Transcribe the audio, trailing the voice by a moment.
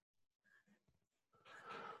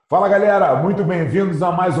Fala galera, muito bem-vindos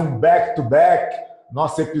a mais um Back to Back,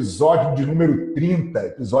 nosso episódio de número 30,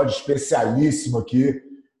 episódio especialíssimo aqui.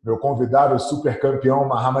 Meu convidado é o super campeão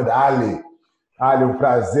Muhammad Ali. Ali, um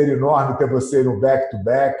prazer enorme ter você no Back to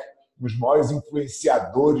Back, um dos maiores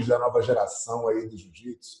influenciadores da nova geração aí do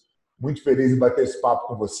jiu-jitsu. Muito feliz em bater esse papo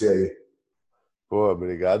com você aí. Pô,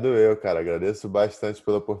 obrigado eu, cara. Agradeço bastante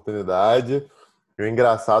pela oportunidade. E o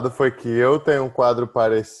engraçado foi que eu tenho um quadro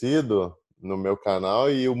parecido no meu canal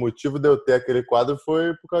e o motivo de eu ter aquele quadro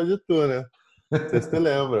foi por causa de tu, né? Não sei se você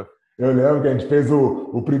lembra. Eu lembro que a gente fez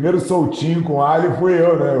o primeiro soltinho com o Ali, fui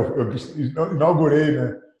eu, né? Eu inaugurei,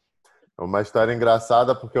 né? Uma história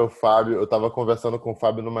engraçada porque eu tava conversando com o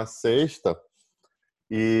Fábio numa sexta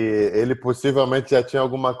e ele possivelmente já tinha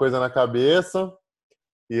alguma coisa na cabeça.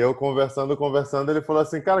 E eu conversando, ele falou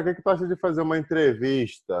assim, cara, o que tu acha de fazer uma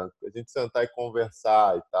entrevista? A gente sentar e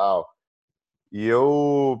conversar e tal. E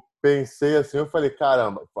eu pensei assim, eu falei,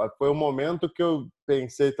 caramba, foi um momento que eu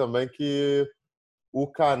pensei também que o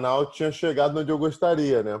canal tinha chegado onde eu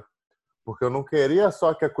gostaria, né? Porque eu não queria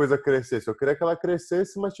só que a coisa crescesse, eu queria que ela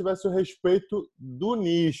crescesse, mas tivesse o respeito do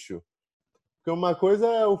nicho. Porque uma coisa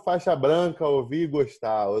é o faixa branca ouvir e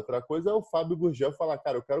gostar, outra coisa é o Fábio Gurgel falar,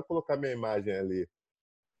 cara, eu quero colocar minha imagem ali.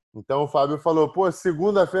 Então o Fábio falou, pô,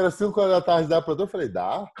 segunda-feira, 5 horas da tarde, dá pra tu? Eu falei,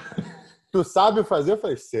 dá. Tu sabe fazer? Eu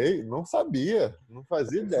falei, sei, não sabia. Não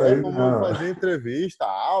fazia Isso ideia aí, como não. fazer entrevista,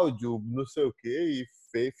 áudio, não sei o quê.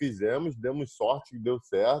 E fizemos, demos sorte que deu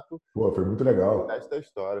certo. Pô, foi muito E o legal. resto é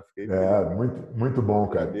história. Fiquei feliz É, pra muito, caramba. muito bom,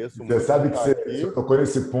 cara. Agradeço Você muito por sabe que estar você aqui. tocou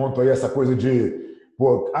nesse ponto aí, essa coisa de,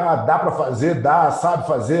 pô, dá para fazer, dá, sabe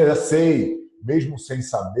fazer, já sei, mesmo sem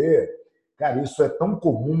saber. Cara, isso é tão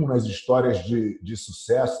comum nas histórias de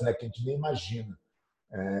sucesso, né, que a gente nem imagina.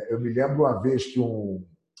 Eu me lembro uma vez que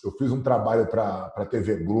eu fiz um trabalho para a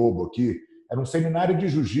TV Globo aqui, era um seminário de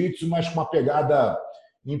jiu-jitsu, mas com uma pegada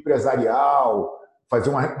empresarial, fazer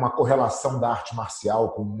uma correlação da arte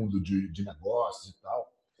marcial com o mundo de negócios e tal.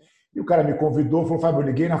 E o cara me convidou, falou, Fábio, eu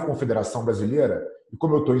liguei na Confederação Brasileira e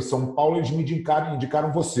como eu estou em São Paulo, eles me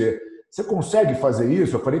indicaram você. Você consegue fazer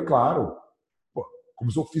isso? Eu falei, claro. Pô, como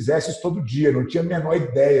se eu fizesse isso todo dia, não tinha a menor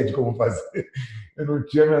ideia de como fazer. Eu não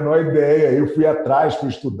tinha a menor ideia. Eu fui atrás, fui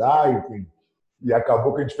estudar, enfim. E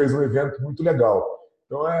acabou que a gente fez um evento muito legal.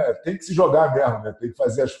 Então, tem que se jogar mesmo, né? Tem que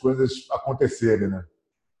fazer as coisas acontecerem, né?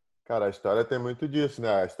 Cara, a história tem muito disso,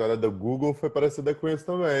 né? A história do Google foi parecida com isso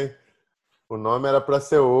também. O nome era para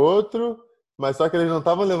ser outro, mas só que eles não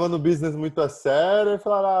estavam levando o business muito a sério. E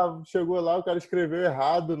falaram, ah, chegou lá, o cara escreveu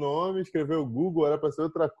errado o nome, escreveu Google, era para ser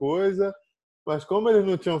outra coisa. Mas como eles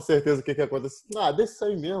não tinham certeza do que ia acontecer, ah, deixa isso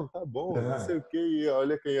aí mesmo, tá bom, não sei o que. E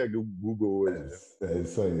olha quem é o Google hoje, né? É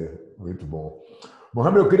isso aí, muito bom.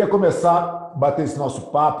 Mohamed, eu queria começar a bater esse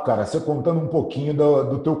nosso papo, cara, você contando um pouquinho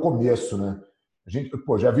do teu começo, né? A gente,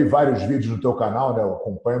 pô, já vi vários vídeos no teu canal, né? Eu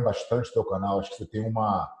acompanho bastante o teu canal, acho que você tem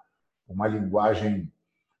uma linguagem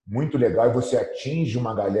muito legal e você atinge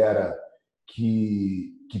uma galera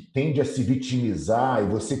que tende a se vitimizar e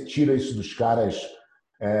você tira isso dos caras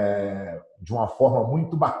de uma forma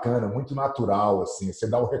muito bacana, muito natural, assim. Você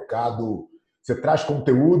dá o recado, você traz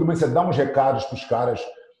conteúdo, mas você dá uns recados para os caras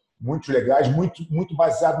muito legais, muito, muito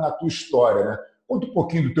baseado na tua história, né? Conta um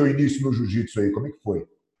pouquinho do teu início no jiu-jitsu aí, como é que foi?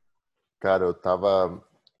 Cara, eu tava.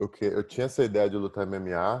 Eu tinha essa ideia de lutar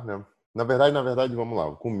MMA, né? Na verdade, vamos lá,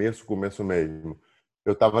 o começo mesmo.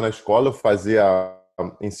 Eu tava na escola, eu fazia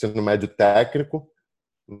ensino médio técnico,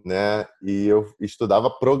 né? E eu estudava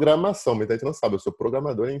programação. Muita gente não sabe, eu sou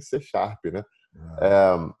programador em C Sharp, né?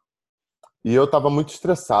 E eu tava muito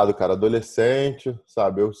estressado, cara, adolescente,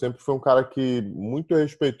 sabe? Eu sempre fui um cara que muito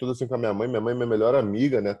respeitoso assim com a minha mãe. Minha mãe é minha melhor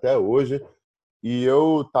amiga, né? Até hoje. E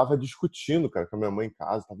eu tava discutindo, cara, com a minha mãe em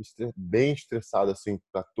casa, tava bem estressado, assim,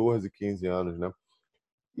 14, 15 anos, né?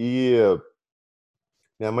 E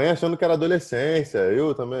minha mãe achando que era adolescência,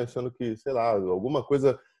 eu também achando que, sei lá, alguma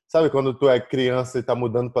coisa. Sabe quando tu é criança e tá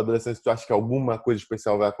mudando pra adolescência, tu acha que alguma coisa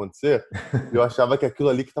especial vai acontecer? Eu achava que aquilo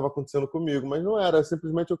ali que tava acontecendo comigo, mas não era,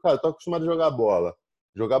 simplesmente eu, cara, eu tô acostumado a jogar bola,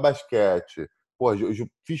 jogar basquete. Pô, eu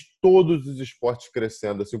fiz todos os esportes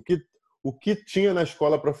crescendo, assim, o que tinha na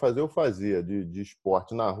escola para fazer, eu fazia, de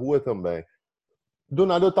esporte, na rua também. Do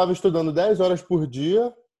nada eu estava estudando 10 horas por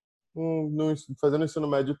dia, fazendo ensino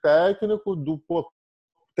médio técnico, pô,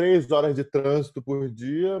 3 horas de trânsito por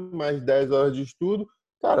dia, mais 10 horas de estudo.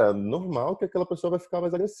 Cara, normal que aquela pessoa vai ficar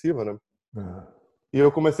mais agressiva, né? E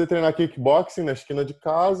eu comecei a treinar kickboxing na esquina de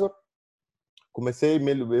casa, comecei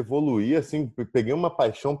a evoluir, assim, peguei uma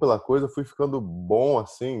paixão pela coisa, fui ficando bom,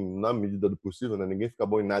 assim, na medida do possível, né? Ninguém fica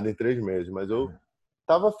bom em nada em 3 meses, mas eu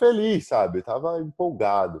tava feliz, sabe? Tava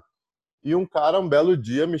empolgado. E um cara, um belo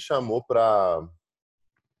dia, me chamou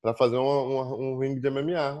pra fazer um ringue de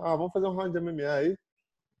MMA. Ah, vamos fazer um round de MMA aí?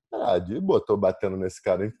 Botou batendo nesse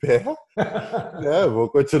cara em pé, né? Vou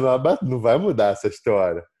continuar batendo, não vai mudar essa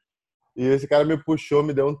história. E esse cara me puxou,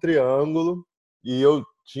 me deu um triângulo, e eu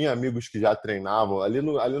tinha amigos que já treinavam. Ali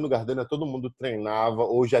no Gardênia todo mundo treinava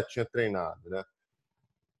ou já tinha treinado, né?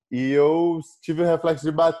 E eu tive o reflexo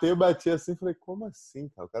de bater, bati assim, falei, como assim,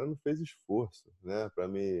 cara? O cara não fez esforço, né, pra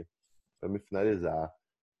me finalizar.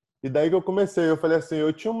 E daí que eu comecei, eu falei assim,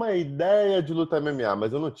 eu tinha uma ideia de luta MMA,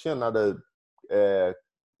 mas eu não tinha nada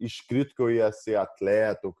escrito que eu ia ser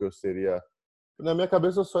atleta ou que eu seria. Na minha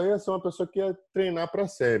cabeça eu só ia ser uma pessoa que ia treinar para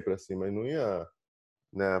sempre, assim, mas não ia,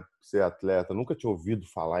 né, ser atleta. Nunca tinha ouvido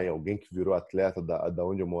falar em alguém que virou atleta da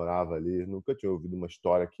onde eu morava ali. Nunca tinha ouvido uma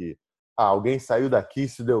história que alguém saiu daqui e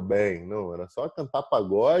se deu bem. Não, era só cantar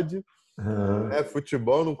pagode, né,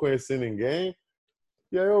 futebol, não conhecia ninguém.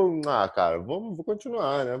 E aí cara, vou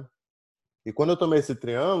continuar, né? E quando eu tomei esse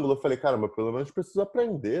triângulo, eu falei, cara, mas pelo menos preciso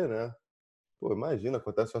aprender, né? Pô, imagina,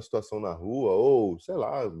 acontece uma situação na rua, ou, sei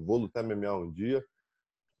lá, vou lutar MMA um dia.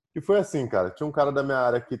 E foi assim, cara. Tinha um cara da minha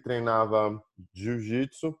área que treinava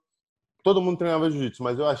jiu-jitsu. Todo mundo treinava jiu-jitsu,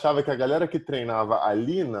 mas eu achava que a galera que treinava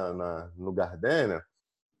ali no Gardênia,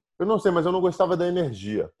 eu não sei, mas eu não gostava da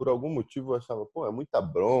energia. Por algum motivo eu achava, pô, é muita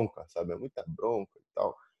bronca, sabe? É muita bronca e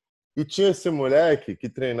tal. E tinha esse moleque que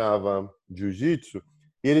treinava jiu-jitsu,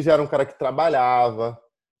 e ele já era um cara que trabalhava.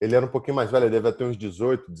 Ele era um pouquinho mais velho, ele devia ter uns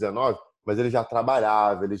 18, 19, mas ele já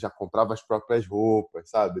trabalhava, ele já comprava as próprias roupas,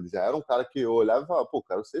 sabe? Ele já era um cara que eu olhava e falava, pô,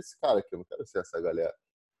 quero ser esse cara aqui, eu não quero ser essa galera.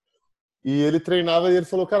 E ele treinava e ele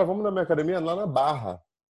falou, cara, vamos na minha academia lá na Barra.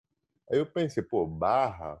 Aí eu pensei, pô,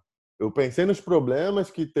 Barra? Eu pensei nos problemas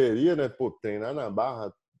que teria, né? Pô, treinar na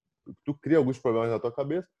Barra, tu cria alguns problemas na tua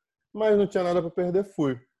cabeça, mas não tinha nada para perder,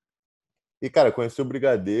 fui. E, cara, conheci o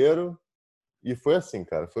Brigadeiro e foi assim,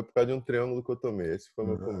 cara. Foi por causa de um triângulo que eu tomei. Esse foi o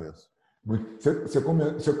meu começo.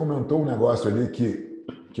 Você comentou um negócio ali que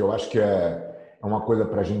eu acho que é uma coisa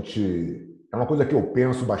para a gente. É uma coisa que eu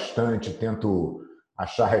penso bastante, tento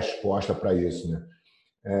achar resposta para isso,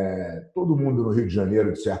 né? Todo mundo no Rio de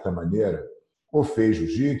Janeiro, de certa maneira, ou fez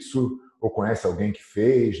jiu-jitsu, ou conhece alguém que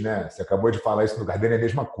fez, né? Você acabou de falar isso no Gardênia, é a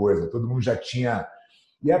mesma coisa. Todo mundo já tinha.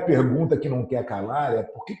 E a pergunta que não quer calar é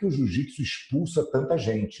por que o jiu-jitsu expulsa tanta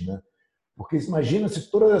gente, né? Porque imagina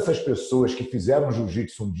se todas essas pessoas que fizeram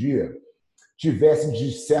jiu-jitsu um dia tivessem,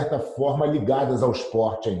 de certa forma, ligadas ao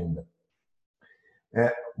esporte ainda.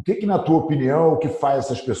 O que, na tua opinião, o que faz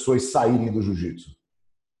essas pessoas saírem do jiu-jitsu?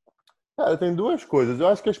 Cara, tem duas coisas. Eu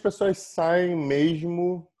acho que as pessoas saem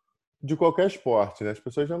mesmo de qualquer esporte, né? As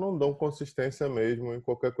pessoas já não dão consistência mesmo em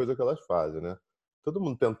qualquer coisa que elas fazem, né? Todo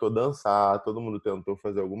mundo tentou dançar, todo mundo tentou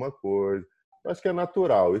fazer alguma coisa. Eu acho que é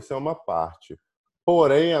natural, isso é uma parte.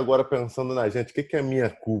 Porém, agora pensando na gente, o que é minha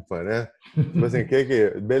culpa, né? Tipo assim,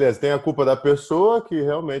 beleza, tem a culpa da pessoa, que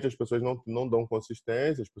realmente as pessoas não dão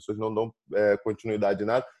consistência, as pessoas não dão continuidade em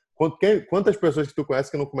nada. Quantas pessoas que tu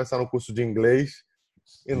conhece que não começaram o curso de inglês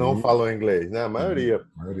e não Sim, falam inglês, né? A sim, maioria.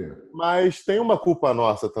 a maioria. Mas tem uma culpa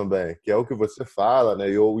nossa também, que é o que você fala, né?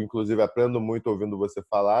 Eu, inclusive, aprendo muito ouvindo você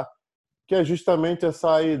falar, que é justamente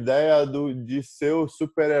essa ideia de ser o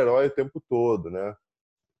super-herói o tempo todo, né?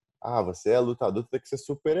 Você é lutador, tu tem que ser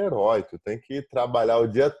super-herói, tu tem que trabalhar o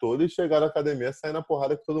dia todo e chegar na academia, sair na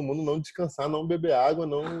porrada com todo mundo, não descansar, não beber água,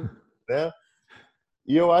 não, né?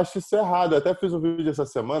 E eu acho isso errado. Eu até fiz um vídeo essa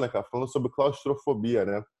semana, cara, falando sobre claustrofobia,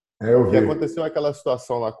 né? Eu Que vi. aconteceu aquela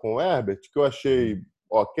situação lá com o Herbert, que eu achei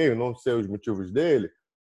ok, eu não sei os motivos dele,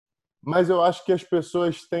 mas eu acho que as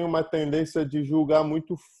pessoas têm uma tendência de julgar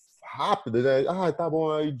muito rápido, né? Tá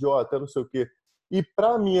bom, é idiota, não sei o quê. E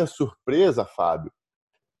para minha surpresa, Fábio,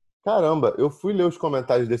 caramba, eu fui ler os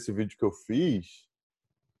comentários desse vídeo que eu fiz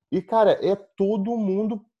e, cara, é todo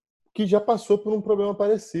mundo que já passou por um problema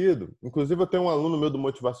parecido. Inclusive, eu tenho um aluno meu do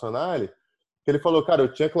Motivacional que ele falou, cara,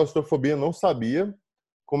 eu tinha claustrofobia, não sabia,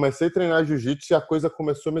 comecei a treinar jiu-jitsu e a coisa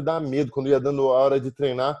começou a me dar medo. Quando ia dando a hora de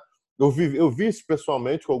treinar, eu vi isso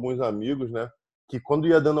pessoalmente com alguns amigos, né? Que quando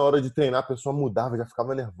ia dando a hora de treinar, a pessoa mudava, já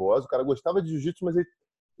ficava nervosa. O cara gostava de jiu-jitsu, mas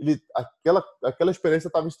aquela experiência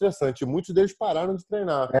estava estressante. E muitos deles pararam de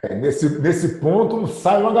treinar. Nesse ponto,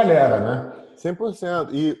 sai uma galera, né? 100%.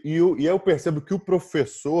 E eu percebo que o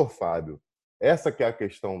professor, Fábio, essa que é a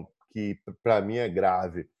questão que para mim é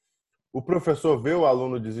grave. O professor vê o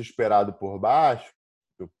aluno desesperado por baixo,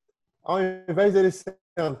 ao invés dele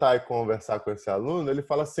sentar e conversar com esse aluno, ele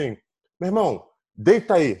fala assim: meu irmão,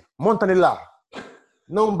 deita aí, monta nele lá,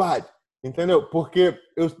 não bate. Entendeu? Porque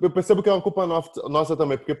eu percebo que é uma culpa nossa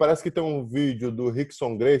também, porque parece que tem um vídeo do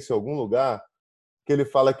Rickson Gracie em algum lugar que ele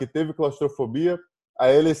fala que teve claustrofobia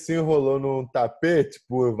Aí ele se enrolou num tapete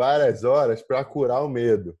por várias horas para curar o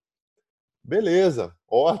medo. Beleza,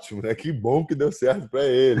 ótimo, né? Que bom que deu certo para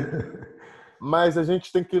ele. Mas a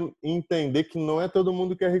gente tem que entender que não é todo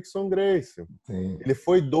mundo que é Rickson Gracie. Sim. Ele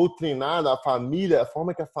foi doutrinado, a família, a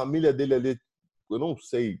forma que a família dele ali, eu não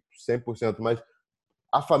sei 100%, mas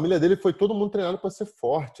a família dele foi todo mundo treinado para ser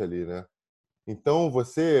forte ali, né? Então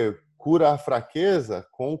você cura a fraqueza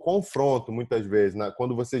com o confronto, muitas vezes, né?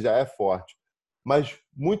 Quando você já é forte. Mas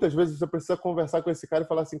muitas vezes você precisa conversar com esse cara e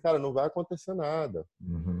falar assim, cara, não vai acontecer nada.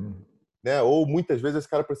 Uhum. Né? Ou muitas vezes esse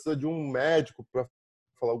cara precisa de um médico para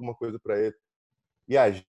falar alguma coisa para ele. E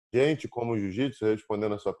a gente, como jiu-jitsu,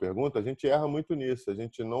 respondendo a sua pergunta, a gente erra muito nisso. A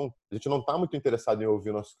gente não está muito interessado em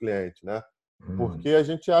ouvir nosso cliente, né? Uhum. Porque a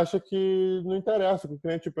gente acha que não interessa, o que o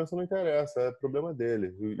cliente pensa não interessa, é problema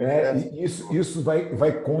dele. E isso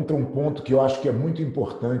vai contra um ponto que eu acho que é muito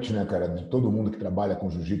importante, né, cara, de todo mundo que trabalha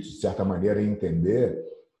com jiu-jitsu, de certa maneira, entender,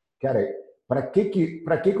 cara, para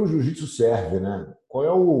que o jiu-jitsu serve, né? Qual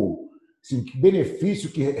é o assim, que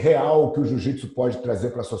benefício real que o jiu-jitsu pode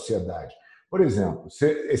trazer para a sociedade? Por exemplo,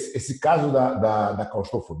 esse caso da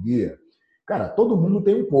claustrofobia, cara, todo mundo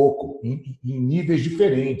tem um pouco, em níveis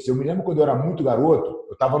diferentes. Eu me lembro quando eu era muito garoto,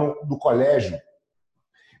 eu estava no colégio,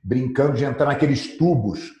 brincando de entrar naqueles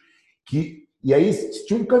tubos e aí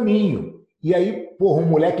tinha um caminho. E aí, porra, um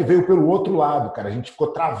moleque veio pelo outro lado, cara. A gente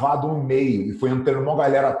ficou travado no meio e foi entrando uma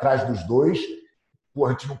galera atrás dos dois. Porra,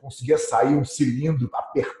 a gente não conseguia sair, um cilindro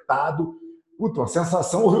apertado. Puta, uma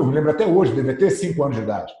sensação horrível. Eu me lembro até hoje, devia ter 5 anos de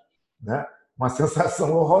idade. Né? Uma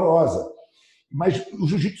sensação horrorosa. Mas o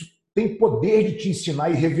jiu-jitsu tem poder de te ensinar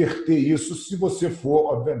e reverter isso se você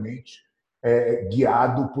for, obviamente,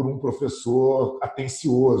 guiado por um professor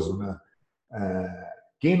atencioso, né?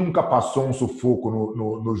 Quem nunca passou um sufoco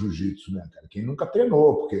no jiu-jitsu, né, cara? Quem nunca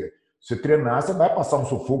treinou, porque se treinar, você vai passar um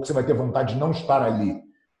sufoco, você vai ter vontade de não estar ali.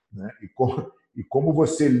 Né? E como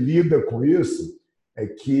você lida com isso é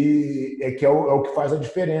o que faz a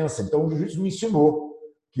diferença. Então, o jiu-jitsu me ensinou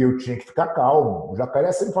que eu tinha que ficar calmo. O jacaré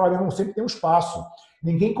sempre falava, não, sempre tem um espaço.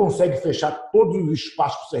 Ninguém consegue fechar todos os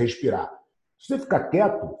espaços para você respirar. Se você ficar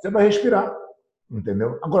quieto, você vai respirar.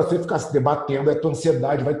 Entendeu? Agora, se você ficar se debatendo, a tua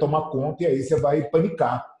ansiedade vai tomar conta e aí você vai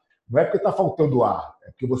panicar. Não é porque está faltando ar,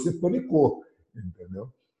 é porque você panicou. Entendeu?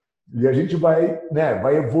 E a gente vai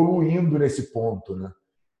evoluindo nesse ponto. Né?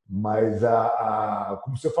 Mas,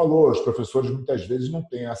 como você falou, os professores muitas vezes não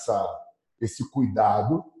têm esse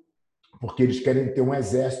cuidado porque eles querem ter um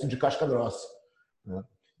exército de casca grossa. Né?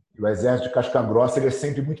 E o exército de casca grossa ele é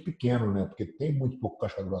sempre muito pequeno, né? Porque tem muito pouco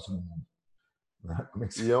casca grossa no mundo. Né? Como é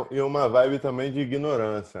que você... e uma vibe também de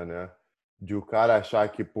ignorância, né? De o cara achar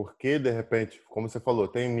que porque, de repente, como você falou,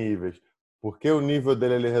 tem níveis, porque o nível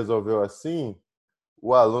dele ele resolveu assim,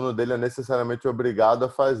 o aluno dele é necessariamente obrigado a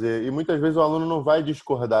fazer. E muitas vezes o aluno não vai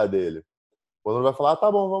discordar dele. O aluno vai falar, ah,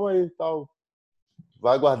 tá bom, vamos aí, tal.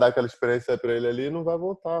 Vai guardar aquela experiência para ele ali e não vai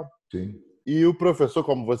voltar. Sim. E o professor,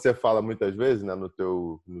 como você fala muitas vezes, né, no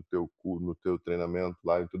teu treinamento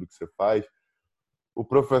lá, em tudo que você faz, o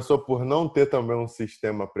professor, por não ter também um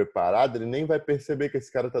sistema preparado, ele nem vai perceber que esse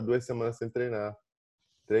cara está 2 semanas sem treinar,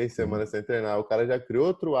 3 Sim. semanas sem treinar. O cara já criou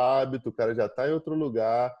outro hábito, o cara já está em outro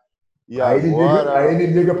lugar. E Aí ele liga, aí agora... ele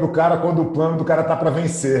liga pro cara quando o plano do cara tá para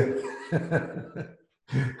vencer.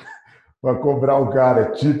 Para cobrar o cara,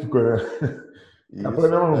 é típico, né? O cara fala,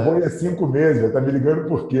 Isso, não vou ir há 5 meses, já tá me ligando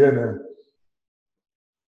por quê, né?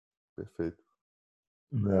 perfeito.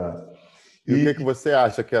 Né? E o que E, que você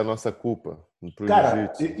acha que é a nossa culpa para o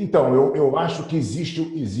cara, jiu-jitsu? então, eu acho que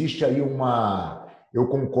existe aí uma. Eu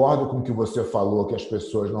concordo com o que você falou, que as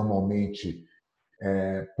pessoas normalmente.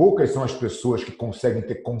 Poucas são as pessoas que conseguem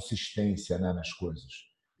ter consistência, né, nas coisas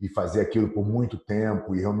e fazer aquilo por muito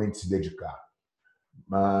tempo e realmente se dedicar.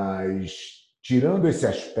 Mas, tirando esse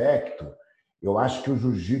aspecto, eu acho que o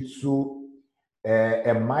jiu-jitsu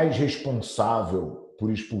é mais responsável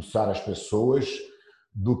por expulsar as pessoas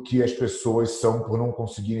do que as pessoas são por não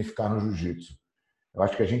conseguirem ficar no jiu-jitsu. Eu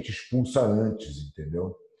acho que a gente expulsa antes,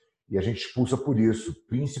 entendeu? E a gente expulsa por isso,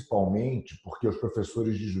 principalmente porque os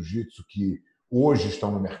professores de jiu-jitsu que hoje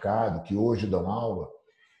estão no mercado, que hoje dão aula,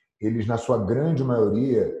 eles, na sua grande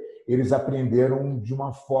maioria, eles aprenderam de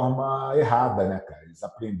uma forma errada, né, cara? Eles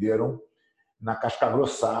aprenderam na casca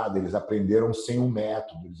grossada, eles aprenderam sem um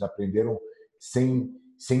método, eles aprenderam sem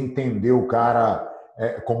entender o cara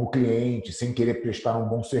como cliente, sem querer prestar um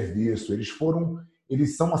bom serviço.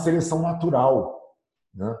 Eles são uma seleção natural,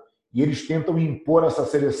 né? E eles tentam impor essa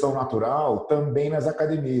seleção natural também nas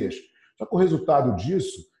academias. Só que o resultado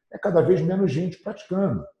disso é cada vez menos gente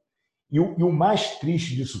praticando. E o mais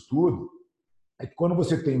triste disso tudo é que quando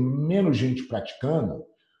você tem menos gente praticando,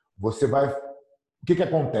 você vai o que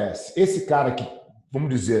acontece? Esse cara que, vamos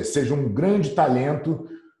dizer, seja um grande talento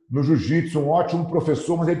no jiu-jitsu, um ótimo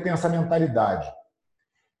professor, mas ele tem essa mentalidade.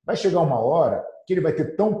 Vai chegar uma hora que ele vai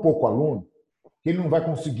ter tão pouco aluno que ele não vai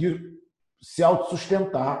conseguir se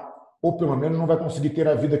autossustentar, ou pelo menos não vai conseguir ter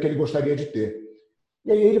a vida que ele gostaria de ter.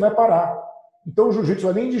 E aí ele vai parar. Então o jiu-jitsu,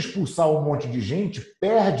 além de expulsar um monte de gente,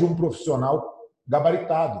 perde um profissional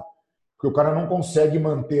gabaritado, porque o cara não consegue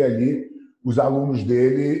manter ali os alunos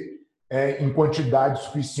dele em quantidade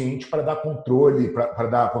suficiente para dar controle, para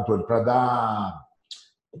dar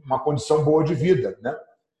uma condição boa de vida, né?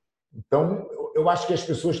 Então, eu acho que as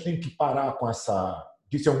pessoas têm que parar com essa...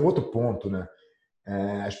 Isso é um outro ponto, né?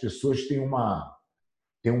 As pessoas têm uma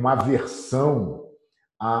aversão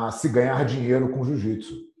a se ganhar dinheiro com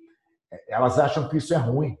jiu-jitsu. Elas acham que isso é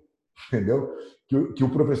ruim, entendeu? Que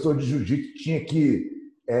o professor de jiu-jitsu tinha que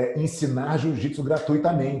ensinar jiu-jitsu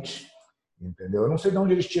gratuitamente, entendeu? Eu não sei de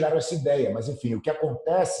onde eles tiraram essa ideia, mas, enfim, o que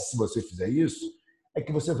acontece se você fizer isso é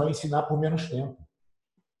que você vai ensinar por menos tempo,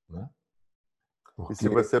 né? E se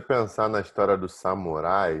você pensar na história do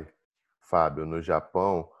samurai, Fábio, no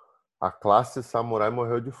Japão, a classe samurai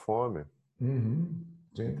morreu de fome. Uhum,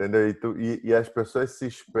 entendeu? E as pessoas se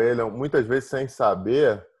espelham, muitas vezes sem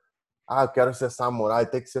saber, eu quero ser samurai,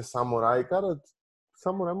 tem que ser samurai. Cara, o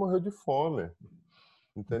samurai morreu de fome.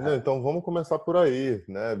 Entendeu? Então vamos começar por aí,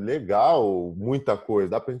 né? Legal, muita coisa.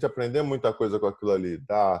 Dá pra gente aprender muita coisa com aquilo ali,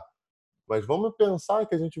 tá? Mas vamos pensar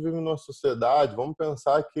que a gente vive numa sociedade, vamos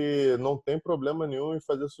pensar que não tem problema nenhum em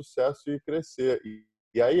fazer sucesso e crescer.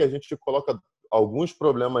 E aí a gente coloca alguns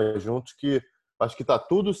problemas juntos que acho que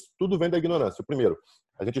tudo vem da ignorância. O primeiro,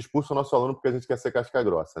 a gente expulsa o nosso aluno porque a gente quer ser casca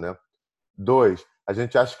grossa, né? 2, a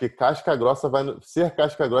gente acha que ser casca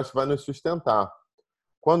grossa vai nos sustentar.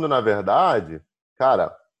 Quando, na verdade,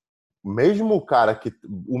 cara, mesmo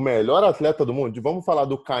o melhor atleta do mundo, vamos falar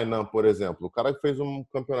do Kainan, por exemplo, o cara que fez um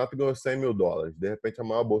campeonato e ganhou $100 mil, de repente a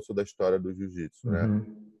maior bolsa da história do jiu-jitsu, né?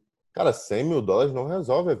 Cara, $100 mil não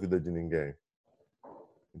resolve a vida de ninguém.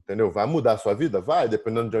 Entendeu? Vai mudar a sua vida? Vai,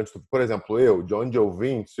 dependendo de onde tu... Por exemplo, de onde eu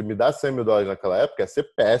vim, se me dá $100 mil naquela época, ia ser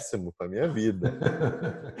péssimo para minha vida.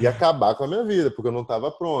 Ia acabar com a minha vida, porque eu não estava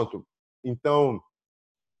pronto. Então,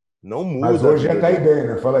 não muda. Mas hoje ia cair bem,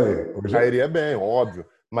 né? Fala aí. Cairia bem, óbvio.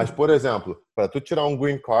 Mas, por exemplo, para tu tirar um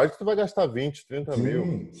green card, tu vai gastar 20, 30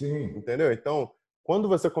 mil. Sim. Entendeu? Então, quando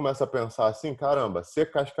você começa a pensar assim, caramba, ser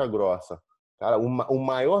casca grossa, cara, o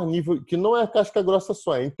maior nível, que não é casca grossa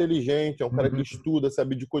só, é inteligente, é um cara que estuda, se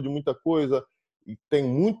abdicou de muita coisa, e tem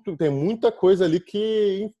muita coisa ali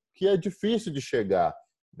que é difícil de chegar,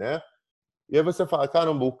 né? E aí você fala,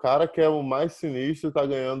 caramba, o cara que é o mais sinistro está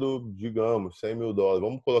ganhando, digamos, $100 mil.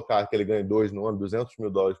 Vamos colocar que ele ganha 2 no ano, $200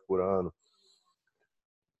 mil por ano.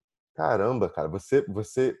 Caramba, cara,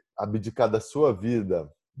 você abdicar da sua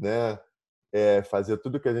vida, né? Fazer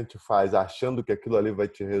tudo que a gente faz achando que aquilo ali vai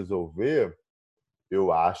te resolver,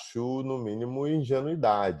 eu acho, no mínimo,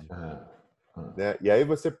 ingenuidade. Né? E aí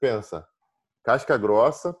você pensa, casca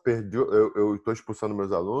grossa, eu estou expulsando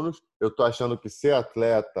meus alunos, eu estou achando que ser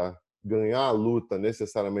atleta, ganhar a luta,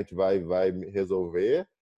 necessariamente vai me resolver.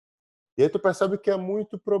 E aí tu percebe que é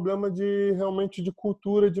muito problema realmente de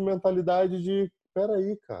cultura, de mentalidade,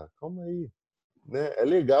 peraí, cara, calma aí. Né? É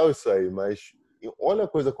legal isso aí, mas olha a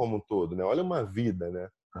coisa como um todo, né? Olha uma vida, né?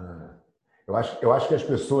 Eu acho que as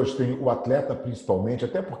pessoas têm, o atleta principalmente,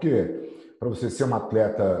 até porque para você ser um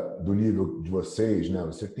atleta do nível de vocês, né,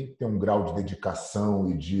 você tem que ter um grau de dedicação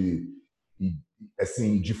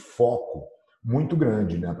assim, de foco muito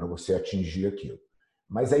grande, né, para você atingir aquilo.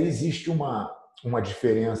 Mas aí existe uma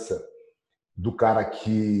diferença do cara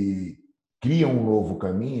que cria um novo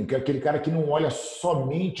caminho, que é aquele cara que não olha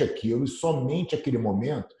somente aquilo e somente aquele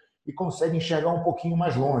momento e consegue enxergar um pouquinho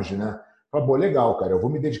mais longe, né? Fala, bom, legal, cara, eu vou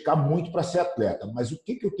me dedicar muito para ser atleta, mas o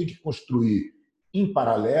que eu tenho que construir em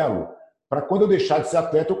paralelo para quando eu deixar de ser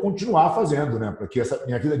atleta eu continuar fazendo, né? Para que essa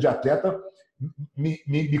minha vida de atleta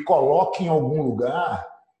me coloque em algum lugar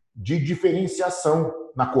de diferenciação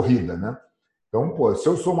na corrida, né? Então, pô, se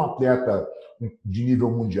eu sou um atleta de nível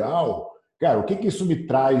mundial, cara, o que isso me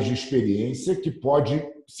traz de experiência que pode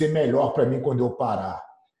ser melhor para mim quando eu parar?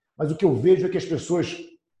 Mas o que eu vejo é que as pessoas,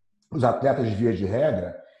 os atletas de via de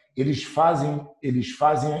regra, eles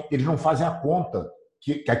não fazem a conta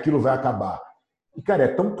que aquilo vai acabar. E, cara, é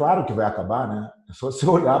tão claro que vai acabar, né? É só você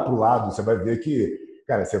olhar para o lado, você vai ver que,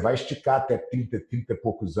 cara, você vai esticar até 30 e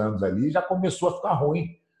poucos anos ali e já começou a ficar ruim,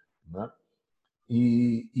 né?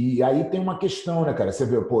 E aí tem uma questão, né, cara? Você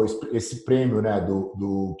vê, pô, esse prêmio, né,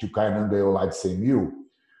 do que o Kainan ganhou lá de 100 mil,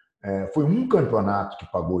 foi um campeonato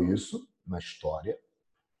que pagou isso na história.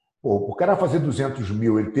 Pô, o cara fazer 200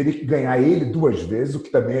 mil, ele teria que ganhar ele 2 vezes, o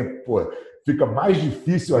que também, pô, fica mais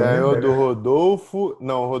difícil Ganhou ainda, do né? Rodolfo.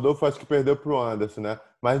 Não, o Rodolfo acho que perdeu pro Anderson, né?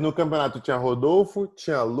 Mas no campeonato tinha Rodolfo,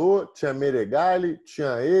 tinha Lô, tinha Meregali,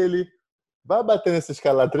 tinha ele. Vai bater nessa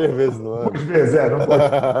escala 3 vezes no Duas ano. vezes, não pode.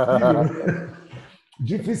 Dificílimo, né?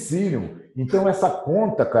 Dificílimo. Então, essa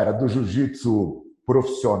conta, cara, do jiu-jitsu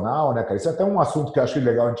profissional, né, cara? Isso é até um assunto que eu acho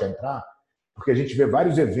legal a gente entrar, porque a gente vê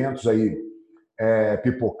vários eventos aí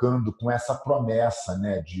pipocando com essa promessa,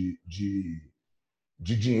 né, de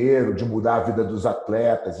dinheiro, de mudar a vida dos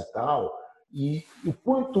atletas e tal. E o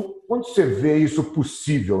quanto você vê isso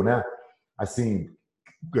possível, né? Assim,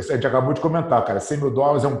 a gente acabou de comentar, cara, US$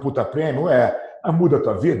 100.000 é um puta prêmio? É. Mas muda a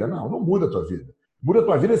tua vida? Não, não muda a tua vida. Muda a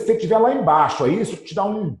tua vida se você estiver lá embaixo. Aí isso te dá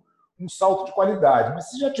um salto de qualidade. Mas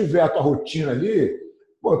se já tiver a tua rotina ali,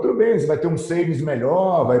 pô, tudo bem, você vai ter um savings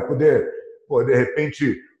melhor, vai poder, pô, de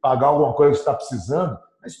repente, pagar alguma coisa que você está precisando.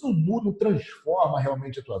 Mas isso não muda, não transforma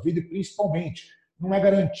realmente a tua vida e, principalmente, não é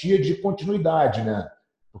garantia de continuidade, né?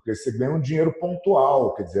 Porque você ganha um dinheiro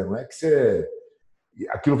pontual, quer dizer, não é que você.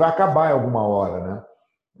 Aquilo vai acabar em alguma hora, né?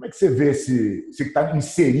 Como é que você vê se está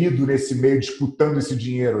inserido nesse meio, disputando esse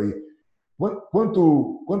dinheiro aí?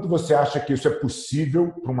 Quanto você acha que isso é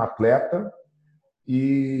possível para um atleta?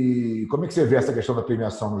 E como é que você vê essa questão da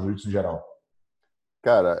premiação no jiu-jitsu em geral?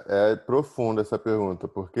 Cara, é profunda essa pergunta,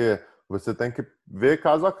 porque você tem que ver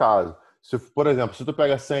caso a caso. Se, por exemplo, se tu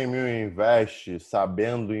pega 100 mil e investe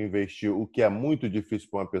sabendo investir, o que é muito difícil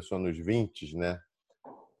para uma pessoa nos 20, né?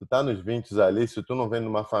 Tu tá nos 20 ali, se tu não vem de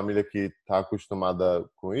uma família que tá acostumada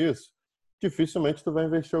com isso, dificilmente tu vai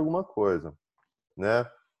investir alguma coisa, né?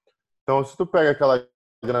 Então, se tu pega aquela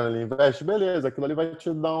grana ali e investe, beleza, aquilo ali vai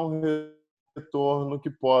te dar um retorno que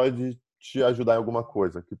pode te ajudar em alguma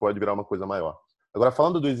coisa, que pode virar uma coisa maior. Agora,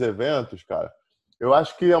 falando dos eventos, cara, eu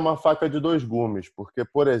acho que é uma faca de dois gumes, porque,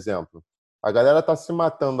 por exemplo, a galera tá se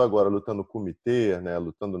matando agora, lutando comitê, né,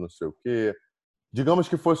 lutando não sei o quê. Digamos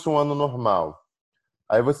que fosse um ano normal.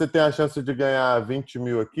 Aí você tem a chance de ganhar 20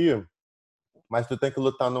 mil aqui, mas tu tem que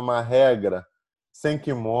lutar numa regra sem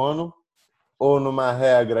kimono, ou numa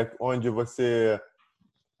regra onde você,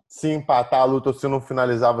 se empatar a luta ou se não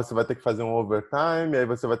finalizar, você vai ter que fazer um overtime, aí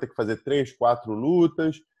você vai ter que fazer 3, 4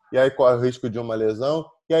 lutas, e aí corre o risco de uma lesão.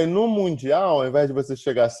 E aí no Mundial, ao invés de você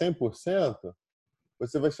chegar a 100%,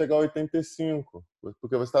 você vai chegar a 85%,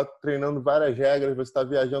 porque você está treinando várias regras, você está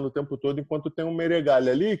viajando o tempo todo, enquanto tem um Meregali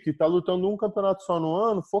ali que está lutando um campeonato só no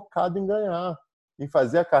ano, focado em ganhar, em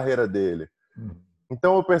fazer a carreira dele.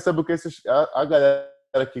 Então eu percebo que a galera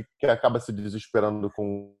que acaba se desesperando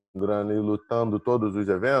com grana e lutando todos os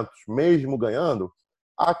eventos, mesmo ganhando,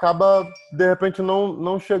 acaba, de repente,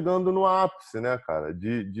 não chegando no ápice, né, cara?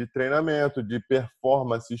 De treinamento, de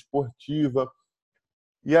performance esportiva.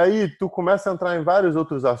 E aí tu começa a entrar em vários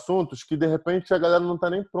outros assuntos que, de repente, a galera não está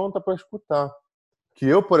nem pronta para escutar. Que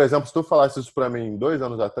eu, por exemplo, se tu falasse isso para mim 2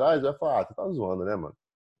 anos atrás, eu ia falar, tu tá zoando, né, mano?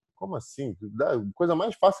 Como assim? A coisa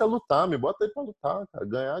mais fácil é lutar, me bota aí pra lutar, cara.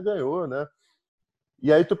 Ganhar, ganhou, né?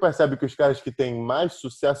 E aí tu percebe que os caras que têm mais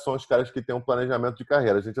sucesso são os caras que têm um planejamento de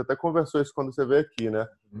carreira. A gente até conversou isso quando você veio aqui, né?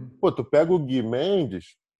 Pô, tu pega o Gui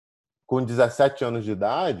Mendes, com 17 anos de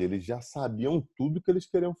idade, eles já sabiam tudo que eles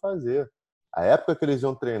queriam fazer. A época que eles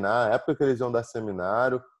iam treinar, a época que eles iam dar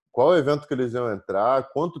seminário, qual evento que eles iam entrar,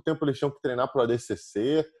 quanto tempo eles tinham que treinar para o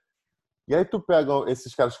ADCC. E aí tu pega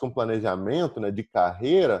esses caras com planejamento, né, de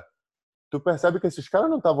carreira, tu percebe que esses caras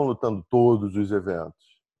não estavam lutando todos os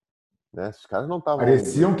eventos, né? Esses caras não estavam...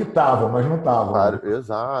 Pareciam que estavam, mas não estavam, né?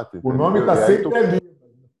 Exato, O nome entendeu? está E aí sempre tu... ali.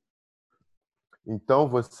 Então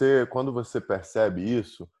você, quando você percebe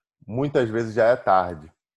isso, muitas vezes já é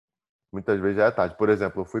tarde. Muitas vezes já é tarde. Por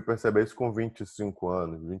exemplo, eu fui perceber isso com 25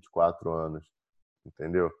 anos, 24 anos,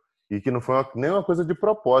 entendeu? E que não foi nem uma coisa de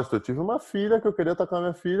propósito. Eu tive uma filha que eu queria estar com a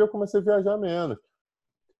minha filha, eu comecei a viajar menos.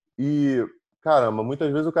 E, caramba,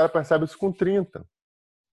 muitas vezes o cara percebe isso com 30.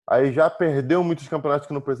 Aí já perdeu muitos campeonatos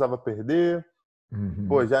que não precisava perder.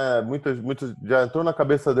 Pô, já entrou na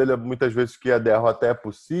cabeça dele muitas vezes que a derrota é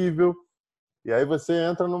possível. E aí você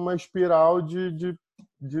entra numa espiral de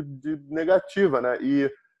negativa, né?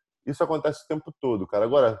 E isso acontece o tempo todo, cara.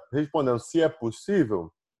 Agora, respondendo se é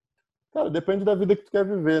possível, cara, depende da vida que tu quer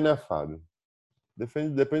viver, né, Fábio?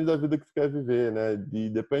 Depende da vida que tu quer viver, né? E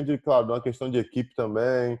depende, claro, de uma questão de equipe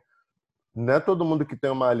também. Não é todo mundo que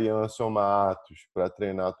tem uma aliança ou uma Atos para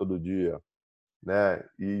treinar todo dia, né?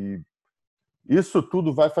 E isso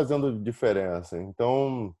tudo vai fazendo diferença.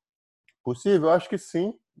 Então, possível? Eu acho que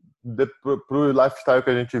sim. Para o lifestyle que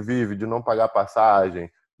a gente vive, de não pagar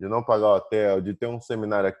passagem, de não pagar hotel, de ter um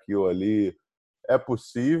seminário aqui ou ali, é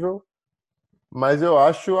possível, mas eu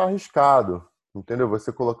acho arriscado. Entendeu?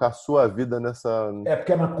 Você colocar a sua vida nessa... É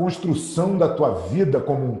porque é na construção da tua vida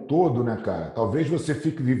como um todo, né, cara? Talvez você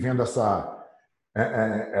fique vivendo essa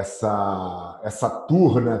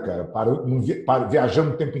tour, né, cara?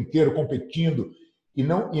 Viajando o tempo inteiro, competindo, e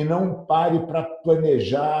não pare para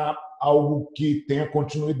planejar algo que tenha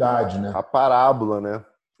continuidade, né? A parábola, né?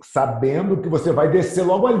 Sabendo que você vai descer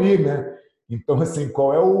logo ali, né? Então, assim,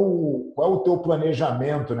 qual é o teu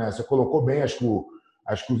planejamento, né? Você colocou bem, acho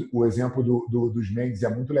que o exemplo dos Mendes é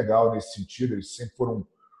muito legal nesse sentido. Eles sempre foram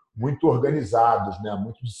muito organizados, né?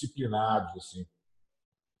 Muito disciplinados, assim.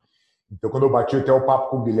 Então, quando eu bati até o papo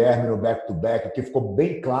com o Guilherme no back-to-back, aqui ficou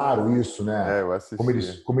bem claro isso, né? Eu Como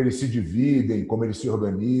assisti. eles se dividem, como eles se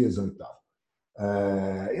organizam e tal.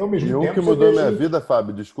 E, ao E mesmo um que tempo, você mudou vê minha gente... vida,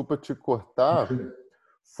 Fábio, desculpa te cortar,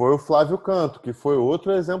 foi o Flávio Canto, que foi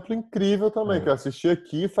outro exemplo incrível também, que eu assisti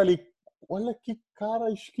aqui e falei, olha que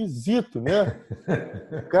cara esquisito, né?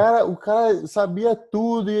 O cara sabia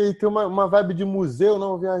tudo e tem uma vibe de museu,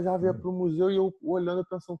 não, eu viajava, ia pro museu e eu olhando e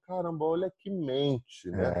pensando, caramba, olha que mente,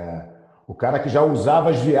 né? O cara que já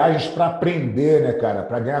usava as viagens para aprender, né, cara?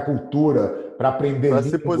 Para ganhar cultura, para aprender Para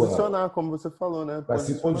se língua, posicionar, como você falou, né? para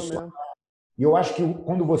se posicionar. Posicionamento. E eu acho que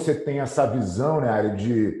quando você tem essa visão, né, Ari,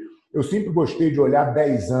 de... Eu sempre gostei de olhar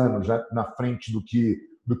 10 anos na frente do que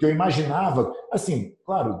eu imaginava. Assim,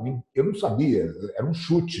 claro, eu não sabia, era um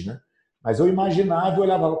chute, né? Mas eu imaginava e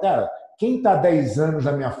olhava, cara, quem está 10 anos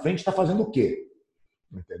na minha frente está fazendo o quê?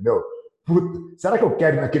 Entendeu? Puta, será que eu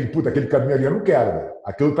quero ir aquele caminho ali? Eu não quero, né?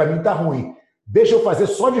 Aquilo para mim tá ruim. Deixa eu fazer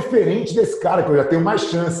só diferente desse cara, que eu já tenho mais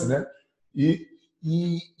chance, né? E,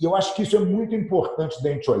 e eu acho que isso é muito importante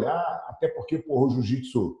da gente olhar, até porque, porra, o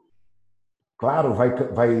jiu-jitsu, claro,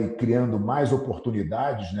 vai criando mais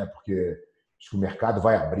oportunidades, né? Porque acho que o mercado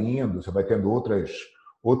vai abrindo, você vai tendo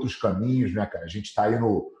outros caminhos, né, cara? A gente está aí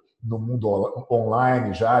no mundo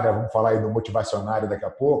online já, né? Vamos falar aí do motivacionário daqui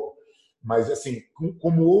a pouco, mas assim,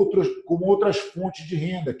 como outras fontes de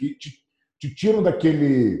renda que te tiram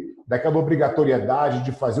daquela obrigatoriedade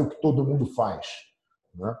de fazer o que todo mundo faz,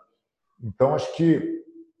 né? Então, acho que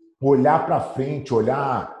olhar para frente,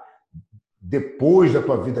 olhar depois da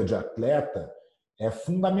tua vida de atleta é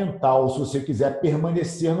fundamental se você quiser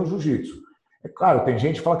permanecer no jiu-jitsu. É claro, tem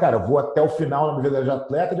gente que fala, cara, eu vou até o final na minha vida de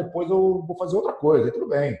atleta, depois eu vou fazer outra coisa. E tudo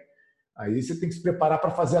bem. Aí você tem que se preparar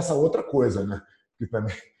para fazer essa outra coisa, né? Porque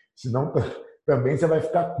também, senão também você vai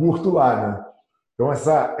ficar curto lá, né? Então,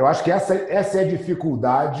 eu acho que essa é a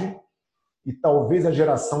dificuldade, e talvez a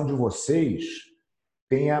geração de vocês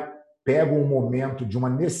tenha pego um momento de uma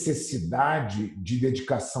necessidade de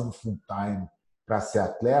dedicação full time para ser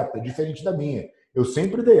atleta diferente da minha. Eu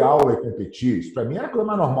sempre dei aula e competi. Isso para mim era a coisa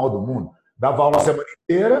mais normal do mundo. Dava aula a semana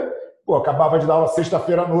inteira, pô, acabava de dar aula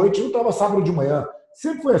sexta-feira à noite e eu estava sábado de manhã.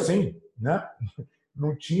 Sempre foi assim, né?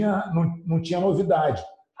 Não tinha novidade.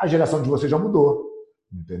 A geração de vocês já mudou,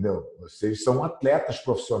 entendeu? Vocês são atletas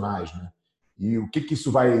profissionais, né? E o que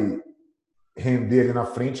isso vai render ali na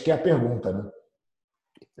frente, que é a pergunta, né?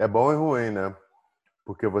 É bom e ruim, né?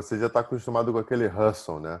 Porque você já está acostumado com aquele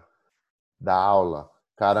hustle, né? Da aula.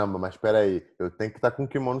 Caramba, mas espera aí, eu tenho que estar com o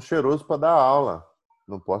kimono cheiroso para dar aula.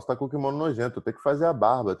 Não posso estar com o kimono nojento, eu tenho que fazer a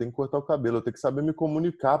barba, eu tenho que cortar o cabelo, eu tenho que saber me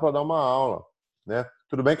comunicar para dar uma aula, né?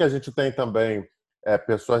 Tudo bem que a gente tem também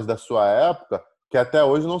pessoas da sua época que até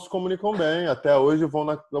hoje não se comunicam bem, até hoje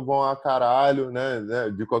vão a caralho, né?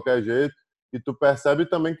 De qualquer jeito. E tu percebe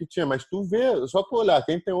também que tinha, mas tu vê, só tu olhar,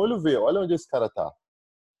 quem tem olho vê, olha onde esse cara tá.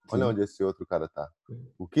 Olha Sim. onde esse outro cara tá.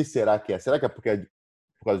 O que será que é? Será que é porque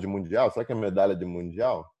por causa de mundial? Será que é medalha de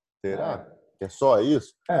mundial? Será? Que é só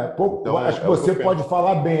isso? Eu Então, acho que é o que eu você penso. pode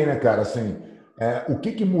falar bem, né, cara? Assim, o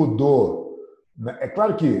que mudou? Né? É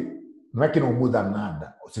claro que não é que não muda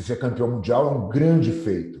nada. Você ser campeão mundial é um grande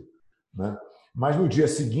feito, né? Mas no dia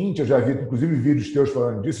seguinte, eu já vi, inclusive, vídeos teus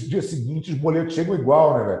falando disso. No dia seguinte, os boletos chegam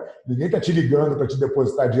igual, né, velho? Ninguém tá te ligando para te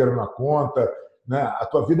depositar dinheiro na conta, né? A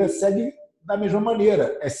tua vida segue da mesma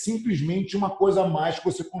maneira. É simplesmente uma coisa a mais que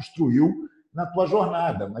você construiu na tua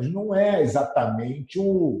jornada, mas não é exatamente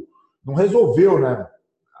não resolveu, né?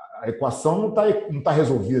 A equação não tá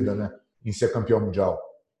resolvida, né? Em ser campeão mundial.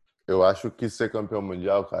 Eu acho que ser campeão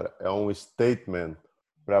mundial, cara, é um statement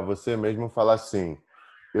para você mesmo falar assim: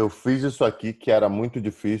 eu fiz isso aqui que era muito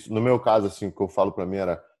difícil. No meu caso, assim, o que eu falo para mim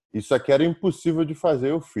era: isso aqui era impossível de fazer,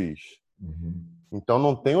 eu fiz. Uhum. Então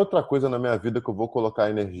não tem outra coisa na minha vida que eu vou colocar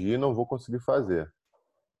energia e não vou conseguir fazer.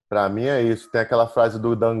 Pra mim é isso. Tem aquela frase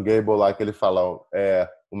do Dan Gable lá que ele fala: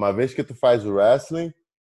 uma vez que tu faz wrestling,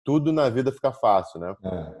 tudo na vida fica fácil, né?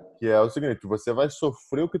 É. Que é o seguinte: você vai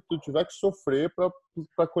sofrer o que tu tiver que sofrer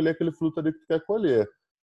para colher aquele fruto ali que tu quer colher.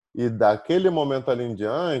 E daquele momento ali em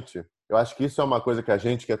diante, eu acho que isso é uma coisa que a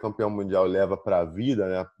gente que é campeão mundial leva para a vida,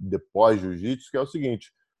 né? Depois do jiu-jitsu, que é o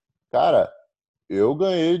seguinte, cara, eu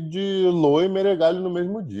ganhei de Lô e Meregalho no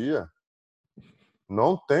mesmo dia.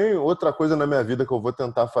 Não tem outra coisa na minha vida que eu vou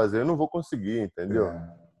tentar fazer, eu não vou conseguir, entendeu?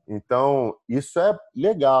 É. Então, isso é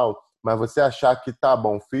legal. Mas você achar que tá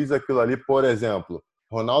bom, fiz aquilo ali, por exemplo,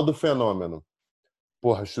 Ronaldo Fenômeno.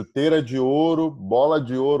 Porra, chuteira de ouro, bola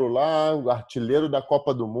de ouro lá, o artilheiro da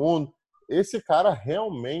Copa do Mundo. Esse cara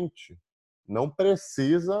realmente não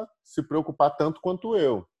precisa se preocupar tanto quanto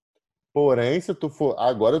eu. Porém, se tu for.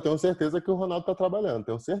 Agora eu tenho certeza que o Ronaldo tá trabalhando,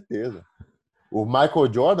 tenho certeza. O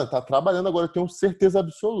Michael Jordan tá trabalhando agora, eu tenho certeza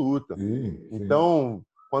absoluta. Sim, sim. Então,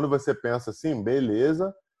 quando você pensa assim,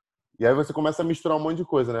 beleza, e aí você começa a misturar um monte de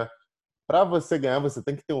coisa, né? Para você ganhar, você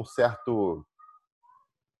tem que ter um certo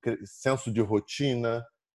senso de rotina,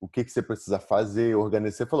 o que você precisa fazer,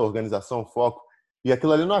 organizar. Você falou organização, foco. E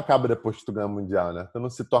aquilo ali não acaba depois que tu ganha o Mundial, né? Tu não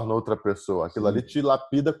se torna outra pessoa. Aquilo ali Sim. te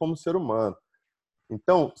lapida como ser humano.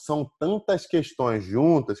 Então, são tantas questões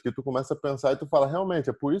juntas que tu começa a pensar e tu fala, realmente,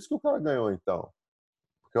 é por isso que o cara ganhou, então.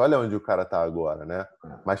 Porque olha onde o cara tá agora, né?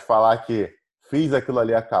 Mas falar que fiz aquilo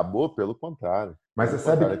ali e acabou, pelo contrário. Mas Pelo você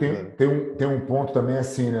sabe que contrário, aquilo ali. tem um ponto também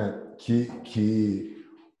assim, né? Que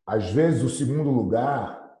às vezes o segundo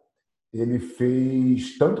lugar ele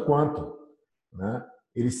fez tanto quanto, né?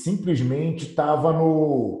 Ele simplesmente estava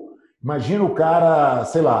no. Imagina o cara,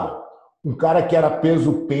 sei lá, um cara que era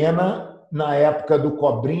peso pena na época do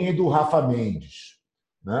Cobrinha e do Rafa Mendes,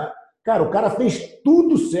 né? Cara, o cara fez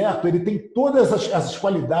tudo certo, ele tem todas essas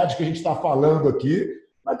qualidades que a gente está falando aqui,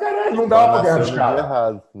 mas, caralho, não Só dava para ganhar nasceu dos no dia caras,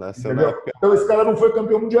 errado. Nasceu na entendeu? época Então, esse errada. cara não foi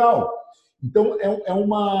campeão mundial. Então, é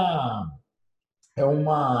uma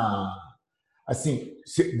assim,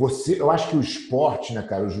 eu acho que o esporte, né,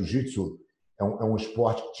 cara, o jiu-jitsu é um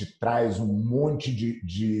esporte que te traz um monte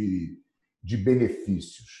de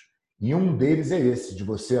benefícios. E um deles é esse, de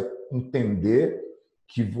você entender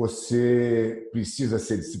que você precisa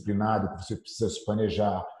ser disciplinado, que você precisa se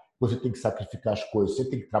planejar, que você tem que sacrificar as coisas, você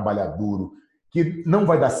tem que trabalhar duro, que não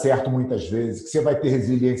vai dar certo muitas vezes, que você vai ter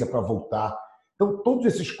resiliência para voltar. Então, todos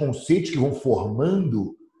esses conceitos que vão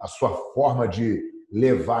formando a sua forma de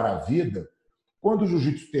levar a vida, quando o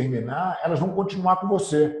jiu-jitsu terminar, elas vão continuar com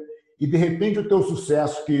você. E, de repente, o teu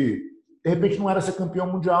sucesso, que de repente não era ser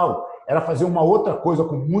campeão mundial, era fazer uma outra coisa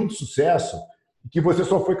com muito sucesso, que você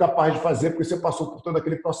só foi capaz de fazer porque você passou por todo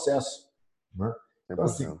aquele processo. Né? Então,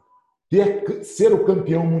 assim, 100%. ser o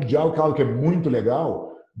campeão mundial, que é algo que é muito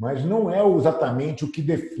legal, mas não é exatamente o que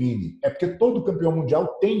define. É porque todo campeão mundial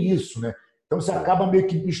tem isso, né? Então você Sim. acaba meio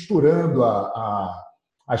que misturando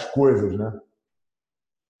as coisas, né?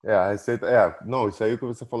 A receita. Não, isso aí que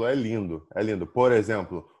você falou é lindo. É lindo. Por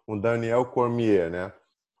exemplo, um Daniel Cormier, né?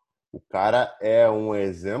 O cara é um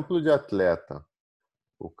exemplo de atleta.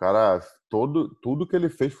 O cara, tudo que ele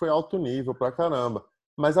fez foi alto nível pra caramba.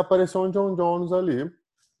 Mas apareceu um John Jones ali,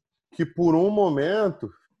 que por um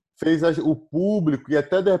momento fez o público e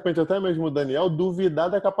até de repente até mesmo o Daniel duvidar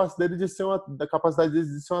da capacidade de ser um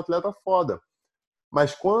atleta foda.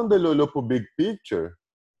 Mas quando ele olhou pro big picture,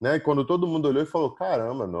 né, e quando todo mundo olhou e falou,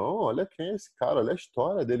 caramba, não, olha quem é esse cara, olha a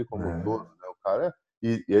história dele como um todo, É, né? O cara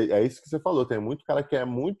e é isso que você falou, tem muito cara que é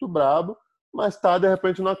muito brabo, mas tá de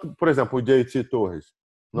repente por exemplo, o JT Torres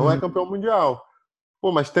não é campeão mundial.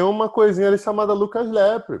 Pô, mas tem uma coisinha ali chamada Lucas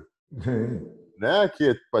Lepre, né,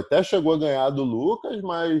 que até chegou a ganhar do Lucas,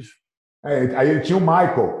 mas aí ele tinha o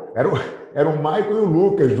Michael. Era o Michael e o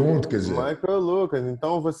Lucas junto, quer dizer. Michael Lucas.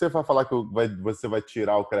 Então você vai falar que você vai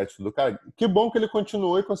tirar o crédito do cara? Que bom que ele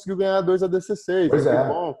continuou e conseguiu ganhar 2 ADC6. Pois Que é.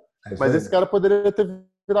 bom. É isso Mas aí. esse cara poderia ter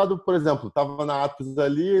virado, por exemplo, estava na Atos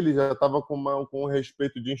ali, ele já estava com um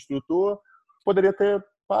respeito de instrutor, poderia ter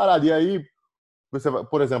parado. E aí,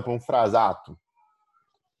 por exemplo, um Frasato.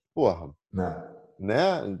 Porra, Né?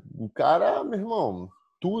 né? O cara, meu irmão,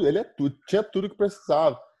 ele é tudo, tinha tudo que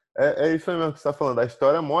precisava. É isso aí mesmo que você está falando, a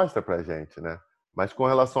história mostra pra gente, né? Mas com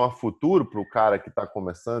relação ao futuro, para o cara que está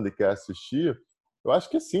começando e quer assistir, eu acho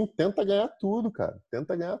que sim, tenta ganhar tudo, cara.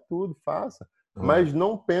 Tenta ganhar tudo, faça. Mas É.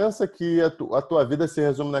 não pensa que a tua vida se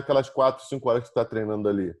resume naquelas 4, 5 horas que tu está treinando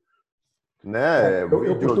ali. Né? Eu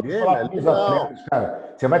costumo Videogame falar é para os legal. atletas,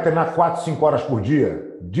 cara, você vai treinar 4, 5 horas por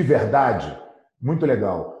dia, de verdade, muito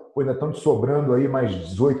legal. Pô, ainda estão te sobrando aí mais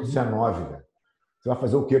 18, 19, velho. Você vai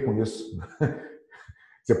fazer o quê com isso?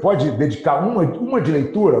 Você pode dedicar uma de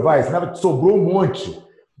leitura? Vai, senão te sobrou um monte.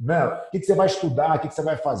 Né? O que você vai estudar? O que você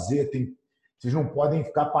vai fazer? Vocês não podem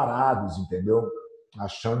ficar parados, entendeu?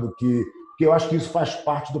 Achando que. Porque eu acho que isso faz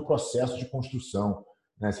parte do processo de construção.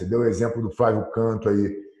 Né? Você deu o exemplo do Flávio Canto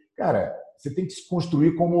aí. Cara, você tem que se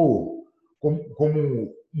construir como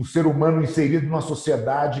um ser humano inserido numa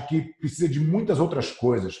sociedade que precisa de muitas outras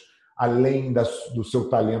coisas, além do seu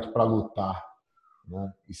talento para lutar.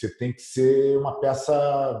 Né? E você tem que ser uma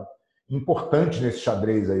peça importante nesse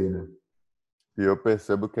xadrez aí, né? E eu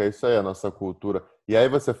percebo que é isso aí, a nossa cultura. E aí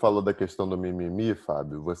você falou da questão do mimimi,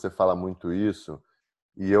 Fábio. Você fala muito isso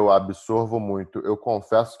e eu absorvo muito. Eu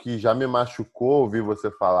confesso que já me machucou ouvir você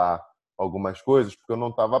falar algumas coisas porque eu não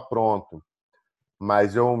estava pronto.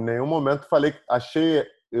 Mas eu em nenhum momento falei, achei,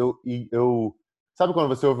 sabe quando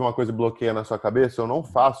você ouve uma coisa e bloqueia na sua cabeça? Eu não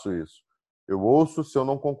faço isso. Eu ouço, se eu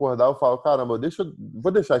não concordar, eu falo, caramba,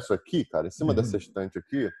 vou deixar isso aqui, cara, em cima dessa estante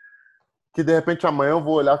aqui, que de repente amanhã eu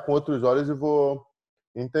vou olhar com outros olhos e vou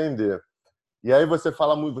entender. E aí você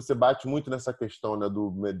fala muito, você bate muito nessa questão, né,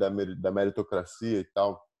 da meritocracia e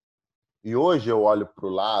tal. E hoje eu olho para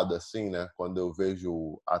o lado, assim, né, quando eu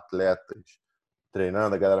vejo atletas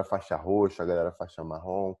treinando, a galera faixa roxa, a galera faixa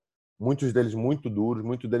marrom, muitos deles muito duros,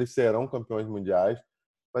 muitos deles serão campeões mundiais,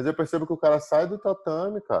 mas eu percebo que o cara sai do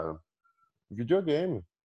tatame, cara, videogame,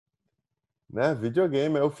 né,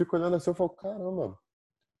 videogame, aí eu fico olhando assim, eu falo, caramba.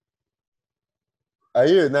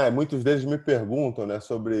 Aí, né, muitos deles me perguntam, né,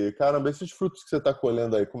 sobre, caramba, esses frutos que você tá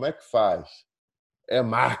colhendo aí, como é que faz? É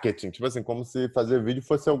marketing, tipo assim, como se fazer vídeo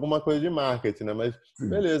fosse alguma coisa de marketing, né, mas Sim.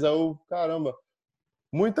 beleza, caramba,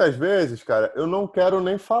 muitas vezes, cara, eu não quero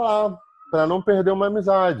nem falar para não perder uma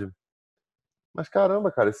amizade. Mas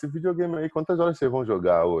caramba, cara, esse videogame aí, quantas horas vocês vão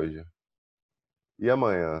jogar hoje? E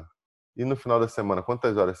amanhã? E no final da semana,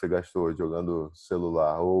 quantas horas você gastou jogando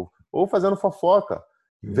celular? Ou fazendo fofoca?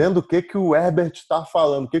 Vendo o que o Herbert tá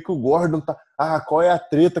falando, o que o Gordon tá... Ah, qual é a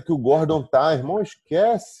treta que o Gordon tá? Irmão,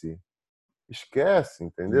 esquece. Esquece,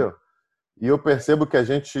 entendeu? E eu percebo que a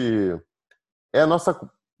gente... É a nossa...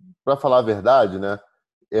 Pra falar a verdade, né?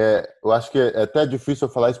 Eu acho que é até difícil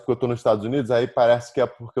eu falar isso porque eu estou nos Estados Unidos, aí parece que é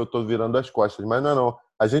porque eu estou virando as costas, mas não é não.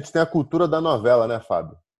 A gente tem a cultura da novela, né,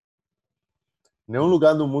 Fábio? Nenhum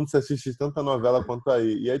lugar do mundo se assiste tanta novela quanto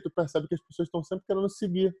aí. E aí tu percebe que as pessoas estão sempre querendo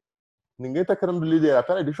seguir. Ninguém está querendo liderar.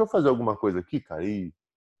 Peraí, deixa eu fazer alguma coisa aqui, cara, e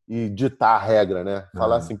ditar a regra, né?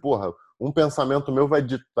 Falar Ah, assim, porra, um pensamento meu vai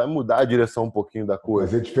mudar a direção um pouquinho da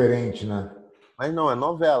coisa. fazer diferente, né? Mas não, é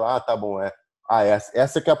novela. Ah, tá bom, é. Ah,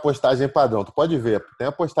 essa que é a postagem padrão. Tu pode ver, tem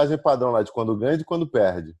a postagem padrão lá de quando ganha e de quando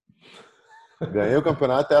perde. Ganhei o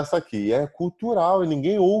campeonato, é essa aqui. E é cultural, e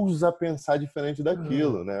ninguém ousa pensar diferente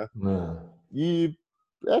daquilo, né? E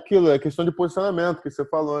é aquilo, é questão de posicionamento que você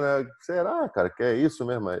falou, né? Será, cara, que é isso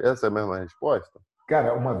mesmo? Essa é a mesma resposta?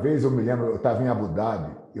 Cara, uma vez eu me lembro, eu estava em Abu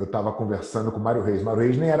Dhabi, eu estava conversando com o Mário Reis. O Mário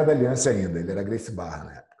Reis nem era da Aliança ainda, ele era Gracie Barra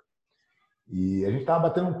na época. E a gente estava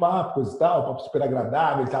batendo um papo, coisa e tal, um papo super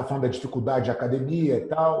agradável, ele estava falando da dificuldade de academia e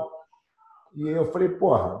tal. E eu falei,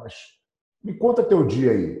 porra, mas me conta teu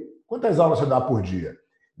dia aí. Quantas aulas você dá por dia?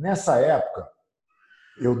 Nessa época,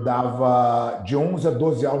 eu dava de 11 a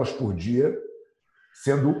 12 aulas por dia,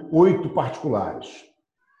 sendo 8 particulares.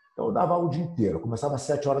 Então, eu dava aula o dia inteiro. Eu começava às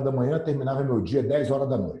 7 horas da manhã, terminava meu dia às 10 horas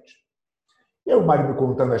da noite. E aí o Mário me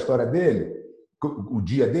contando a história dele, o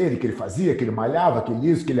dia dele, que ele fazia, que ele malhava, que ele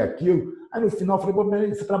isso, que ele aquilo. Aí no final eu falei, pô,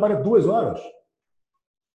 você trabalha 2 horas?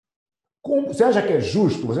 Você acha que é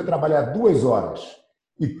justo você trabalhar 2 horas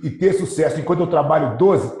e ter sucesso enquanto eu trabalho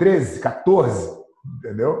 12, 13, 14?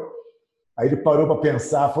 Entendeu? Aí ele parou para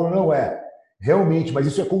pensar, falou, não realmente, mas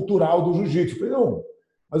isso é cultural do jiu-jitsu. Eu falei, não,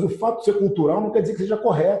 mas o fato de ser cultural não quer dizer que seja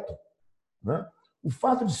correto. Né? O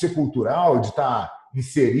fato de ser cultural, de estar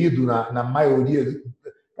inserido na maioria...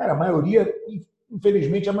 Cara, a maioria,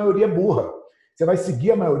 infelizmente, a maioria é burra. Você vai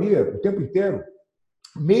seguir a maioria o tempo inteiro,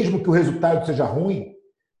 mesmo que o resultado seja ruim,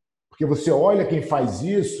 porque você olha quem faz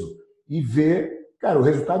isso e vê, cara, o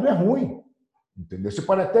resultado é ruim. Entendeu? Você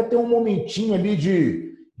pode até ter um momentinho ali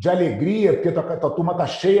de alegria, porque tua turma está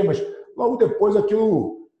cheia, mas logo depois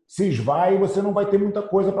aquilo se esvai e você não vai ter muita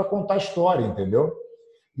coisa para contar a história, entendeu?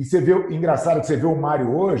 E você vê, engraçado que você vê o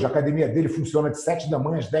Mário hoje, a academia dele funciona de 7 da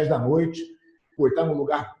manhã às 10 da noite, pô, está num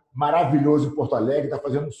lugar maravilhoso em Porto Alegre, está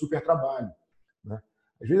fazendo um super trabalho. Né?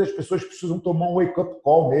 Às vezes as pessoas precisam tomar um wake-up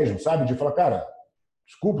call mesmo, sabe? De falar, cara,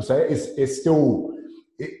 desculpa,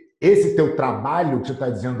 esse teu trabalho que você está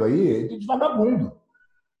dizendo aí é de vagabundo.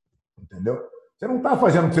 Entendeu? Você não está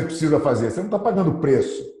fazendo o que você precisa fazer, você não está pagando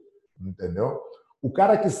preço. Entendeu? O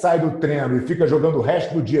cara que sai do treino e fica jogando o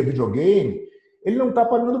resto do dia videogame, ele não está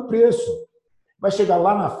pagando preço. Vai chegar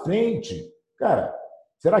lá na frente, cara,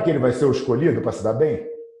 será que ele vai ser o escolhido para se dar bem?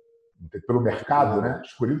 Pelo mercado, né?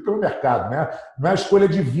 Escolhido pelo mercado, né? Não é a escolha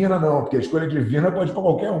divina, não, porque a escolha divina pode ir para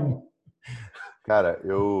qualquer um. Cara,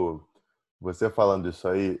 você falando isso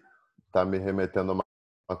aí, tá me remetendo a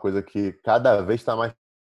uma coisa que cada vez está mais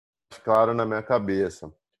claro na minha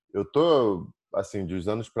cabeça. Eu tô assim, de uns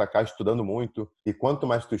anos para cá, estudando muito. E quanto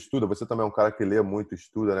mais tu estuda, você também é um cara que lê muito,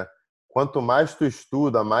 estuda, né? Quanto mais tu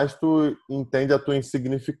estuda, mais tu entende a tua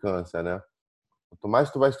insignificância, né? Quanto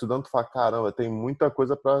mais tu vai estudando, tu fala, caramba, tem muita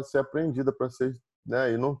coisa para ser aprendida, para ser,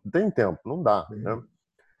 né? E não tem tempo, não dá, né?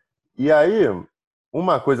 E aí,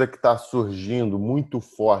 uma coisa que está surgindo muito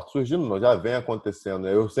forte, surgindo não, já vem acontecendo,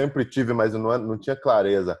 eu sempre tive, mas eu não tinha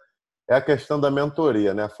clareza, é a questão da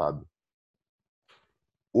mentoria, né, Fábio?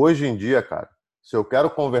 Hoje em dia, cara, se eu quero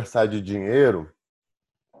conversar de dinheiro,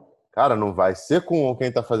 cara, não vai ser com quem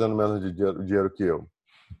está fazendo menos de dinheiro que eu.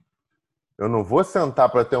 Eu não vou sentar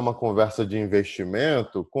para ter uma conversa de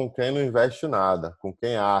investimento com quem não investe nada, com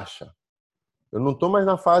quem acha. Eu não estou mais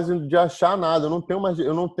na fase de achar nada, eu não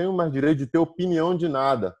tenho mais direito de ter opinião de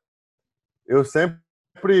nada. Eu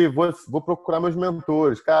sempre vou procurar meus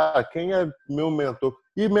mentores. Cara, quem é meu mentor?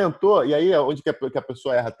 E mentor, e aí é onde que a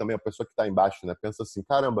pessoa erra também, a pessoa que está embaixo, né? Pensa assim,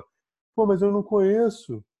 caramba, pô, mas eu não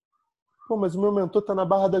conheço. Pô, mas o meu mentor está na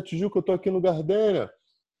Barra da Tijuca, eu estou aqui no Gardênia.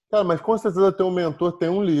 Cara, mas com certeza teu mentor tem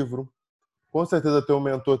um livro. Com certeza teu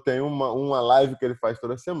mentor tem uma live que ele faz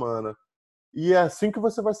toda semana. E é assim que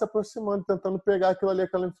você vai se aproximando, tentando pegar aquilo ali,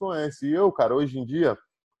 aquela influência. E eu, cara, hoje em dia,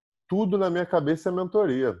 tudo na minha cabeça é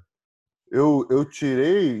mentoria. Eu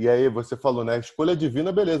tirei, e aí você falou, né? Escolha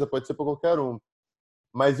divina, beleza, pode ser para qualquer um.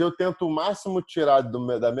 Mas eu tento o máximo tirar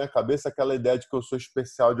da minha cabeça aquela ideia de que eu sou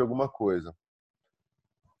especial de alguma coisa.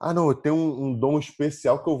 Ah, não, eu tenho um dom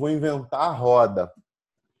especial que eu vou inventar a roda.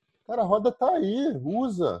 Cara, a roda tá aí,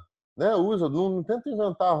 usa, né? Usa, não tenta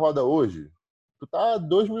inventar a roda hoje. Tu tá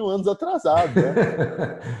 2.000 anos atrasado,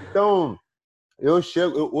 né? Então,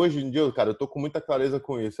 hoje em dia, cara, eu tô com muita clareza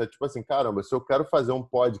com isso. É tipo assim, caramba, se eu quero fazer um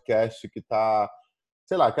podcast que tá,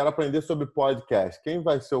 sei lá, quero aprender sobre podcast, quem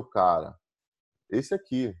vai ser o cara? Esse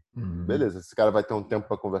aqui. Beleza, esse cara vai ter um tempo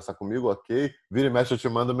para conversar comigo, ok. Vira e mexe, eu te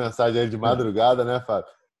mando mensagem aí de madrugada, né,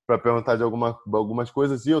 Fábio? Para perguntar de algumas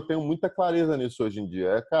coisas. E eu tenho muita clareza nisso hoje em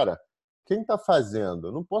dia. Cara, quem tá fazendo?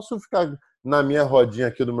 Eu não posso ficar na minha rodinha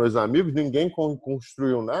aqui dos meus amigos, ninguém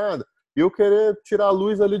construiu nada, e eu querer tirar a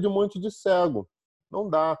luz ali de um monte de cego. Não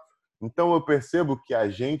dá. Então eu percebo que a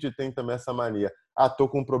gente tem também essa mania. Ah, tô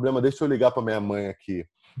com um problema, deixa eu ligar para minha mãe aqui.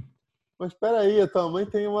 Mas espera aí, a tua mãe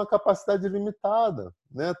tem uma capacidade limitada,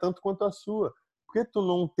 né? Tanto quanto a sua. Por que tu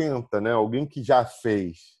não tenta, né? Alguém que já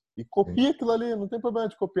fez e copia aquilo ali? Não tem problema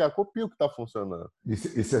de copiar, copia o que está funcionando. E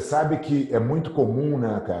você sabe que é muito comum,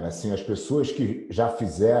 né, cara? Assim, as pessoas que já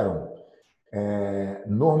fizeram,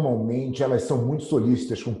 normalmente elas são muito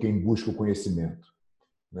solícitas com quem busca o conhecimento,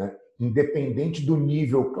 né? Independente do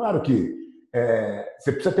nível. Claro que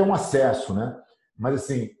você precisa ter um acesso, né? Mas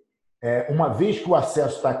assim, uma vez que o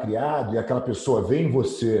acesso está criado e aquela pessoa vê em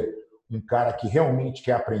você um cara que realmente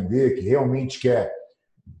quer aprender, que realmente quer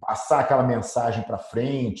passar aquela mensagem para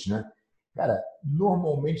frente, né? Cara,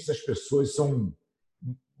 normalmente essas pessoas são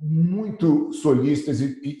muito solícitas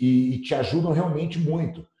e te ajudam realmente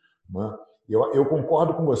muito, né? Eu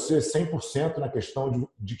concordo com você 100% na questão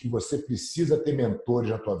de que você precisa ter mentores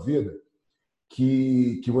na tua vida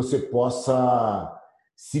que você possa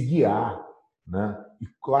se guiar, né? E,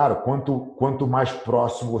 claro, quanto mais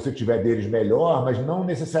próximo você tiver deles, melhor, mas não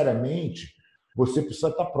necessariamente você precisa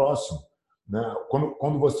estar próximo, né?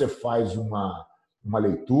 Quando você faz uma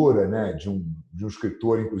leitura, né, de um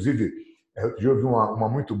escritor, inclusive, eu já ouvi uma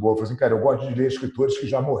muito boa, falou assim, cara, eu gosto de ler escritores que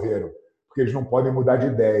já morreram, porque eles não podem mudar de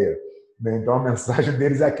ideia, né? Então a mensagem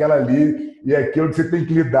deles é aquela ali e é aquilo que você tem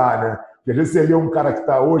que lidar, né? Porque às vezes você lê um cara que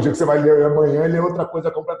está hoje, que você vai ler amanhã, ele é outra coisa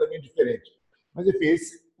completamente diferente. Mas, enfim,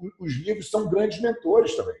 os livros são grandes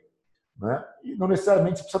mentores também, né? E não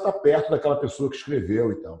necessariamente você precisa estar perto daquela pessoa que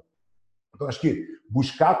escreveu e tal. Então, acho que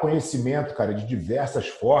buscar conhecimento, cara, de diversas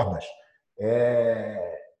formas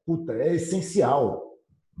é essencial.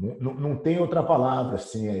 Não tem outra palavra,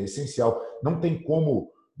 assim, é essencial. Não tem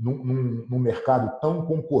como, num mercado tão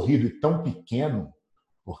concorrido e tão pequeno,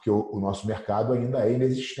 porque o nosso mercado ainda é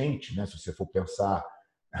inexistente, né? Se você for pensar,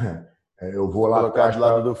 eu vou lá Colocar atrás do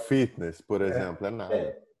lado para... do fitness, por exemplo, é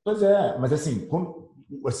nada. Pois é, mas assim,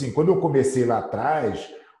 quando eu comecei lá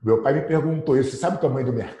atrás, meu pai me perguntou isso, você sabe o tamanho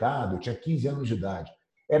do mercado? Eu tinha 15 anos de idade.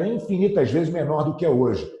 Era infinitas vezes menor do que é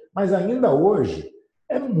hoje, mas ainda hoje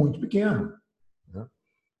é muito pequeno, né?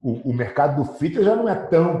 O mercado do fitness já não é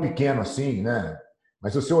tão pequeno assim, né?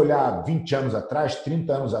 Mas se você olhar 20 anos atrás,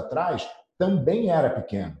 30 anos atrás, também era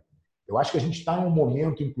pequeno. Eu acho que a gente está em um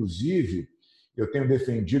momento, inclusive, eu tenho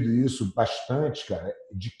defendido isso bastante, cara,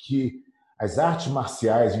 de que as artes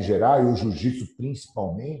marciais em geral, e o jiu-jitsu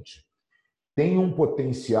principalmente, têm um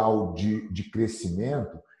potencial de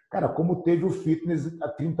crescimento, cara, como teve o fitness há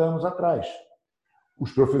 30 anos atrás.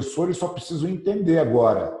 Os professores só precisam entender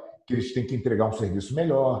agora que eles têm que entregar um serviço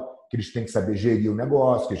melhor, que eles têm que saber gerir o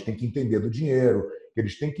negócio, que eles têm que entender do dinheiro, que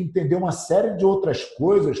eles têm que entender uma série de outras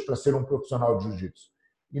coisas para ser um profissional de jiu-jitsu.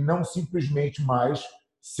 E não simplesmente mais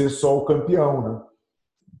ser só o campeão, né?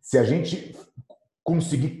 Se a gente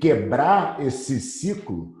conseguir quebrar esse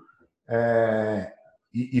ciclo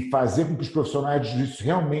e fazer com que os profissionais de jiu-jitsu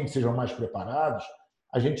realmente sejam mais preparados,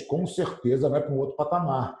 a gente com certeza vai para um outro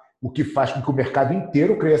patamar. O que faz com que o mercado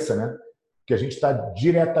inteiro cresça, né? Porque a gente está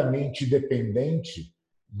diretamente dependente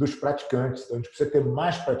dos praticantes. Então, a gente precisa ter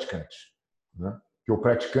mais praticantes, né? Que o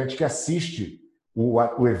praticante que assiste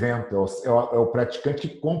o evento, é o praticante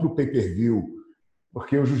que compra o pay-per-view.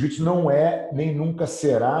 Porque o jiu-jitsu não é, nem nunca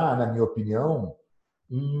será, na minha opinião,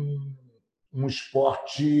 um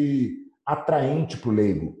esporte atraente para o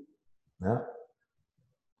leigo, né?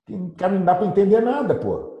 Cara, não dá para entender nada,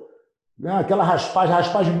 pô. Aquela raspagem, a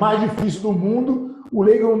raspagem mais difícil do mundo, o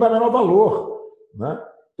leigo não dá menor valor, né?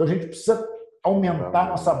 Então a gente precisa aumentar a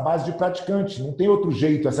nossa base de praticantes. Não tem outro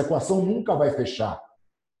jeito. Essa equação nunca vai fechar.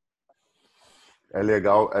 É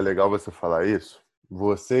legal você falar isso.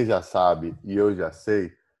 Você já sabe e eu já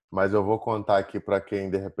sei, mas eu vou contar aqui para quem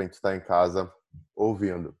de repente está em casa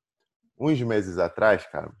ouvindo. Uns meses atrás,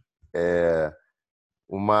 cara,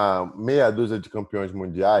 uma meia dúzia de campeões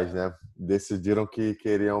mundiais, né, decidiram que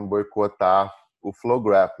queriam boicotar o Flow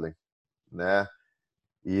Grappling, né?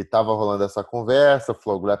 E tava rolando essa conversa, o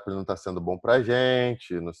Flow Grappling não está sendo bom pra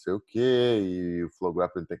gente, não sei o quê, e o Flow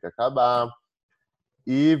Grappling tem que acabar.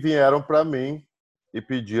 E vieram para mim e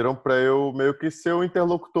pediram para eu meio que ser o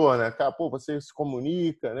interlocutor, né? Cara, pô, você se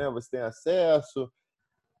comunica, né? Você tem acesso,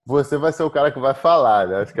 você vai ser o cara que vai falar,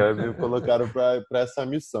 né? Os caras me colocaram para essa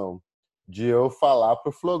missão de eu falar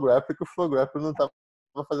pro Flow Grappling que o Flow Grappling não estava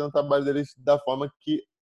fazendo o trabalho deles da forma que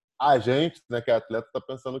a gente, né, que é atleta, está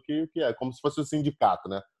pensando que é, como se fosse o sindicato,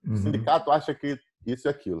 né? O sindicato acha que isso e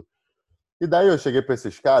aquilo. E daí eu cheguei para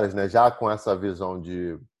esses caras, né, já com essa visão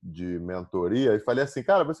de mentoria, e falei assim,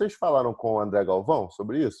 cara, vocês falaram com o André Galvão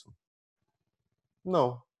sobre isso?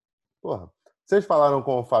 Não. Porra. Vocês falaram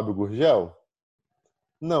com o Fábio Gurgel?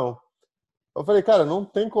 Não. Eu falei, cara, não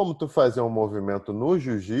tem como tu fazer um movimento no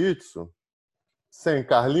jiu-jitsu sem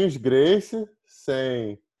Carlinhos Gracie,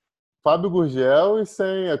 sem Fábio Gurgel e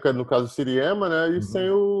sem, no caso, o Siriema, né, e sem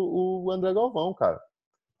o André Galvão, cara.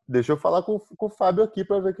 Deixa eu falar com o Fábio aqui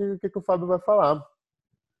para ver o que o Fábio vai falar.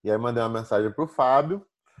 E aí mandei uma mensagem pro Fábio.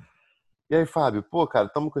 E aí, Fábio, pô, cara,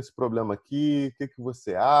 estamos com esse problema aqui, o que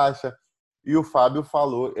você acha? E o Fábio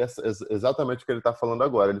falou exatamente o que ele está falando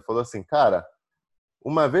agora. Ele falou assim, cara,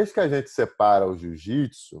 uma vez que a gente separa o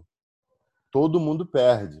jiu-jitsu, todo mundo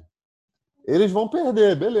perde. Eles vão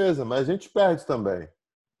perder, beleza, mas a gente perde também.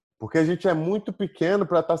 Porque a gente é muito pequeno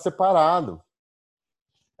para estar separado.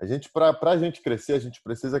 Para a gente crescer, a gente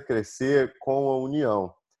precisa crescer com a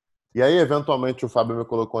união. E aí, eventualmente, o Fábio me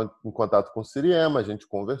colocou em contato com o Siriema, a gente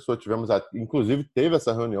conversou, inclusive teve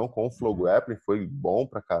essa reunião com o Flow Grappling, foi bom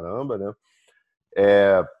pra caramba, né?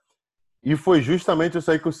 E foi justamente isso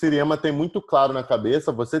aí que o Siriema tem muito claro na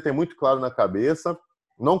cabeça, você tem muito claro na cabeça.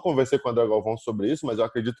 Não conversei com o André Galvão sobre isso, mas eu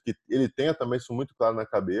acredito que ele tenha também isso muito claro na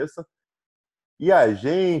cabeça. E a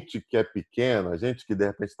gente que é pequeno, a gente que de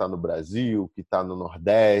repente está no Brasil, que está no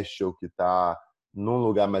Nordeste ou que está num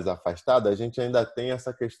lugar mais afastado, a gente ainda tem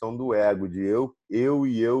essa questão do ego, de eu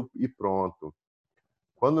e pronto.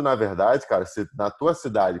 Quando, na verdade, cara, se na tua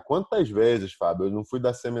cidade, quantas vezes, Fábio, eu não fui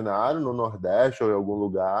dar seminário no Nordeste ou em algum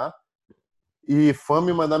lugar e fã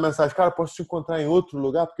me mandar mensagem, cara, posso te encontrar em outro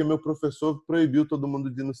lugar porque meu professor proibiu todo mundo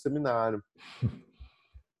de ir no seminário.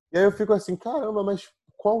 E aí eu fico assim, caramba, mas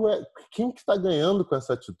quem que está ganhando com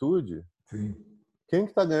essa atitude? Sim. Quem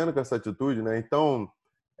que está ganhando com essa atitude, né? Então,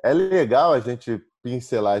 é legal a gente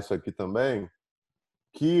pincelar isso aqui também,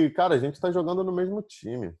 que, cara, a gente está jogando no mesmo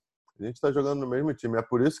time. A gente está jogando no mesmo time. É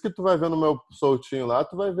por isso que tu vai ver no meu soltinho lá,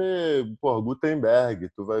 tu vai ver, pô, Gutenberg,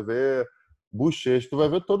 tu vai ver Bochecha, tu vai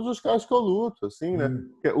ver todos os caras que eu luto, assim, né?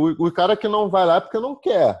 O cara que não vai lá é porque não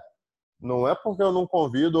quer. Não é porque eu não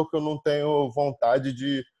convido ou que eu não tenho vontade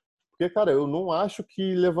de... Porque, cara, eu não acho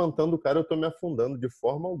que levantando o cara eu tô me afundando de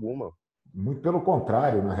forma alguma. Muito pelo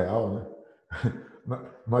contrário, na real, né?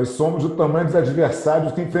 Nós somos o tamanho dos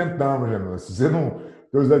adversários que enfrentamos, né? Se você não...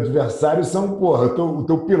 Teus adversários são, porra, o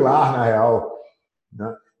teu pilar, na real.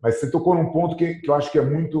 Né? Mas você tocou num ponto que eu acho que é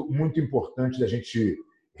muito, muito importante da gente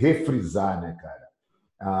refrisar, né,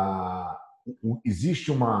 cara?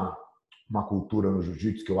 Existe uma cultura no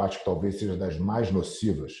jiu-jitsu que eu acho que talvez seja das mais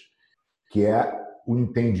nocivas, que é o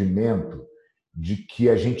entendimento de que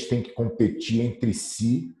a gente tem que competir entre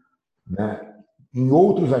si, né, em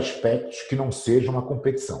outros aspectos que não sejam uma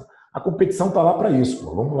competição. A competição está lá para isso.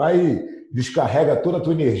 Pô. Vamos lá e descarrega toda a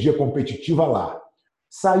tua energia competitiva lá.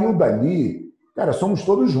 Saiu dali, cara, somos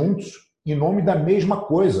todos juntos, em nome da mesma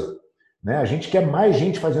coisa, né? A gente quer mais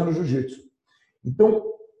gente fazendo jiu-jitsu. Então,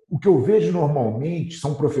 o que eu vejo normalmente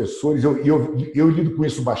são professores, eu lido com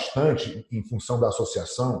isso bastante em função da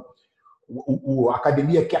associação, a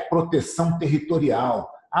academia quer proteção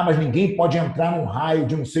territorial. Ah, mas ninguém pode entrar num raio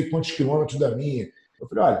de não sei quantos quilômetros da minha. Eu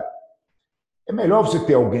falei, olha, é melhor você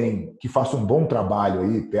ter alguém que faça um bom trabalho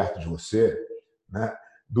aí perto de você, né,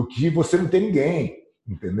 do que você não ter ninguém,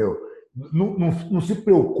 entendeu? Não se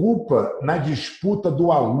preocupa na disputa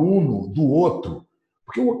do aluno do outro,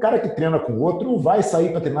 porque o cara que treina com o outro não vai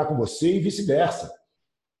sair para treinar com você e vice-versa.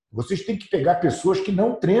 Vocês têm que pegar pessoas que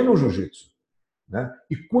não treinam jiu-jitsu, né?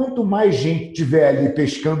 E quanto mais gente tiver ali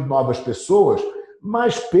pescando novas pessoas,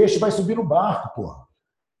 mais peixe vai subir no barco, porra.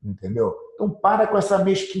 Entendeu? Então para com essa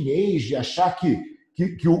mesquinhez de achar que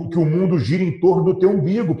o mundo gira em torno do teu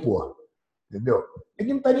umbigo, porra. Entendeu? Ele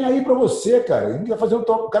não está nem aí para você, cara. Ele tá fazendo,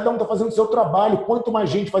 cada um está fazendo o seu trabalho. Quanto mais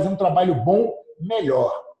gente fazendo um trabalho bom,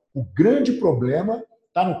 melhor. O grande problema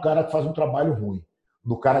está no cara que faz um trabalho ruim.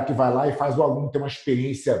 No cara que vai lá e faz o aluno ter uma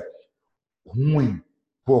experiência ruim.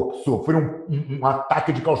 Pô, sofrer um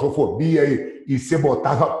ataque de claustrofobia e ser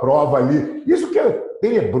botado à prova ali. Isso que é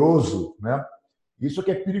tenebroso, né? Isso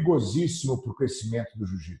que é perigosíssimo para o crescimento do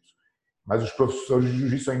jiu-jitsu. Mas os professores de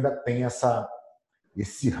jiu-jitsu ainda têm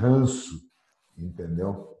esse ranço,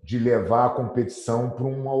 entendeu? De levar a competição para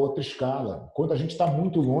uma outra escala. Enquanto a gente está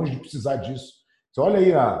muito longe de precisar disso. Você olha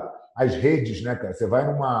aí as redes, né, cara? Você vai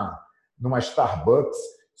numa Starbucks,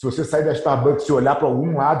 se você sair da Starbucks e olhar para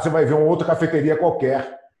algum lado, você vai ver uma outra cafeteria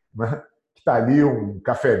qualquer, né? Que está ali um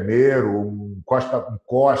cafeneiro, um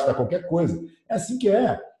Costa, qualquer coisa. É assim que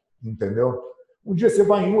é, entendeu? Um dia você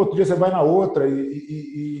vai em um, outro dia você vai na outra,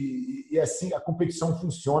 e assim a competição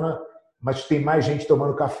funciona, mas tem mais gente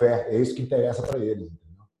tomando café. É isso que interessa para eles.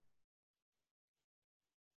 Entendeu?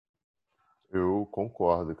 Eu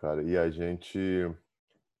concordo, cara. E a gente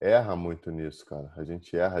erra muito nisso, cara. A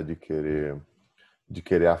gente erra de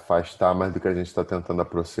querer afastar mais do que a gente está tentando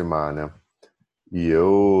aproximar, né? E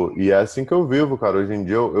é assim que eu vivo, cara. Hoje em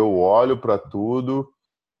dia eu olho para tudo,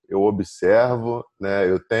 eu observo, né?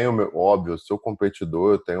 Eu tenho óbvio, eu sou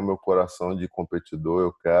competidor, eu tenho meu coração de competidor,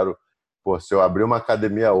 eu quero, pô, se eu abrir uma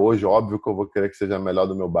academia hoje, óbvio que eu vou querer que seja a melhor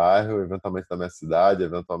do meu bairro, eventualmente da minha cidade,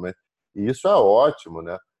 eventualmente. E isso é ótimo,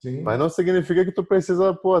 né? Mas Sim. não significa que tu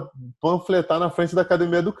precisa, pô, panfletar na frente da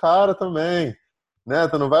academia do cara também, né?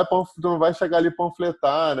 Tu não vai chegar ali e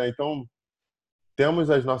panfletar, né? Então, temos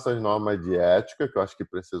as nossas normas de ética, que eu acho que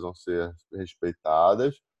precisam ser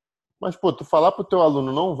respeitadas. Mas, pô, tu falar pro teu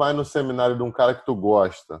aluno, não vai no seminário de um cara que tu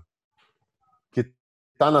gosta, que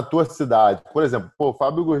tá na tua cidade. Por exemplo, pô,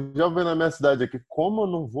 Fábio Gurgel vem na minha cidade aqui. Como eu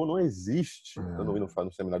não vou? Não existe. Eu não ir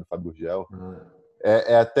no seminário do Fábio Gurgel.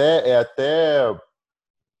 É até,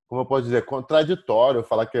 como eu posso dizer, contraditório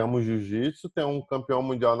falar que amo jiu-jitsu, tem um campeão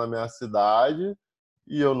mundial na minha cidade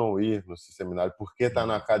e eu não ir no seminário porque tá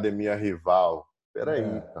na academia rival. Peraí,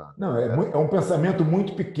 cara. Não, é um pensamento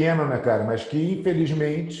muito pequeno, né, cara? Mas que,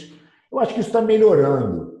 infelizmente, eu acho que isso está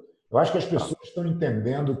melhorando. Eu acho que as Tá. pessoas estão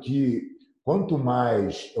entendendo que quanto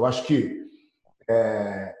mais. Eu acho que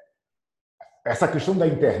essa questão da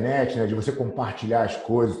internet, né, de você compartilhar as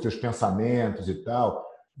coisas, os seus pensamentos e tal,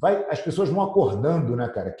 as pessoas vão acordando, né,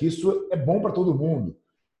 cara, que isso é bom para todo mundo.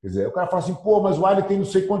 Quer dizer, o cara fala assim, pô, mas o Ali tem não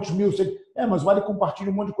sei quantos mil. Mas o Ali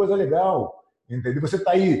compartilha um monte de coisa legal. Entendeu? Você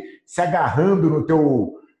está aí se agarrando no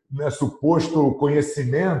teu, né, suposto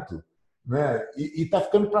conhecimento, né, e está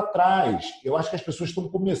ficando para trás. Eu acho que as pessoas estão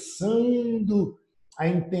começando a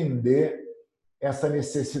entender essa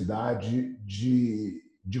necessidade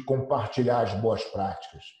de compartilhar as boas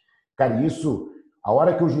práticas. Cara, isso, a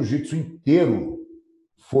hora que o jiu-jitsu inteiro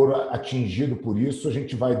for atingido por isso, a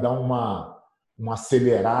gente vai dar uma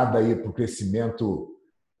acelerada aí para o crescimento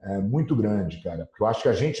muito grande, cara. Porque eu acho que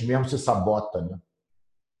a gente mesmo se sabota, né?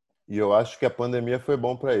 E eu acho que a pandemia foi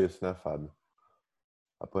bom para isso, né, Fábio?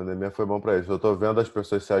 A pandemia foi bom para isso. Eu tô vendo as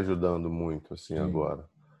pessoas se ajudando muito, assim, Sim, agora.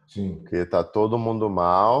 sim. Porque tá todo mundo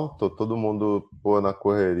mal, tô todo mundo, pô, na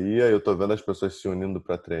correria. Eu tô vendo as pessoas se unindo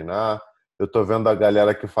para treinar. Eu tô vendo a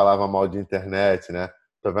galera que falava mal de internet, né?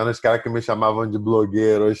 Tô vendo os caras que me chamavam de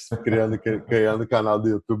blogueiro, hoje criando canal do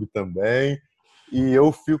YouTube também. E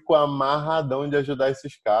eu fico amarradão de ajudar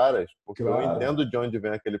esses caras, porque eu Claro. entendo de onde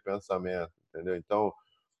vem aquele pensamento, entendeu? Então,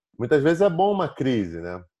 muitas vezes é bom uma crise,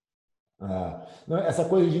 né? Não, essa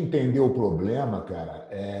coisa de entender o problema, cara,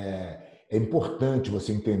 é importante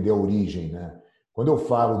você entender a origem, né? Quando eu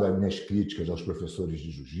falo das minhas críticas aos professores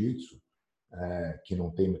de jiu-jitsu, que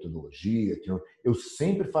não tem metodologia, eu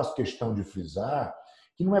sempre faço questão de frisar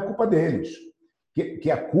que não é culpa deles,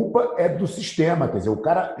 que a culpa é do sistema, quer dizer, o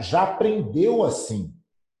cara já aprendeu assim.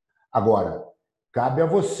 Agora, cabe a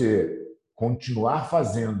você continuar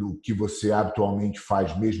fazendo o que você habitualmente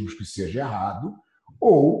faz, mesmo que seja errado,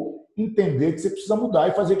 ou entender que você precisa mudar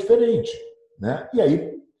e fazer diferente, né? E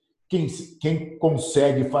aí, quem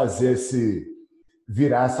consegue fazer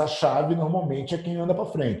virar essa chave, normalmente é quem anda para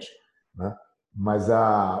frente, né? Mas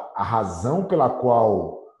a razão pela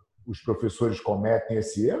qual os professores cometem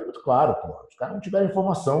esse erro é muito claro, pô. Os caras não tiveram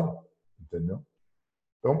informação, entendeu?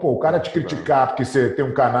 Então, pô, o cara te criticar porque você tem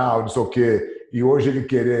um canal, não sei o quê, e hoje ele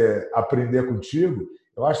querer aprender contigo,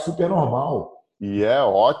 eu acho super normal. E é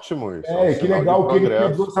ótimo isso, é um É, e que sinal de legal que ele quebrou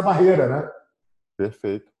progresso. essa barreira, né?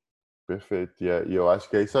 Perfeito, perfeito. E eu acho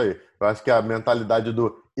que é isso aí. Eu acho que a mentalidade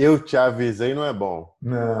do eu te avisei não é bom.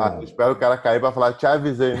 Ah, Não, espero o cara cair para falar, te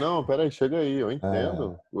avisei. Não, peraí, chega aí, é,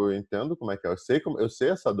 eu entendo como é que é. Eu sei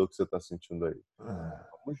essa dor que você está sentindo aí.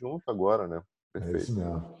 Vamos junto agora, né? é isso Perfeito.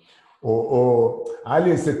 mesmo.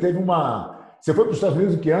 Ali, você teve uma. Você foi para os Estados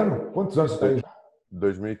Unidos em que ano? Quantos anos você está aí já?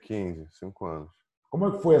 2015, 5 anos. Como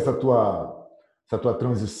é que foi essa tua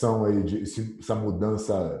transição aí, essa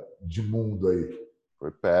mudança de mundo aí? Foi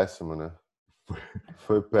péssimo, né?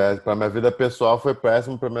 Foi péssimo. Para minha vida pessoal foi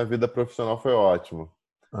péssimo, para minha vida profissional foi ótimo.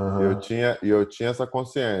 Aham. Eu tinha essa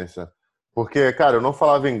consciência. Porque, cara, eu não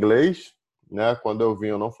falava inglês, né? Quando eu vim,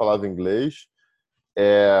 eu não falava inglês.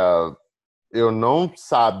 Eu não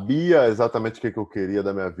sabia exatamente o que eu queria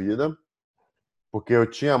da minha vida, porque eu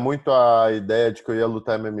tinha muito a ideia de que eu ia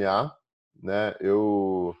lutar MMA, né?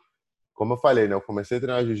 Como eu falei, né? Eu comecei a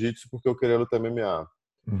treinar jiu-jitsu porque eu queria lutar MMA.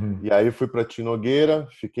 Uhum. E aí fui para Tinogueira,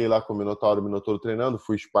 fiquei lá com o Minotauro treinando,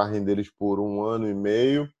 fui sparring deles por 1 ano e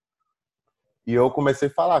meio. E eu comecei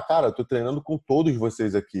a falar, cara, eu tô treinando com todos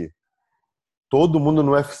vocês aqui. Todo mundo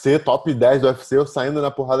no UFC, top 10 do UFC, eu saindo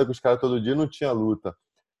na porrada com os caras todo dia, não tinha luta.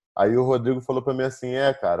 Aí o Rodrigo falou pra mim assim,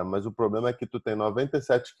 cara, mas o problema é que tu tem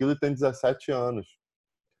 97 quilos e tem 17 anos.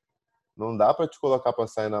 Não dá pra te colocar pra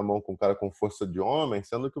sair na mão com um cara com força de homem,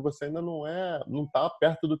 sendo que você ainda não tá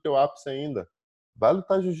perto do teu ápice ainda. Vai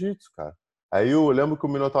lutar jiu-jitsu, cara. Aí eu lembro que o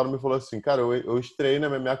Minotauro me falou assim, cara, eu estreiei na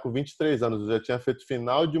MMA com 23 anos, eu já tinha feito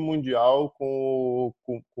final de mundial com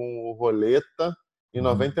o Roleta em Uhum.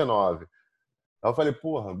 99. Aí eu falei,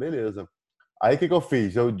 porra, beleza. Aí o que eu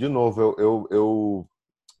fiz? De novo,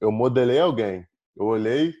 eu modelei alguém. Eu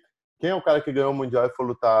olhei, quem é o cara que ganhou o Mundial e foi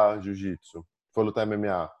lutar Jiu-Jitsu? Foi lutar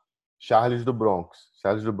MMA? Charles do Bronx.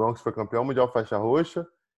 Charles do Bronx foi campeão mundial faixa roxa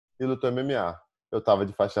e lutou MMA. Eu tava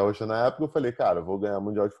de faixa roxa na época, eu falei, cara, eu vou ganhar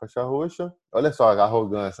mundial de faixa roxa. Olha só a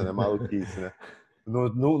arrogância, né? Maluquice, né?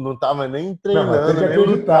 Não tava nem Não, mas tem treinando, que nem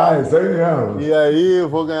acreditar, é lutando. isso aí mesmo. E aí eu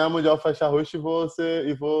vou ganhar mundial faixa roxa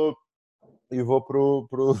e vou pro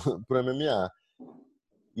MMA.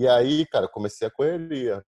 E aí, cara, comecei a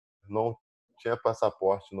correria. Não tinha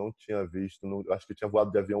passaporte, não tinha visto, acho que eu tinha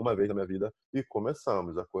voado de avião uma vez na minha vida e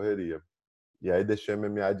começamos a correria. E aí deixei a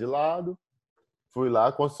MMA de lado, fui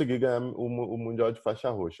lá, consegui ganhar o Mundial de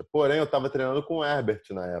faixa roxa. Porém, eu estava treinando com o Herbert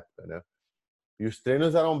na época, né? E os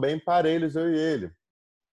treinos eram bem parelhos, eu e ele.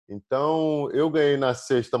 Então, eu ganhei na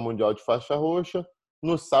sexta Mundial de faixa roxa,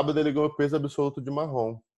 no sábado ele ganhou peso absoluto de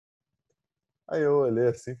marrom. Aí eu olhei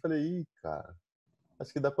assim e falei, ih, cara,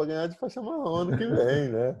 acho que dá para ganhar de faixa marrom ano que vem,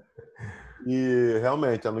 né? E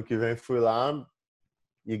realmente, ano que vem fui lá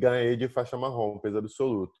e ganhei de faixa marrom, peso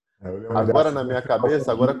absoluto. Eu lembro Agora, dessa na minha final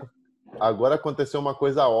cabeça, foi agora aconteceu uma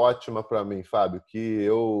coisa ótima para mim, Fábio, que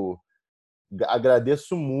eu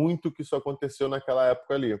agradeço muito que isso aconteceu naquela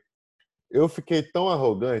época ali. Eu fiquei tão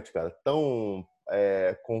arrogante, cara, tão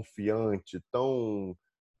confiante, tão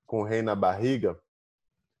com o rei na barriga,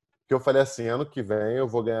 que eu falei assim, ano que vem eu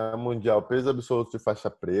vou ganhar mundial peso absoluto de faixa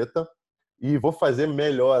preta e vou fazer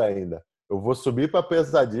melhor ainda. Eu vou subir para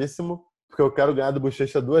pesadíssimo porque eu quero ganhar do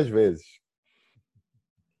Bochecha 2 vezes.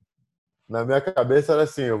 Na minha cabeça era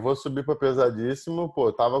assim, eu vou subir para pesadíssimo, pô,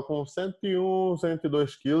 eu tava com 101,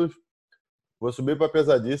 102 quilos, vou subir para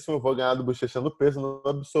pesadíssimo, vou ganhar do Bochecha no peso, no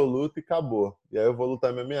absoluto e acabou. E aí eu vou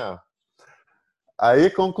lutar MMA. Aí,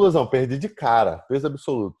 conclusão, perdi de cara, peso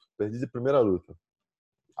absoluto, perdi de primeira luta.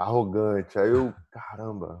 Arrogante, aí eu,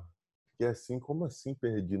 caramba, que assim, como assim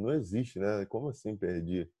perdi? Não existe, né? Como assim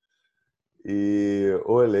perdi? E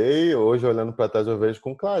olhei, hoje olhando para trás eu vejo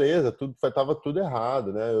com clareza, tudo estava tudo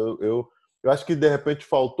errado, né? Eu acho que de repente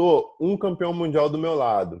faltou um campeão mundial do meu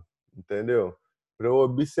lado, entendeu? Para eu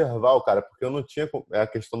observar o cara, porque eu não tinha, é a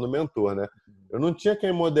questão do mentor, né? Eu não tinha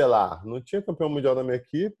quem modelar, não tinha campeão mundial na minha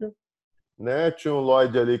equipe, né? Tinha um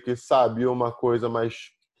Lloyd ali que sabia uma coisa, mas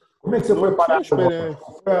Como é que você foi não parar tinha no Lloyd?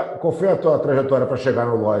 experiência. Qual foi a tua trajetória para chegar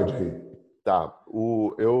no Lloyd aí? Tá,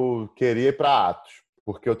 eu queria ir para Atos.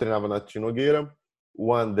 porque eu treinava na Tinogueira,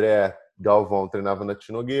 o André Galvão treinava na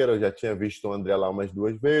Tinogueira, eu já tinha visto o André lá umas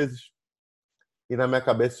 2 vezes, e na minha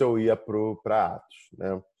cabeça eu ia para Atos,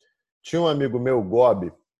 né? Tinha um amigo meu,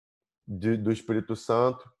 Gobi, do Espírito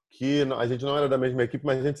Santo, que a gente não era da mesma equipe,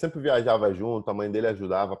 mas a gente sempre viajava junto, a mãe dele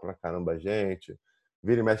ajudava pra caramba a gente,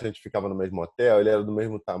 vira e mexe a gente ficava no mesmo hotel, ele era do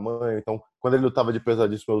mesmo tamanho, então quando ele lutava de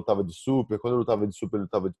pesadíssimo eu lutava de super, quando eu lutava de super ele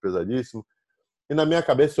lutava de pesadíssimo, e na minha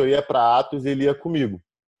cabeça eu ia para Atos e ele ia comigo.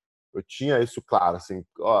 Eu tinha isso claro, assim,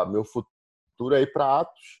 ó, meu futuro é ir para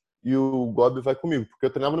Atos e o Gobi vai comigo, porque eu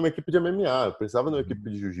treinava numa equipe de MMA, eu precisava de uma equipe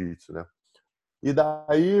de jiu-jitsu, né? E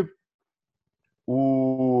daí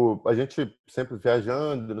a gente sempre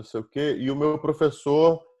viajando, não sei o quê, e o meu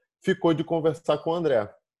professor ficou de conversar com o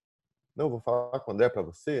André. Não, vou falar com o André para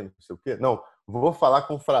você, não sei o quê. Não, vou falar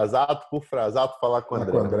com o Frasato, por Frasato falar com o Lá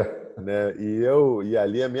com o André. André. Né? E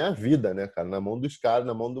ali é a minha vida, né, cara? Na mão dos caras,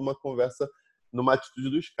 na mão de uma conversa, numa atitude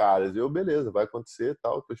dos caras. Eu, beleza, vai acontecer,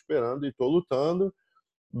 tal, tô esperando e tô lutando.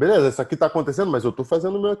 Beleza, isso aqui tá acontecendo, mas eu tô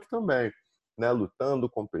fazendo o meu aqui também. Né? Lutando,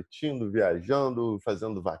 competindo, viajando,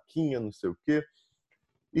 fazendo vaquinha, não sei o quê.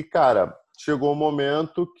 E, cara, chegou um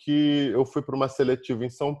momento que eu fui para uma seletiva em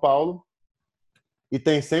São Paulo e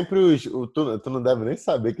tem sempre Tu não deve nem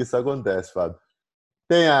saber que isso acontece, Fábio.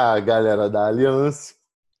 Tem a galera da Aliança,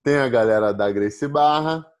 tem a galera da Gracie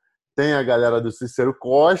Barra, tem a galera do Cícero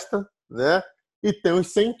Costa, né? E tem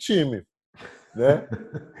os sem time, né?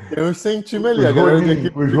 Tem os sem time ali, Os a galera de Ronin,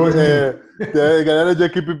 equipe, os Ronin. tem a galera de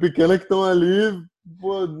equipe pequena que estão ali,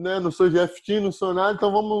 pô, né? Não sou Jeff Team, não sou nada,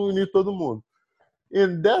 então vamos unir todo mundo. E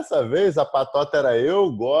dessa vez a patota era eu,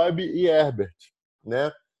 Gobi e Herbert, né?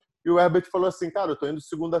 E o Herbert falou assim, cara, eu tô indo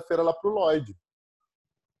segunda-feira lá pro Lloyd.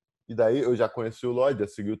 E daí eu já conheci o Lloyd, já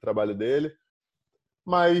segui o trabalho dele,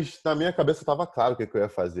 mas na minha cabeça estava claro o que eu ia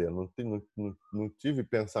fazer. Não tive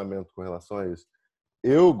pensamento com relação a isso.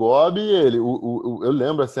 Eu, Gobi e ele. Eu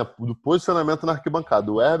lembro assim, do posicionamento na arquibancada.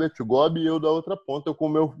 O Herbert, o Gobi e eu da outra ponta. Eu com o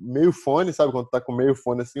meu meio fone, sabe? Quando tá com o meio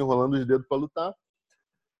fone assim, enrolando os dedos para lutar.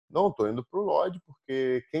 Não, tô indo pro Lloyd,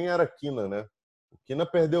 porque quem era Kina, né? O Kina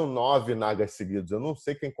perdeu 9 nagas seguidos. Eu não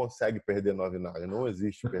sei quem consegue perder 9 nagas. Não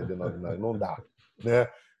existe perder 9 nagas. Não dá,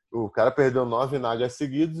 né? O cara perdeu 9 nagas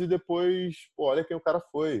seguidos e depois, pô, olha quem o cara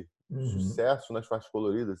foi. Uhum. Sucesso nas faixas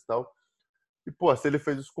coloridas e tal. E, pô, se ele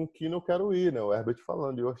fez isso com o Kina, eu quero ir, né? O Herbert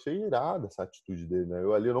falando. E eu achei irada essa atitude dele, né?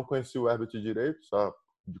 Eu não conheci o Herbert direito, só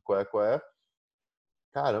de qual é.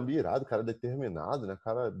 Caramba, irado, cara determinado, né?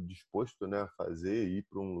 Cara disposto, né, a fazer, ir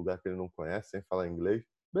para um lugar que ele não conhece, sem falar inglês.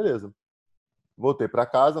 Beleza. Voltei para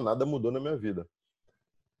casa, nada mudou na minha vida.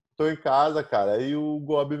 Tô em casa, cara, aí o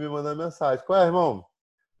Gobi me manda mensagem. Qual é, irmão?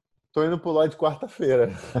 Tô indo pro Lloyd quarta-feira.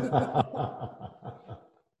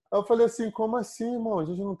 Aí eu falei assim, como assim, irmão? A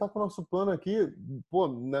gente não tá com o nosso plano aqui. Pô,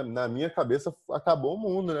 na minha cabeça acabou o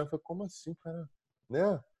mundo, né? Eu falei, como assim, cara?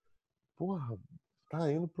 Né? Porra,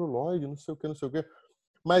 tá indo pro Lloyd, não sei o que, não sei o que.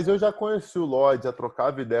 Mas eu já conheci o Lloyd, já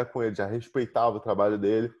trocava ideia com ele, já respeitava o trabalho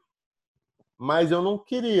dele. Mas eu não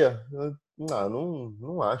queria.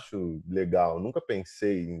 Não acho legal. Nunca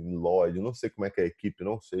pensei em Lloyd, não sei como é que é a equipe,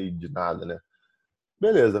 não sei de nada, né?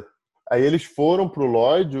 Beleza. Aí eles foram pro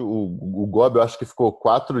Lloyd, o Gobi eu acho que ficou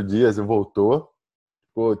 4 dias e voltou.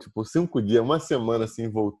 Ficou tipo 5 dias, uma semana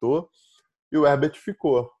assim, voltou. E o Herbert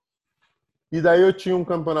ficou. E daí eu tinha um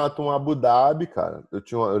campeonato, um Abu Dhabi, cara.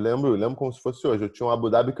 Eu lembro como se fosse hoje. Eu tinha um Abu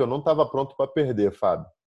Dhabi que eu não estava pronto para perder, Fábio.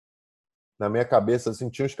 Na minha cabeça, assim,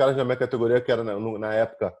 tinha uns caras na minha categoria que era na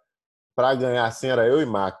época para ganhar assim era eu e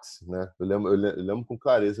Max, né? Eu lembro com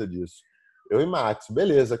clareza disso. Eu e Max,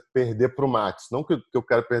 beleza, perder pro Max. Não que eu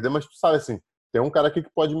quero perder, mas tu sabe assim, tem um cara aqui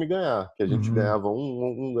que pode me ganhar, que a gente Uhum. ganhava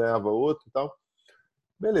um ganhava outro e tal.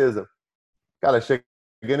 Beleza. Cara, cheguei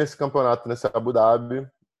nesse campeonato, nesse Abu Dhabi,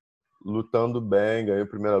 lutando bem, ganhei a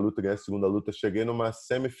primeira luta, ganhei a segunda luta, cheguei numa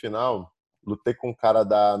semifinal, lutei com um cara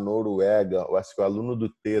da Noruega, eu acho que é o aluno do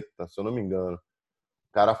Teta, se eu não me engano.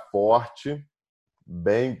 Cara forte,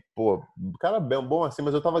 bem, pô, cara bem bom assim,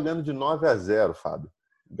 mas eu tava ganhando de 9-0, Fábio.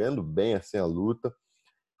 Ganhando bem assim a luta.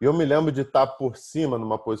 E eu me lembro de estar por cima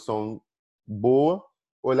numa posição boa,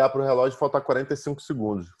 olhar para o relógio e faltar 45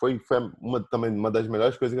 segundos. Foi também uma das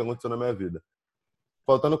melhores coisas que aconteceu na minha vida.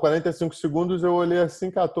 Faltando 45 segundos, eu olhei assim,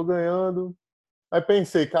 cara, tô ganhando. Aí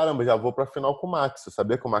pensei, caramba, já vou pra final com o Max. Eu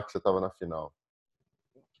sabia que o Max já tava na final.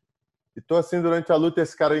 E tô assim, durante a luta,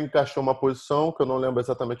 esse cara encaixou uma posição, que eu não lembro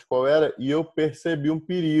exatamente qual era, e eu percebi um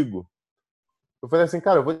perigo. Eu falei assim,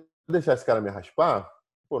 cara, eu vou deixar esse cara me raspar?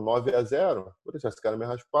 Pô, 9-0, vou deixar esse cara me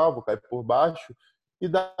raspar, vou cair por baixo. E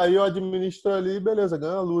daí eu administro ali, beleza,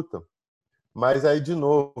 ganho a luta. Mas aí, de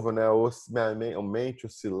novo, né, minha mente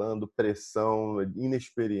oscilando, pressão,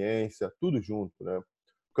 inexperiência, tudo junto, né?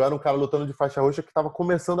 Porque eu era um cara lutando de faixa roxa que estava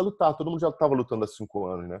começando a lutar. Todo mundo já estava lutando há 5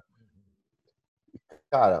 anos, né?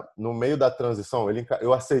 Cara, no meio da transição,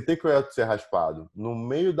 eu aceitei que eu ia ser raspado. No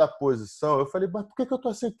meio da posição, eu falei, mas por que eu tô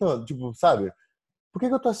aceitando? Tipo, sabe? Por que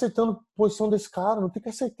eu tô aceitando a posição desse cara? Não tem que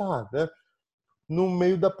aceitar, né? No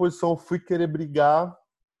meio da posição, eu fui querer brigar,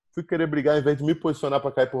 em vez de me posicionar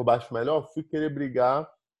para cair por baixo melhor, fui querer brigar.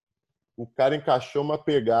 O cara encaixou uma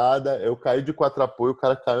pegada, eu caí de quatro apoio, o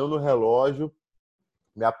cara caiu no relógio,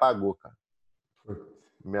 me apagou, cara.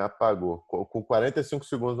 Me apagou. Com 45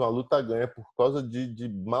 segundos, uma luta ganha por causa de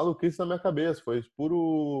maluquice na minha cabeça. Foi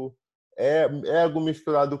puro ego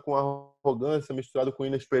misturado com arrogância, misturado com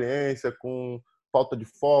inexperiência, com falta de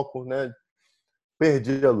foco, né?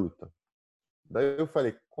 Perdi a luta. Daí eu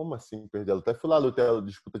falei, como assim perdi a luta? Aí fui lá, lutei a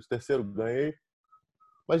disputa de terceiro, ganhei,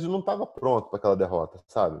 mas eu não estava pronto para aquela derrota,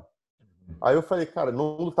 sabe? Aí eu falei, cara,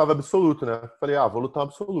 não lutava absoluto, né? Falei, vou lutar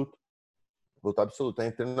absoluto. Vou lutar absoluto. Aí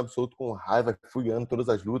entrei no absoluto com raiva, fui ganhando todas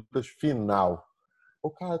as lutas, final. O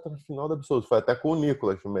cara, tá na final do absoluto. Foi até com o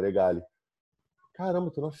Nicolas, o Meregali.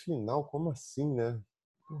 Caramba, tô na final, como assim, né?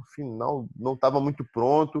 No final, não tava muito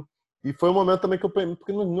pronto. E foi um momento também que eu pensei,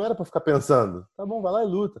 porque não era pra ficar pensando. Tá bom, vai lá e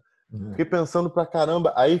luta. Fiquei pensando pra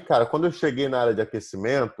caramba. Aí, cara, quando eu cheguei na área de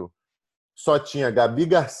aquecimento, só tinha Gabi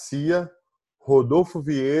Garcia, Rodolfo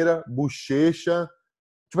Vieira, Bochecha.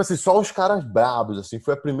 Tipo assim, só os caras brabos, assim.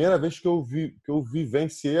 Foi a primeira vez que eu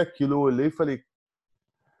vivenciei aquilo. Eu olhei e falei.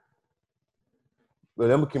 Eu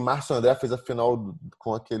lembro que Márcio André fez a final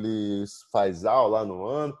com aquele Faisal lá no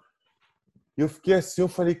ano. E eu fiquei assim, eu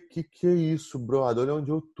falei, que é isso, brother? Olha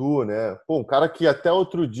onde eu tô, né? Pô, um cara que até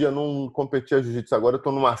outro dia não competia jiu-jitsu, agora eu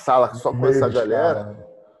tô numa sala só No com meio essa dos galera. caras, né?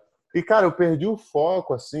 E, cara, eu perdi o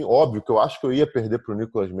foco, assim. Óbvio que eu acho que eu ia perder pro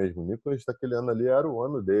Nicolas mesmo. O Nicolas, daquele ano ali, era o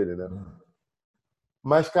ano dele, né?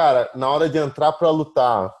 Mas, cara, na hora de entrar pra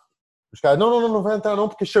lutar, os caras, não vai entrar não,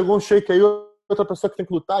 porque chegou um shake aí, outra pessoa que tem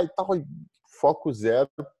que lutar e tal. E foco zero,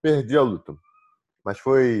 perdi a luta. Mas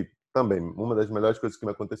foi também uma das melhores coisas que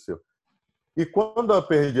me aconteceu. E quando eu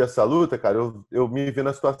perdi essa luta, cara, eu me vi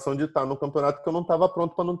na situação de estar no campeonato que eu não estava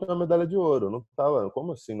pronto para não ter uma medalha de ouro. Eu não tava,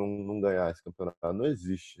 como assim não ganhar esse campeonato? Não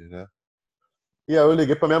existe, né? E aí eu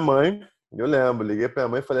liguei para minha mãe, eu lembro, liguei para minha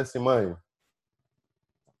mãe e falei assim, mãe,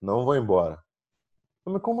 não vou embora.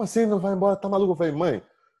 Mas como assim não vai embora? Tá maluco? Eu falei, mãe,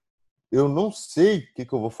 eu não sei o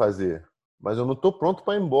que eu vou fazer, mas eu não tô pronto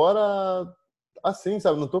para ir embora assim,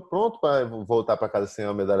 sabe? Não tô pronto para voltar para casa sem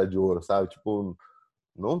uma medalha de ouro, sabe? Tipo,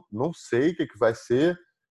 não sei o que vai ser,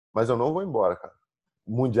 mas eu não vou embora, cara.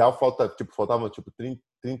 O Mundial faltavam tipo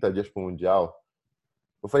 30 dias pro Mundial.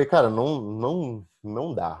 Eu falei, cara, não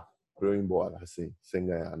dá pra eu ir embora assim, sem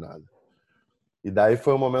ganhar nada. E daí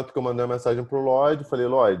foi o momento que eu mandei uma mensagem pro Lloyd, falei,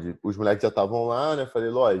 Lloyd, os moleques já estavam lá, né? Falei,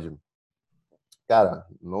 Lloyd, cara,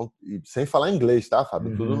 não, e sem falar inglês, tá,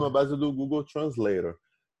 Fábio? Tudo na base do Google Translator.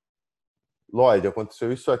 Lloyd,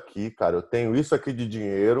 aconteceu isso aqui, cara. Eu tenho isso aqui de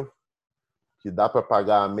dinheiro que dá para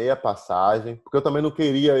pagar a meia passagem, porque eu também não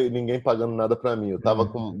queria ninguém pagando nada para mim. Eu estava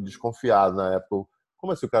desconfiado na época.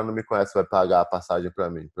 Como assim o cara não me conhece vai pagar a passagem para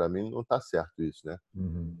mim? Para mim não tá certo isso, né?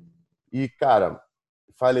 E cara,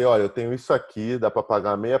 falei, olha, eu tenho isso aqui, dá para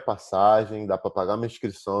pagar a meia passagem, dá para pagar minha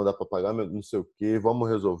inscrição, dá para pagar não sei o quê, vamos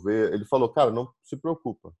resolver. Ele falou, cara, não se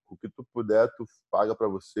preocupa, o que tu puder, tu paga para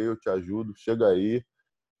você, eu te ajudo, chega aí.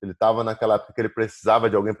 Ele estava naquela época que ele precisava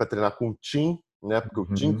de alguém para treinar com o Tim, né? Porque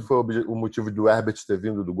o Tim que foi o motivo do Herbert ter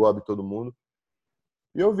vindo do Gob, todo mundo.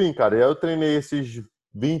 E eu vim, cara. E aí eu treinei esses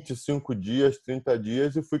 25 dias, 30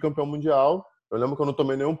 dias e fui campeão mundial. Eu lembro que eu não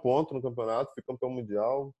tomei nenhum ponto no campeonato, fui campeão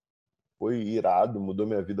mundial. Foi irado, mudou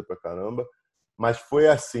minha vida pra caramba. Mas foi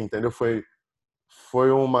assim, entendeu? Foi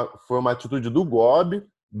uma atitude do Gob,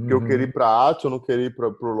 que eu queria ir pra Atos, eu não queria ir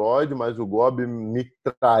pro Lloyd, mas o Gob me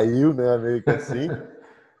traiu, né? Meio que assim.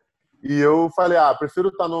 E eu falei, prefiro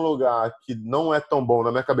estar num lugar que não é tão bom, na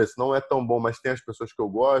minha cabeça, não é tão bom, mas tem as pessoas que eu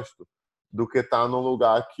gosto, do que estar num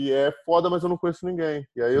lugar que é foda, mas eu não conheço ninguém.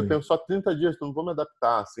 E aí eu tenho só 30 dias, então não vou me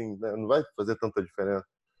adaptar, assim, né? Não vai fazer tanta diferença.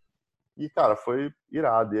 E, cara, foi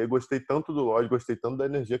irado. E aí gostei tanto do Lodge, gostei tanto da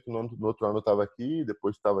energia que no outro ano eu tava aqui,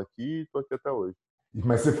 depois estava aqui e tô aqui até hoje.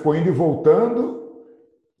 Mas você ficou indo e voltando,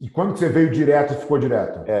 e quando que você veio direto e ficou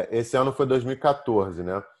direto? Esse ano foi 2014,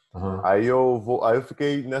 né? Aí eu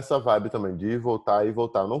fiquei nessa vibe também, de ir voltar e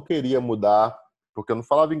voltar. Eu não queria mudar, porque eu não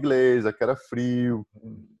falava inglês, aqui era frio,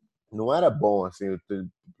 não era bom, assim, eu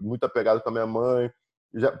muito apegado com a minha mãe.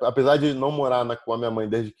 Apesar de não morar com a minha mãe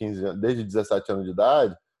desde 15 anos, desde 17 anos de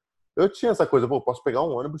idade, eu tinha essa coisa, pô, posso pegar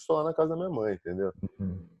um ônibus e estou lá na casa da minha mãe, entendeu?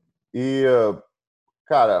 E,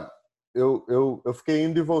 cara, eu fiquei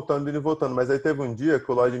indo e voltando, mas aí teve um dia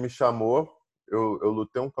que o Lloyd me chamou, eu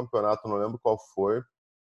lutei um campeonato, não lembro qual foi,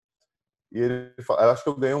 E ele falou, eu acho que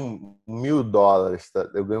eu ganhei $1.000, tá?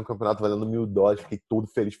 Eu ganhei um campeonato valendo $1.000, fiquei todo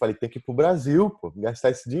feliz. Falei, tem que ir pro Brasil, pô,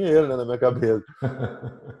 gastar esse dinheiro, né, na minha cabeça.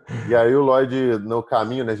 E aí o Lloyd, no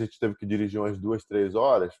caminho, né, a gente teve que dirigir umas 2, 3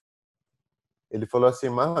 horas. Ele falou assim,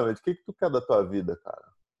 Mohamed, o que tu quer da tua vida, cara?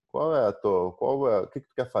 O que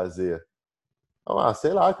tu quer fazer?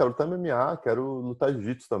 Sei lá, quero lutar MMA, quero lutar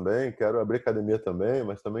jiu-jitsu também, quero abrir academia também,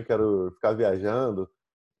 mas também quero ficar viajando.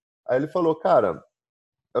 Aí ele falou, cara,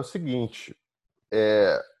 é o seguinte,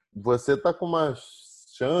 você tá com uma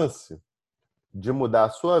chance de mudar a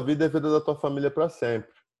sua vida e a vida da tua família para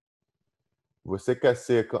sempre. Você quer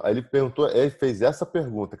ser... Aí ele perguntou, ele fez essa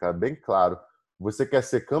pergunta, cara, bem claro. Você quer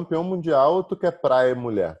ser campeão mundial ou tu quer praia e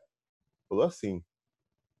mulher? Falou assim.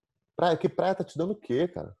 Praia? Que praia tá te dando o quê,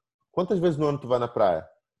 cara? Quantas vezes no ano tu vai na praia?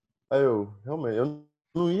 Aí realmente, eu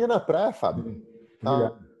não ia na praia, Fábio. Sim, tô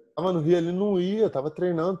ligado. Tava no Rio ali, não ia, tava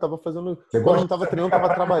treinando, tava fazendo. Você Quando gosta não de tava saber treinando, que a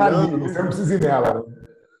tava praia tá ali, trabalhando. você não precisa ir nela, né?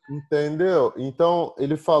 Entendeu? Então,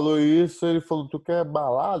 ele falou isso, ele falou, tu quer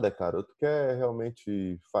balada, cara? Ou tu quer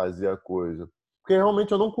realmente fazer a coisa? Porque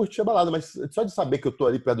realmente eu não curtia balada, mas só de saber que eu tô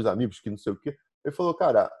ali perto dos amigos, que não sei o quê. Ele falou,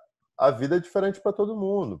 cara, a vida é diferente para todo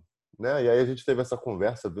mundo, né? E aí a gente teve essa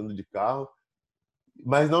conversa vindo de carro,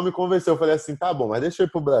 mas não me convenceu. Eu falei assim, tá bom, mas deixa eu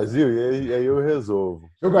ir pro Brasil e aí eu resolvo.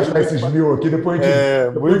 Deixa eu Ele gastar esses 1.000 aqui, depois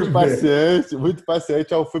a muito gente vê. paciente, muito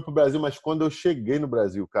paciente. Aí eu fui pro Brasil, mas quando eu cheguei no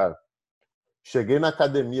Brasil, cara, cheguei na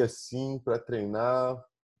academia assim para treinar.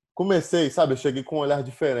 Comecei, sabe? Eu cheguei com um olhar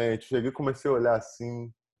diferente. Cheguei, comecei a olhar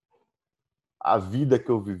assim a vida que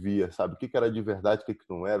eu vivia, sabe? O que era de verdade, o que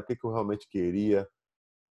não era, o que eu realmente queria.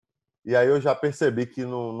 E aí eu já percebi que eu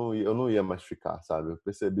não ia mais ficar, sabe? Eu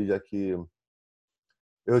percebi já que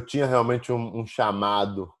eu tinha realmente um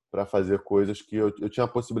chamado para fazer coisas que eu tinha a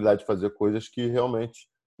possibilidade de fazer coisas que realmente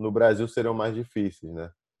no Brasil seriam mais difíceis,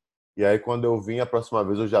 né? E aí, quando eu vim a próxima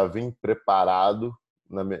vez, eu já vim preparado.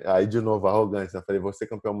 Aí, de novo, a arrogância. Eu falei, vou ser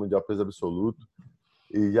campeão mundial peso absoluto.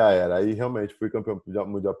 E já era. Aí, realmente, fui campeão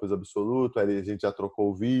mundial peso absoluto. Aí, a gente já trocou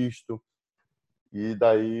o visto. E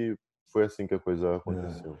daí, foi assim que a coisa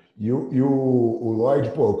aconteceu. O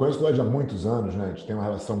Lloyd, pô, eu conheço o Lloyd há muitos anos, né? A gente tem uma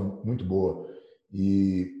relação muito boa.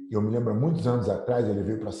 E eu me lembro, há muitos anos atrás, ele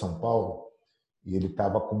veio para São Paulo e ele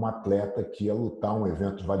estava com uma atleta que ia lutar um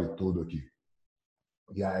evento de vale tudo aqui.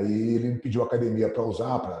 E aí ele me pediu a academia para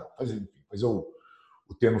usar, para fazer o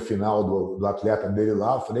treino final do atleta dele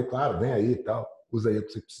lá. Eu falei, claro, vem aí e tal, usa aí o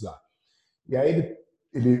que você precisar. E aí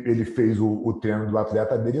ele fez o treino do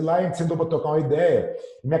atleta dele lá e a gente sentou para tocar uma ideia.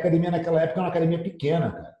 E minha academia naquela época era uma academia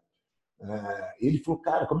pequena, cara. Ele falou,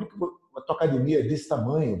 cara, como é que a tua academia é desse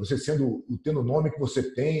tamanho? Você tendo o nome que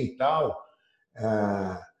você tem e tal.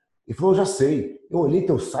 Ele falou, eu já sei. Eu olhei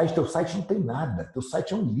teu site não tem nada. Teu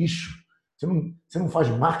site é um lixo. Você não faz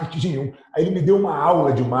marketing nenhum. Aí ele me deu uma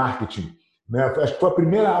aula de marketing. Né? Acho que foi a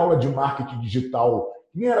primeira aula de marketing digital.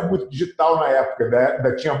 Nem era muito digital na época, né?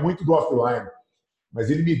 Ainda tinha muito do offline. Mas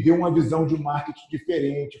ele me deu uma visão de marketing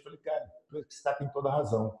diferente. Eu falei, cara, esse cara tem toda a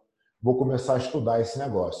razão. Vou começar a estudar esse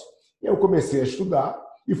negócio. E eu comecei a estudar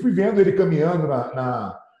e fui vendo ele caminhando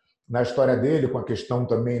na história dele, com a questão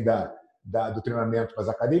também do treinamento para as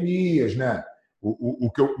academias, né? O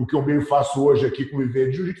que eu meio faço hoje aqui com o Viver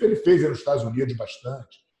de Jiu-Jitsu, ele fez nos Estados Unidos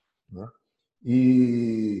bastante. Né?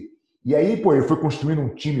 E aí, pô, ele foi construindo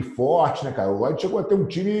um time forte, né, cara? O Lloyd chegou a ter um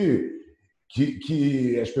time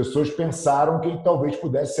que as pessoas pensaram que ele talvez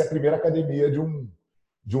pudesse ser a primeira academia de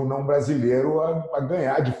um não brasileiro a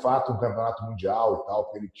ganhar de fato um campeonato mundial e tal,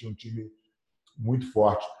 porque ele tinha um time muito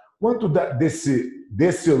forte. Quanto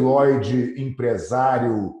desse Lloyd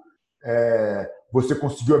empresário você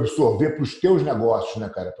conseguiu absorver para os teus negócios, né,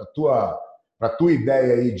 cara? Para tua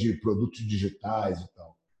ideia aí de produtos digitais e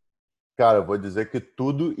tal? Cara, eu vou dizer que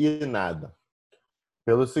tudo e nada.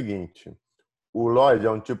 Pelo seguinte, o Lloyd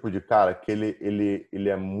é um tipo de cara que ele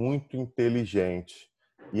é muito inteligente.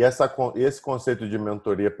 E esse conceito de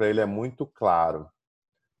mentoria para ele é muito claro.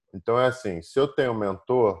 Então é assim, se eu tenho um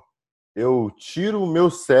mentor, eu tiro o meu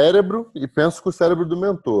cérebro e penso com o cérebro do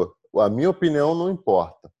mentor. A minha opinião não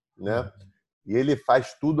importa, né? E ele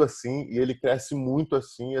faz tudo assim e ele cresce muito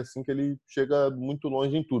assim, assim que ele chega muito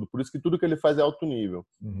longe em tudo. Por isso que tudo que ele faz é alto nível.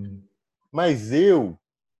 Uhum. Mas eu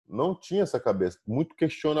não tinha essa cabeça, muito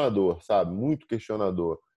questionador, sabe? Muito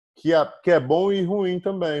questionador. Que é bom e ruim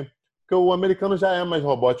também. Porque o americano já é mais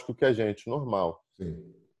robótico que a gente, normal.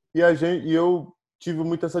 Sim. E eu tive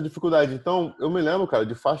muito essa dificuldade. Então, eu me lembro, cara,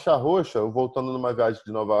 de faixa roxa, eu voltando numa viagem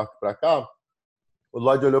de Nova York pra cá, o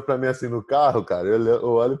Lloyd olhou pra mim assim no carro, cara,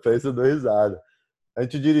 eu olho pra isso e dou risada. A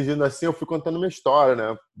gente dirigindo assim, eu fui contando minha história,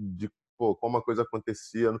 né? De como a coisa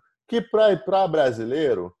acontecia. Que pra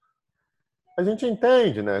brasileiro, a gente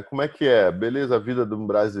entende, né? Como é que é, beleza, a vida de um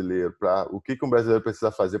brasileiro, o que um brasileiro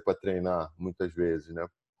precisa fazer para treinar, muitas vezes, né?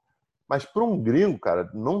 Mas para um gringo, cara,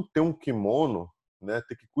 não ter um kimono, né?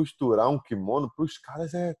 Ter que costurar um kimono, para os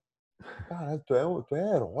caras caralho, tu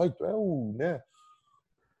é herói, tu é o, né?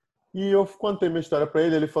 E eu contei minha história para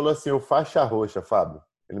ele, ele falou assim, eu faixa roxa, Fábio.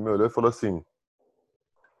 Ele me olhou e falou assim,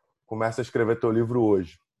 começa a escrever teu livro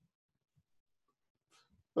hoje.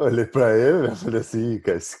 Eu olhei para ele e falei assim,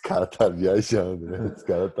 cara, esse cara tá viajando, né? Esse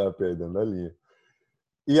cara tá perdendo a linha.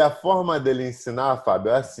 E a forma dele ensinar,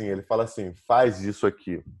 Fábio, é assim, ele fala assim, faz isso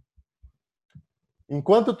aqui.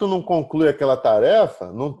 Enquanto tu não conclui aquela tarefa,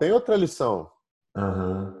 não tem outra lição.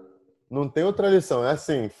 Aham. Não tem outra lição. É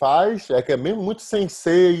assim, faz, é que é mesmo muito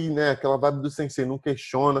sensei, né? Aquela vibe do sensei, não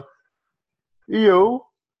questiona. E eu,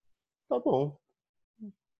 tá bom.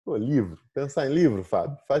 Pô, livro. Pensar em livro,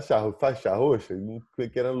 Fábio. Faixa roxa,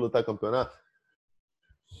 querendo lutar campeonato.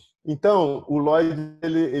 Então, o Lloyd,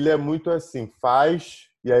 ele é muito assim, faz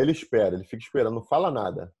e aí ele espera. Ele fica esperando, não fala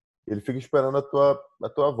nada. Ele fica esperando a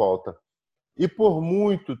tua volta. E por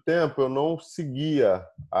muito tempo eu não seguia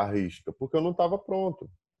a risca, porque eu não estava pronto.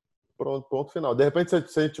 Pronto, ponto final. De repente, se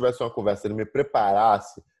a gente tivesse uma conversa, ele me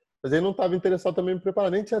preparasse, mas ele não estava interessado também em me preparar,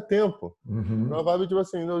 nem tinha tempo. Uma Uhum. vibe tipo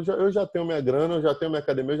assim, eu já tenho minha grana, eu já tenho minha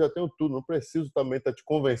academia, eu já tenho tudo, não preciso também estar te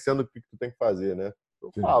convencendo o que tu tem que fazer, né?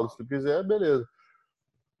 Eu Sim. falo, se tu quiser, beleza.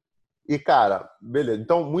 E, cara, beleza.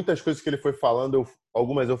 Então, muitas coisas que ele foi falando,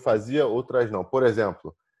 algumas eu fazia, outras não. Por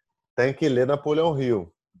exemplo, tem que ler Napoleão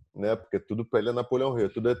Hill, né? Porque tudo para ele é Napoleão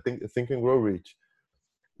Hill, tudo é Think and Grow Rich.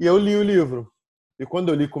 E eu li o livro. E quando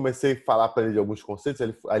eu li, comecei a falar para ele de alguns conceitos,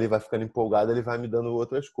 aí ele vai ficando empolgado, ele vai me dando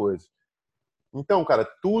outras coisas. Então, cara,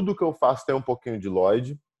 tudo que eu faço tem um pouquinho de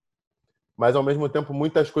Lloyd, mas ao mesmo tempo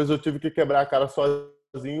muitas coisas eu tive que quebrar a cara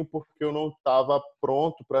sozinho porque eu não estava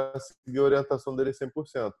pronto para seguir a orientação dele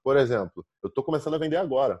 100%. Por exemplo, eu estou começando a vender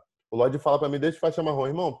agora. O Lloyd fala para mim desde faixa marrom,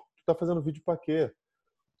 irmão, tu tá fazendo vídeo para quê?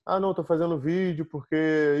 Ah, não, tô fazendo vídeo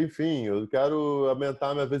porque, enfim, eu quero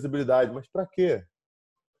aumentar a minha visibilidade. Mas para quê?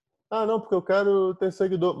 Ah, não, porque eu quero ter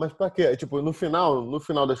seguidor. Mas para quê? Tipo, no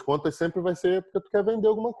final das contas, sempre vai ser porque tu quer vender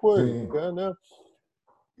alguma coisa, tu Sim. quer, né?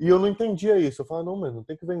 E eu não entendia isso. Eu falava, não, mas não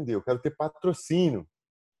tem que vender, eu quero ter patrocínio.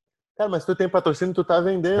 Cara, mas se tu tem patrocínio, tu tá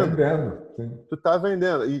vendendo. Vendendo. Sim. Tu tá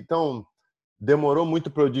vendendo. Então, demorou muito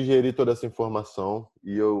para eu digerir toda essa informação.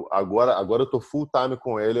 E eu agora eu tô full time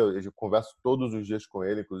com ele, eu converso todos os dias com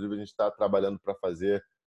ele. Inclusive, a gente está trabalhando para fazer.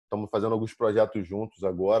 Estamos fazendo alguns projetos juntos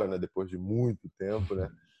agora, né? Depois de muito tempo, né?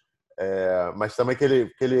 Mas também que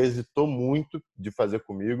ele hesitou muito de fazer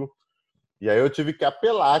comigo. E aí eu tive que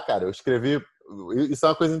apelar, cara. Eu escrevi. Isso é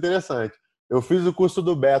uma coisa interessante. Eu fiz o curso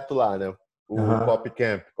do Beto lá, né? O Aham. Copy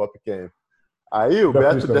Camp. Aí o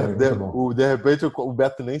Já fiz Beto, também, muito bom. de repente, o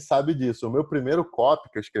Beto nem sabe disso. O meu primeiro copy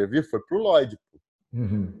que eu escrevi foi pro Lloyd.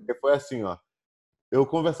 Uhum. Que foi assim, ó. Eu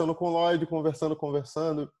conversando com o Lloyd,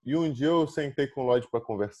 conversando. E um dia eu sentei com o Lloyd para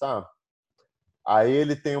conversar. Aí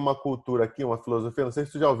ele tem uma cultura aqui, uma filosofia. Não sei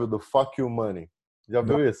se tu já ouviu do Fuck You Money. Já Já.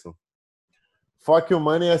 ouviu isso? Fuck You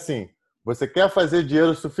Money é assim: você quer fazer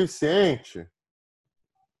dinheiro suficiente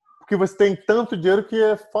porque você tem tanto dinheiro que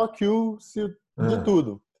é fuck you de Ah,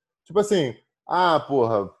 tudo. Tipo assim,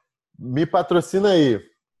 porra, me patrocina aí,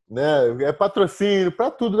 né? É patrocínio para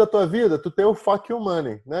tudo da tua vida, tu tem o fuck you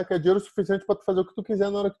money, né? Que é dinheiro suficiente para tu fazer o que tu quiser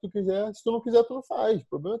na hora que tu quiser. Se tu não quiser, tu não faz, o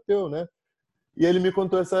problema é teu, né? E ele me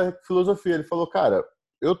contou essa filosofia, ele falou, cara,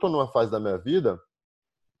 eu tô numa fase da minha vida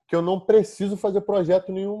que eu não preciso fazer projeto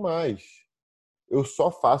nenhum mais. Eu só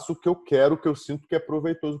faço o que eu quero, o que eu sinto que é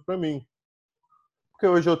proveitoso para mim. Porque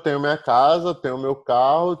hoje eu tenho minha casa, tenho meu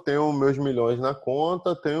carro, tenho meus milhões na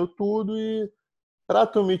conta, tenho tudo e para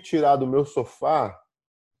tu me tirar do meu sofá,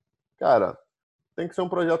 cara, tem que ser um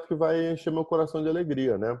projeto que vai encher meu coração de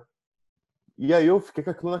alegria, né? E aí eu fiquei com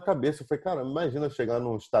aquilo na cabeça. Eu falei, cara, imagina chegar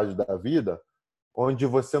num estágio da vida onde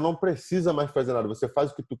você não precisa mais fazer nada, você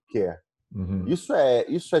faz o que tu quer. uhum. Isso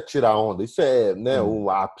é tirar onda, isso é, né, o Sim.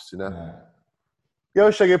 ápice, né? É. E aí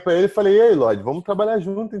eu cheguei pra ele e falei, e aí, Lloyd, vamos trabalhar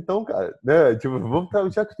junto então, cara. Né? Tipo,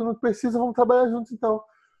 já que tu não precisa, vamos trabalhar junto então.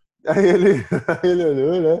 Aí ele, aí ele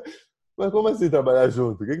olhou, né? Mas como assim trabalhar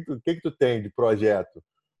junto? O que que tu tem de projeto?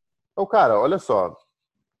 Então, cara, olha só.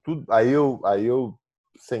 Aí eu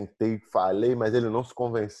sentei, falei, mas ele não se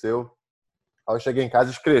convenceu. Aí eu cheguei em casa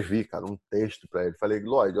e escrevi, cara, um texto pra ele. Falei,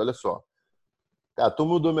 Lloyd, olha só. Cara, tu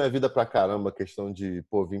mudou minha vida pra caramba, a questão de,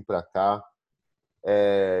 pô, vir pra cá.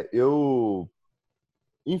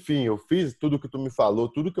 Enfim, eu fiz tudo que tu me falou,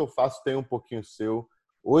 tudo que eu faço tem um pouquinho seu.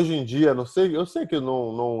 Hoje em dia, não sei, eu sei que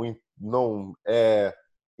não é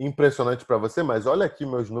impressionante para você, mas olha aqui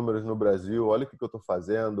meus números no Brasil, olha o que eu estou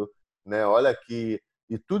fazendo, né? Olha aqui.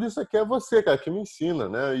 E tudo isso aqui é você, cara, que me ensina,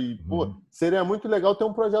 né? E, pô, seria muito legal ter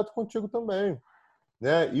um projeto contigo também,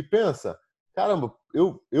 né? E pensa, caramba,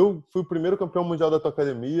 eu fui o primeiro campeão mundial da tua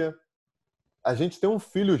academia, a gente tem um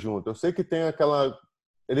filho junto. Eu sei que tem aquela...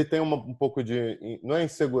 Ele tem um pouco de... Não é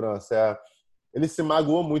insegurança, ele se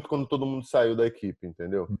magoou muito quando todo mundo saiu da equipe,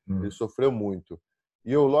 entendeu? Ele sofreu muito.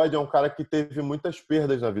 E o Lloyd é um cara que teve muitas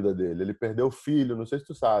perdas na vida dele. Ele perdeu o filho, não sei se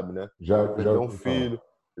tu sabe, né? Já, Ele perdeu um ouvi falar. filho,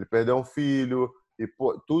 ele perdeu um filho, e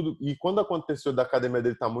pô, tudo. E quando aconteceu da academia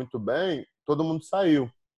dele estar muito bem, todo mundo saiu.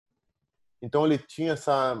 Então ele tinha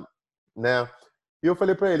essa, né? E eu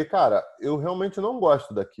falei para ele, cara, eu realmente não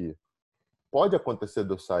gosto daqui. Pode acontecer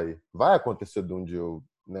de eu sair, vai acontecer de um dia eu,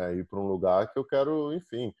 né, ir para um lugar que eu quero,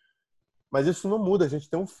 enfim. Mas isso não muda, a gente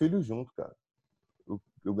tem um filho junto, cara.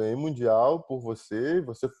 Eu ganhei mundial por você,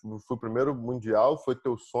 você foi o primeiro mundial, foi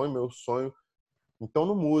teu sonho, meu sonho. Então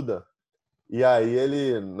não muda. E aí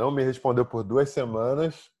ele não me respondeu por 2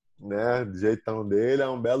 semanas, né, do jeitão dele. Aí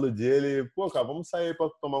um belo dia ele, pô, cara, vamos sair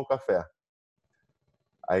para tomar um café.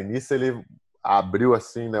 Aí nisso ele abriu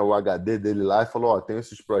assim, né, o HD dele lá e falou, ó, tem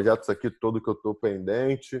esses projetos aqui todo que eu tô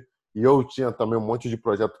pendente. E eu tinha também um monte de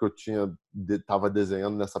projeto que eu tava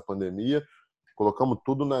desenhando nessa pandemia. Colocamos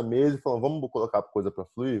tudo na mesa e falamos, vamos colocar a coisa para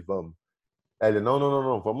fluir? Vamos. Aí ele, não,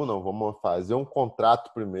 vamos não, vamos fazer um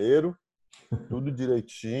contrato primeiro, tudo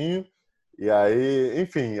direitinho. E aí,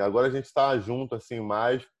 enfim, agora a gente está junto assim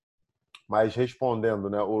mais respondendo,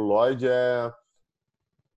 né? O Lloyd é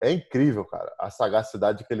incrível, cara, a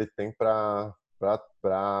sagacidade que ele tem para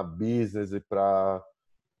business e para,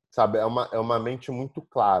 sabe, é uma mente muito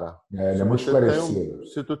clara. Ele Se é muito você tem esclarecido.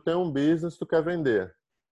 se tu tem um business, tu quer vender.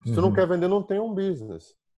 Se tu não Uhum. quer vender, não tem um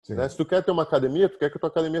business. Né? Sim. Se tu quer ter uma academia, tu quer que a tua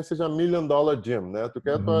academia seja $1 million gym, né? Tu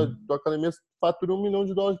quer que a Uhum. tua academia fature $1 milhão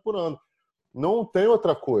por ano. Não tem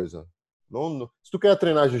outra coisa. Se tu quer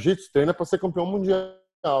treinar jiu-jitsu, treina para ser campeão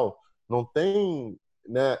mundial. Não tem,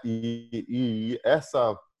 né? E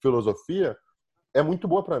essa filosofia é muito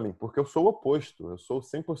boa para mim, porque eu sou o oposto. Eu sou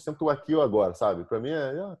 100% aqui ou agora, sabe? Para mim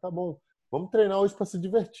tá bom. Vamos treinar hoje para se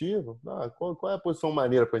divertir. Qual é a posição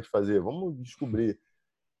maneira para a gente fazer? Vamos descobrir.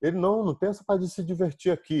 Ele não tem essa parte de se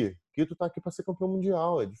divertir aqui. Aqui tu tá aqui para ser campeão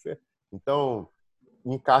mundial, é diferente. Então,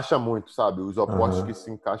 encaixa muito, sabe? Os opostos que Aham. se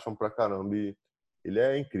encaixam pra caramba. E ele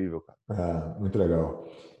é incrível, cara. Muito legal.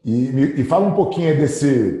 E fala um pouquinho aí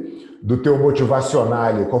do teu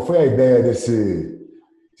motivacional. Qual foi a ideia desse?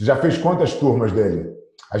 Você já fez quantas turmas dele?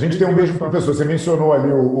 A gente Fiz tem o duas mesmo só. professor. Você mencionou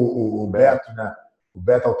ali o Beto. Beto, né? O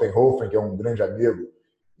Beto Altenhofen, que é um grande amigo.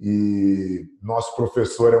 E nosso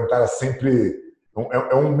professor é um cara sempre...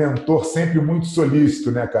 É um mentor sempre muito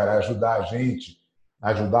solícito, né, cara? Ajudar a gente,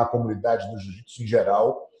 ajudar a comunidade do jiu-jitsu em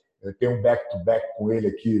geral. Eu tenho um back-to-back com ele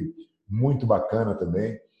aqui, muito bacana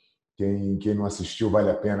também. Quem não assistiu, vale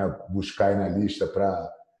a pena buscar aí na lista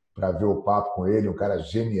para ver o papo com ele, um cara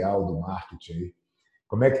genial do marketing aí.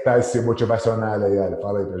 Como é que tá esse motivacional aí, Ali?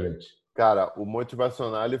 Fala aí pra gente. Cara, o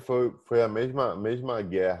motivacional foi a mesma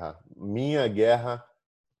guerra. Minha guerra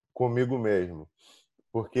comigo mesmo.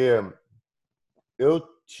 Porque eu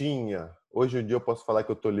tinha... Hoje em dia eu posso falar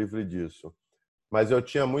que eu tô livre disso. Mas eu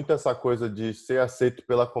tinha muito essa coisa de ser aceito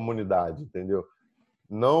pela comunidade, entendeu?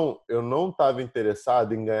 Eu não estava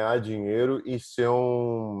interessado em ganhar dinheiro e ser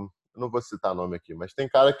um... Eu não vou citar nome aqui, mas tem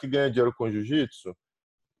cara que ganha dinheiro com jiu-jitsu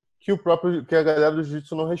que a galera do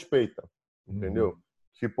jiu-jitsu não respeita, Uhum. entendeu?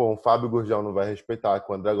 Tipo, um Fábio Gurgel não vai respeitar,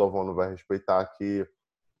 que o André Galvão não vai respeitar, que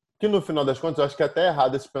no final das contas eu acho que é até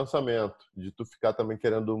errado esse pensamento de tu ficar também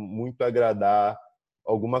querendo muito agradar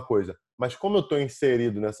alguma coisa. Mas como eu estou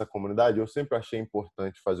inserido nessa comunidade, eu sempre achei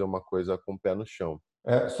importante fazer uma coisa com o pé no chão.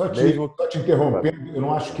 Mesmo... Só te interrompendo, eu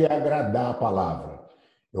não acho que é agradar a palavra.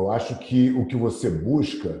 Eu acho que o que você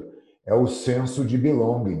busca é o senso de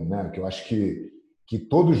belonging, né? Que eu acho que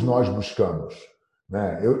todos nós buscamos.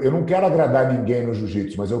 Né? Eu não quero agradar ninguém no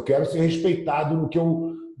jiu-jitsu, mas eu quero ser respeitado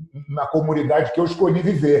na comunidade que eu escolhi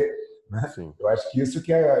viver. Né? Sim. Eu acho que isso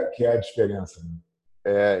que é a diferença.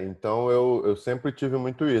 Né? Então eu sempre tive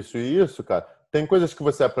muito isso. E isso, cara, tem coisas que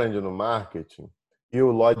você aprende no marketing, e o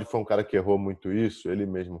Lloyd foi um cara que errou muito isso, ele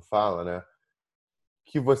mesmo fala, né?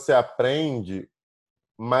 Que você aprende,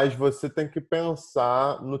 mas você tem que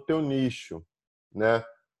pensar no teu nicho, né?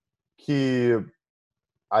 Que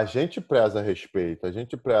a gente preza respeito, a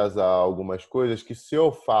gente preza algumas coisas que se eu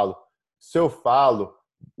falo,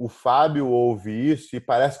 o Fábio ouve isso e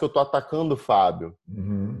parece que eu estou atacando o Fábio.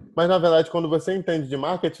 Uhum. Mas, na verdade, quando você entende de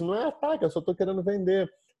marketing, não é ataque, eu só estou querendo vender.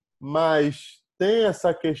 Mas tem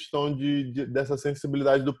essa questão dessa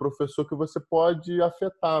sensibilidade do professor que você pode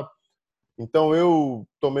afetar. Então, eu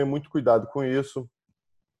tomei muito cuidado com isso,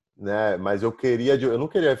 né? Mas eu não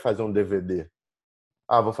queria fazer um DVD.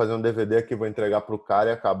 vou fazer um DVD aqui, vou entregar pro cara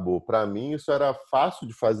e acabou. Para mim isso era fácil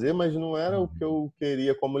de fazer, mas não era o que eu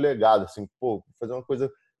queria como legado, assim, pô, fazer uma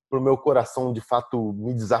coisa pro meu coração de fato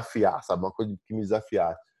me desafiar, sabe? Uma coisa que me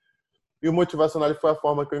desafiasse. E o motivacional foi a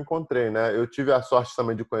forma que eu encontrei, né? Eu tive a sorte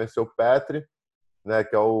também de conhecer o Petri, né,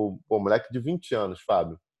 que é o moleque de 20 anos,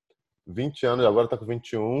 Fábio. 20 anos, agora tá com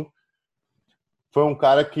 21. Foi um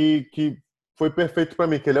cara que foi perfeito para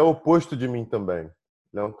mim, que ele é o oposto de mim também.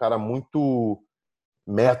 Ele é um cara muito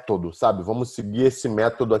método, sabe? Vamos seguir esse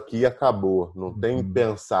método aqui e acabou. Não tem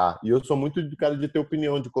pensar. E eu sou muito de cara de ter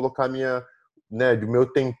opinião, de colocar minha, né, de meu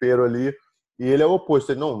tempero ali. E ele é o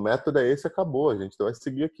oposto. Ele, não, o método é esse, acabou. A gente vai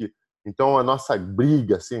seguir aqui. Então a nossa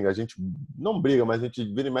briga, assim, a gente não briga, mas a gente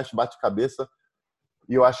vira e mexe, bate cabeça.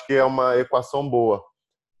 E eu acho que é uma equação boa.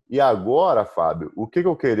 E agora, Fábio, o que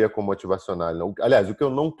eu queria com o motivacional? Aliás, o que eu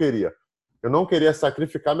não queria? Eu não queria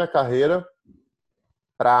sacrificar minha carreira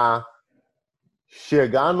para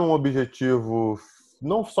chegar num objetivo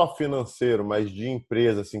não só financeiro, mas de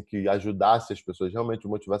empresa, assim, que ajudasse as pessoas. Realmente o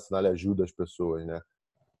motivacional ajuda as pessoas, né?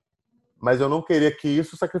 Mas eu não queria que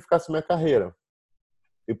isso sacrificasse minha carreira.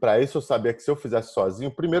 E para isso eu sabia que se eu fizesse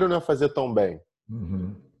sozinho, primeiro eu não ia fazer tão bem.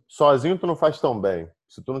 Sozinho tu não faz tão bem.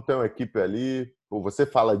 Se tu não tem uma equipe ali, ou você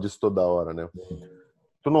fala disso toda hora, né?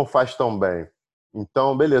 Tu não faz tão bem.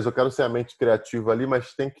 Então, beleza, eu quero ser a mente criativa ali,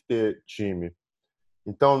 mas tem que ter time.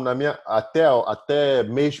 Então, até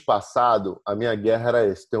mês passado, a minha guerra era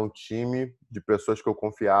esse, ter um time de pessoas que eu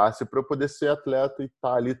confiasse para eu poder ser atleta e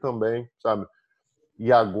estar ali também, sabe?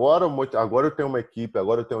 E agora eu tenho uma equipe,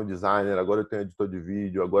 agora eu tenho um designer, agora eu tenho um editor de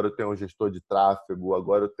vídeo, agora eu tenho um gestor de tráfego,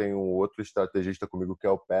 agora eu tenho outro estrategista comigo que é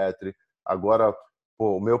o Petri. Agora,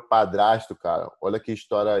 pô, o meu padrasto, cara, olha que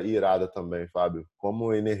história irada também, Fábio.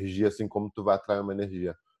 Como energia, assim, como tu vai atrair uma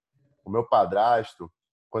energia. O meu padrasto,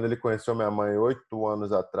 quando ele conheceu minha mãe 8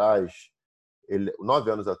 anos atrás, 9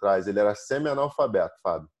 anos atrás, ele era semi-analfabeto,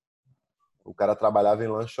 Fábio. O cara trabalhava em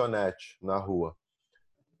lanchonete na rua.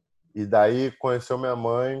 E daí conheceu minha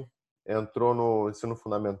mãe, entrou no ensino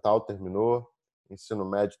fundamental, terminou, ensino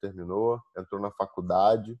médio terminou, entrou na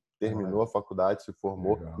faculdade, terminou a faculdade, se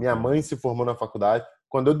formou. Legal, Minha mãe se formou na faculdade.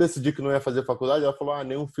 Quando eu decidi que não ia fazer faculdade, ela falou: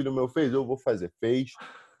 nenhum filho meu fez, eu vou fazer. Fez,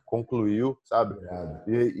 concluiu, sabe?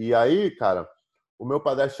 E aí, cara, o meu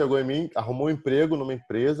padrasto chegou em mim, arrumou um emprego numa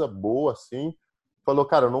empresa boa, assim, falou: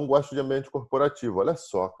 cara, eu não gosto de ambiente corporativo. Olha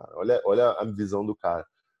só, cara, olha a visão do cara.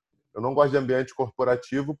 Eu não gosto de ambiente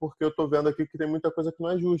corporativo porque eu estou vendo aqui que tem muita coisa que não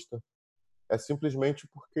é justa. É simplesmente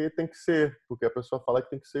porque tem que ser, porque a pessoa fala que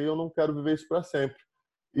tem que ser e eu não quero viver isso para sempre.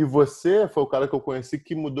 E você foi o cara que eu conheci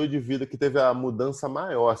que mudou de vida, que teve a mudança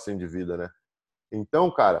maior assim de vida, né? Então,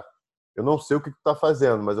 cara, eu não sei o que tu tá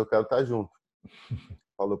fazendo, mas eu quero estar junto.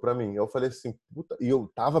 Falou para mim. Eu falei assim, puta, e eu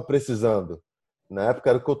tava precisando. Na época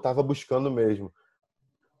era o que eu tava buscando mesmo.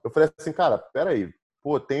 Eu falei assim, cara, peraí,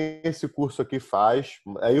 pô, tem esse curso aqui, faz.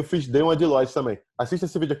 Aí eu dei uma de Deloitte também. Assista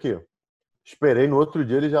esse vídeo aqui. Esperei, no outro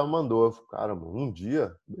dia ele já mandou. Eu falei, cara, um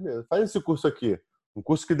dia? Beleza, faz esse curso aqui. Um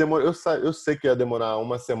curso que demora. Eu sei que ia demorar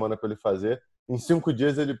uma semana para ele fazer. Em 5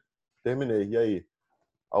 dias ele terminei. E aí?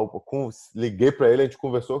 Liguei para ele, a gente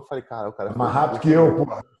conversou. Eu falei, cara, o cara É fez mais o rápido curso que eu, mesmo.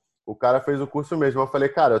 pô. O cara fez o curso mesmo. Eu falei,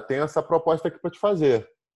 cara, eu tenho essa proposta aqui para te fazer.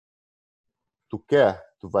 Tu quer?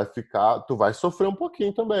 Tu vai sofrer um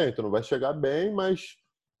pouquinho também. Tu não vai chegar bem, mas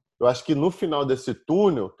eu acho que no final desse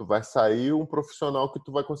túnel, tu vai sair um profissional que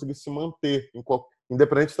tu vai conseguir se manter,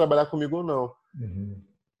 independente de trabalhar comigo ou não.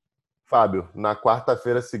 Fábio, na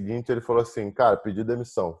quarta-feira seguinte, ele falou assim, cara, pedi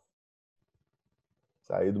demissão.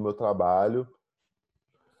 Saí do meu trabalho,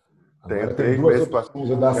 tenho Agora tem 3 duas meses para... opções,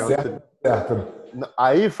 ou dá certo ou certo.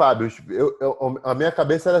 Aí, Fábio, a minha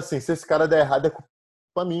cabeça era assim, se esse cara der errado, é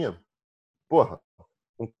culpa minha. Porra,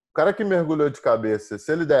 um cara que mergulhou de cabeça,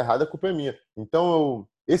 se ele der errado, a culpa é minha. Então,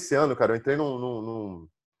 esse ano, cara, eu entrei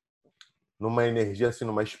numa energia, assim,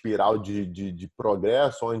 numa espiral de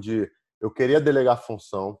progresso, onde eu queria delegar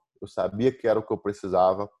função, eu sabia que era o que eu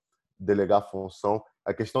precisava, delegar função.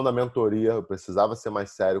 A questão da mentoria, eu precisava ser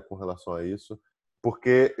mais sério com relação a isso,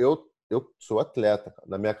 porque eu sou atleta.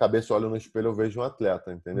 Na minha cabeça, eu olho no espelho, eu vejo um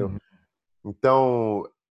atleta, entendeu? Então,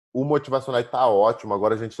 o motivacional está ótimo.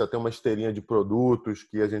 Agora a gente já tem uma esteirinha de produtos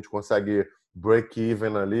que a gente consegue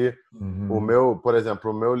break-even ali. O meu, por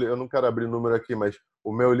exemplo, eu não quero abrir número aqui, mas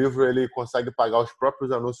o meu livro ele consegue pagar os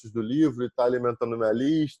próprios anúncios do livro e está alimentando minha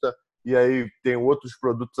lista. E aí tem outros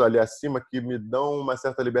produtos ali acima que me dão uma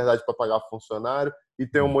certa liberdade para pagar funcionário. E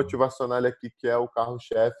tem o motivacional aqui que é o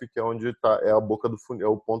carro-chefe, que é onde tá, é a boca do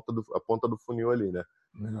funil, é a ponta do funil ali, né?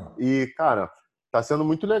 Legal. E cara, tá sendo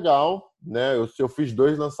muito legal, né? Eu fiz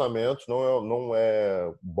 2 lançamentos, não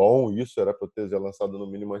é bom isso, era para eu ter já lançado no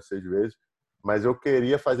mínimo umas 6 vezes. mas eu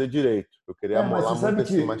queria fazer direito. Eu queria Mas amolar você muito sabe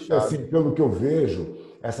esse que, machado. assim, pelo que eu vejo,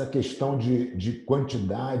 essa questão de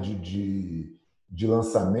quantidade de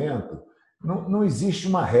lançamento, não existe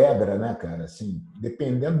uma regra, né, cara? Assim,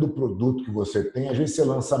 dependendo do produto que você tem, às vezes você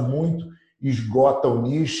lança muito, esgota o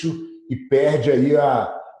nicho e perde aí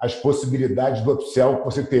as possibilidades do upsell que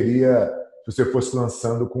você teria se você fosse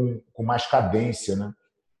lançando com mais cadência, né?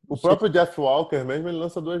 Não O sei. próprio Jeff Walker mesmo, ele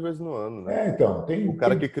lança 2 vezes no ano, né? Então, O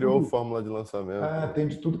cara que criou a fórmula de lançamento, né? tem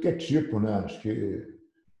de tudo que é tipo, né? Acho que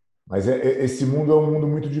mas esse mundo é um mundo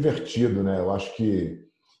muito divertido, né? Eu acho que,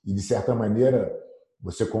 e de certa maneira,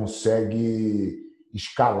 você consegue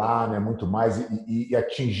escalar, né, muito mais e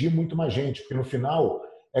atingir muito mais gente, porque no final,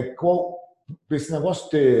 para esse negócio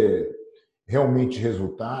ter realmente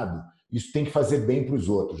resultado, isso tem que fazer bem para os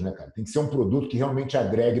outros, né, cara? Tem que ser um produto que realmente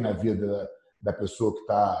agregue na vida da pessoa que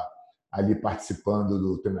está ali participando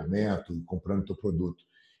do treinamento, comprando o teu produto.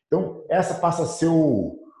 Então, essa passa a ser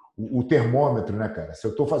o termômetro, né, cara? Se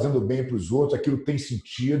eu estou fazendo bem para os outros, aquilo tem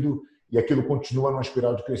sentido e aquilo continua numa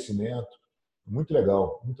espiral de crescimento. Muito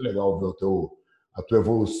legal ver a tua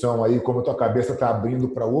evolução aí, como a tua cabeça está abrindo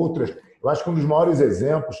para outras. Eu acho que um dos maiores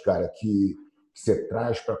exemplos, cara, que você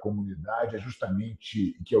traz para a comunidade é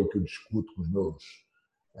justamente, que é o que eu discuto com os meus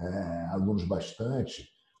alunos bastante,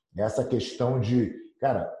 é essa questão de,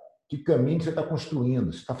 cara, que caminho que você está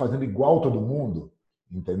construindo? Você está fazendo igual todo mundo?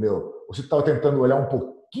 Entendeu? Ou você está tentando olhar um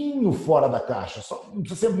pouquinho fora da caixa? Só, não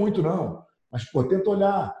precisa ser muito, não. Mas, pô, tenta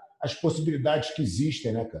olhar as possibilidades que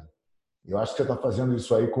existem, né, cara? Eu acho que você está fazendo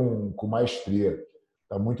isso aí com maestria.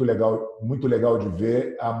 Está muito legal de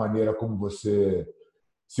ver a maneira como você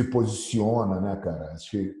se posiciona, né, cara?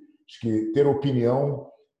 Acho que ter opinião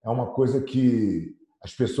é uma coisa que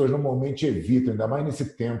as pessoas normalmente evitam, ainda mais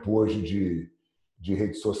nesse tempo hoje de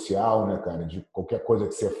rede social, né, cara? De qualquer coisa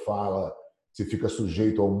que você fala, você fica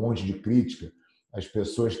sujeito a um monte de crítica. As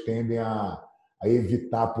pessoas tendem a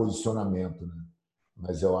evitar posicionamento, né?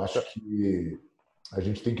 Mas eu acho que a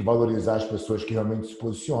gente tem que valorizar as pessoas que realmente se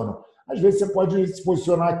posicionam. Às vezes você pode se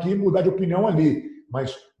posicionar aqui e mudar de opinião ali,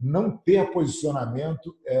 mas não ter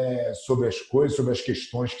posicionamento sobre as coisas, sobre as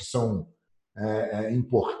questões que são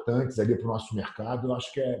importantes ali para o nosso mercado, eu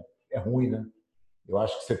acho que é ruim, né? Eu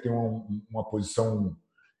acho que você tem uma posição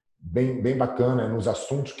bem bacana nos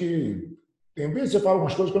assuntos que tem vezes você fala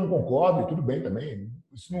algumas coisas que eu não concordo e tudo bem também.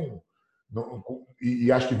 Isso e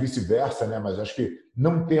acho que vice-versa, né? Mas acho que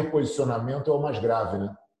não ter posicionamento é o mais grave,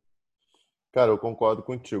 né? Cara, eu concordo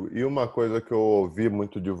contigo. E uma coisa que eu ouvi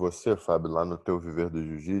muito de você, Fábio, lá no teu Viver do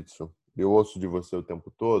Jiu-Jitsu, eu ouço de você o tempo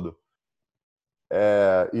todo,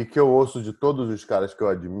 e que eu ouço de todos os caras que eu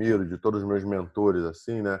admiro, de todos os meus mentores,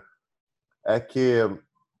 assim, né? É que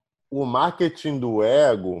o marketing do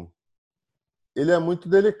ego, ele é muito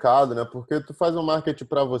delicado, né? Porque tu faz um marketing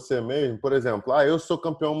para você mesmo, por exemplo, eu sou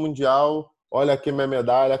campeão mundial, olha aqui minha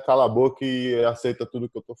medalha, cala a boca e aceita tudo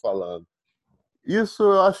que eu tô falando. Isso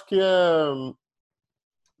eu acho que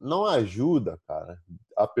não ajuda, cara,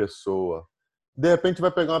 a pessoa. De repente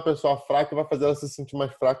vai pegar uma pessoa fraca e vai fazer ela se sentir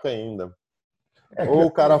mais fraca ainda. Que Ou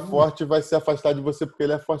o cara forte vai se afastar de você porque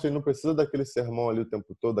ele é forte, ele não precisa daquele sermão ali o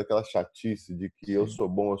tempo todo, daquela chatice de que eu sou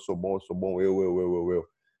bom, eu sou bom, eu sou bom, eu.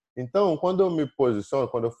 Então, quando eu me posiciono,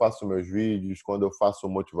 quando eu faço meus vídeos, quando eu faço o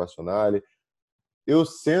motivacional, eu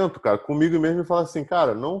sento, cara, comigo mesmo e falo assim,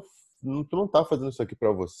 cara, tu não tá fazendo isso aqui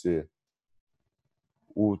para você.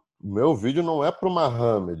 O meu vídeo não é pro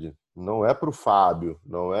Mohamed, não é pro Fábio,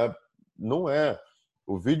 não é.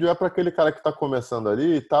 O vídeo é para aquele cara que está começando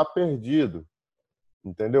ali e está perdido.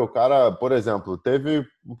 Entendeu? O cara, por exemplo, teve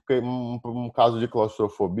um caso de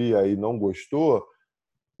claustrofobia e não gostou,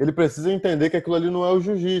 ele precisa entender que aquilo ali não é o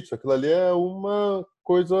jiu-jitsu, aquilo ali é uma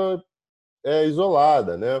coisa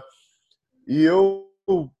isolada, né? E eu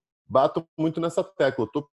bato muito nessa tecla.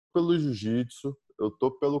 Eu tô pelo jiu-jitsu, eu tô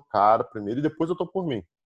pelo cara primeiro e depois eu tô por mim,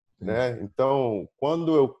 né? Então,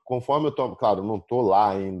 conforme eu tô, claro, não tô lá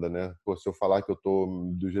ainda, né? Pô, se eu falar que eu tô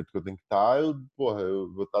do jeito que eu tenho que estar, eu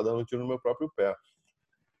vou estar dando um tiro no meu próprio pé.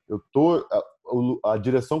 A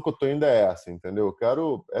direção que eu tô indo é essa, entendeu? Eu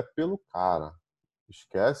quero pelo cara.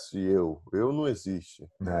 Esquece eu não existe.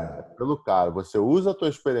 É É, pelo cara. Você usa a tua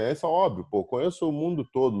experiência, óbvio, pô, conheço o mundo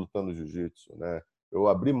todo lutando jiu-jitsu, né? Eu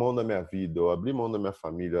abri mão da minha vida, eu abri mão da minha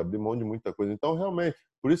família, eu abri mão de muita coisa. Então, realmente,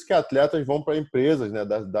 por isso que atletas vão para empresas, né,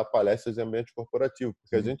 dar palestras em ambiente corporativo,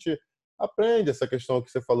 porque a gente aprende essa questão que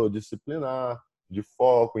você falou, disciplinar, de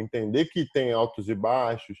foco, entender que tem altos e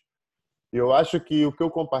baixos. E eu acho que o que eu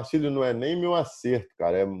compartilho não é nem meu acerto,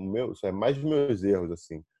 cara, é mais meus erros,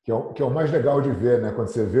 assim. que é o mais legal de ver, né? Quando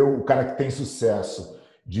você vê o cara que tem sucesso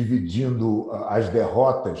dividindo as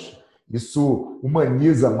derrotas Isso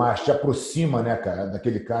humaniza mais, te aproxima, né, cara,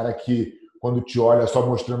 daquele cara que, quando te olha só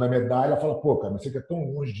mostrando a medalha, fala, pô, cara, mas você que é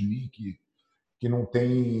tão longe de mim que não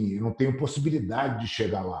tenho possibilidade de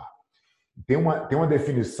chegar lá. Tem uma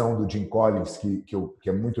definição do Jim Collins que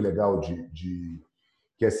é muito legal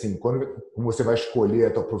que é assim, quando você vai escolher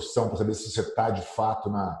a tua profissão para saber se você está de fato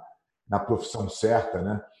na profissão certa,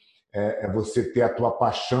 né? Você ter a tua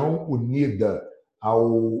paixão unida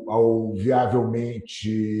ao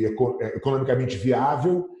viavelmente, economicamente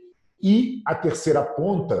viável, e a terceira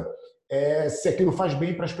ponta é se aquilo faz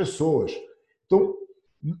bem para as pessoas. Então,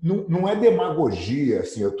 não é demagogia,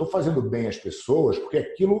 assim, eu estou fazendo bem às pessoas porque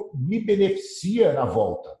aquilo me beneficia na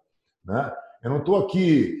volta, né? Eu não estou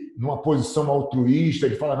aqui numa posição altruísta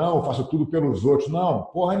de falar, não, eu faço tudo pelos outros. Não,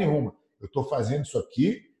 porra nenhuma. Eu estou fazendo isso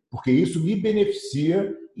aqui porque isso me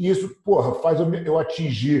beneficia e isso, porra, faz eu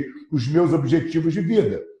atingir os meus objetivos de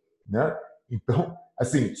vida, né? Então,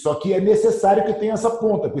 assim, só que é necessário que tenha essa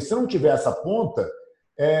ponta, porque se não tiver essa ponta,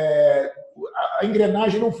 é, a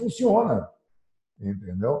engrenagem não funciona,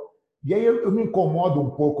 entendeu? E aí eu me incomodo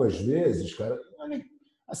um pouco às vezes, cara.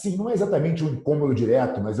 Assim, não é exatamente um incômodo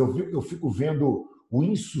direto, mas eu fico vendo o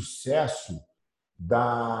insucesso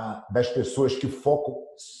das pessoas que focam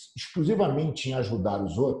exclusivamente em ajudar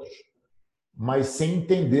os outros, mas sem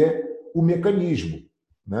entender o mecanismo,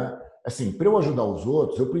 né? Assim, para eu ajudar os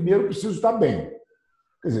outros, eu primeiro preciso estar bem.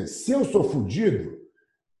 Quer dizer, se eu sou fodido,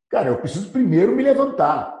 cara, eu preciso primeiro me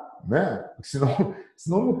levantar, né? Porque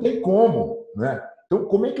senão não tem como, né? Então,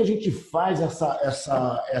 como é que a gente faz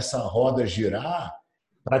essa roda girar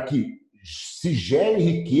para que se gere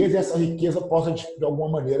riqueza e essa riqueza possa, de alguma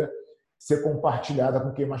maneira, ser compartilhada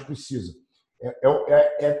com quem mais precisa?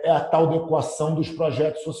 É a tal da equação dos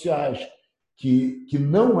projetos sociais, que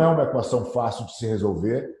não é uma equação fácil de se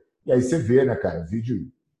resolver. E aí você vê, né, cara, vídeo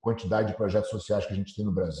quantidade de projetos sociais que a gente tem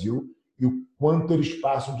no Brasil e o quanto eles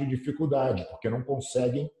passam de dificuldade, porque não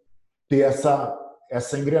conseguem ter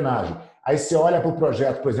essa engrenagem. Aí você olha para o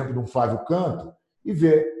projeto, por exemplo, de um Flávio Canto e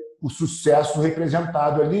vê o sucesso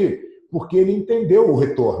representado ali, porque ele entendeu o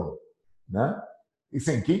retorno, né? E,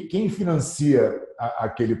 assim, quem financia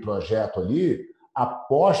aquele projeto ali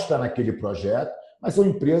aposta naquele projeto, mas são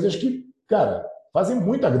empresas que, cara, fazem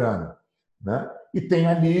muita grana, né? E tem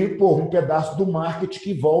ali, pô, um pedaço do marketing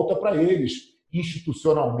que volta para eles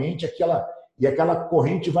institucionalmente, aquela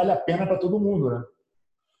corrente vale a pena para todo mundo, né?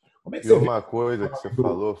 Como é que E você vê uma coisa que você do,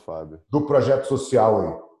 falou, Fábio, do projeto social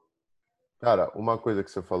aí? cara, uma coisa que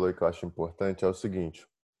você falou e que eu acho importante é o seguinte: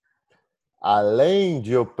 além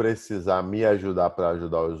de eu precisar me ajudar para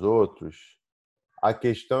ajudar os outros, a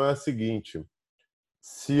questão é a seguinte: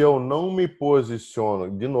 se eu não me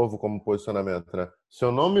posiciono, de novo como posicionamento, né? Se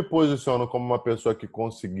eu não me posiciono como uma pessoa que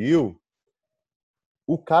conseguiu,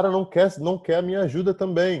 o cara não quer a minha ajuda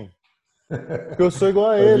também, porque eu sou igual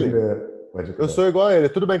a Pode ele. crer, pode Eu crer. sou igual a ele.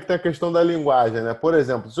 Tudo bem que tem a questão da linguagem, né? Por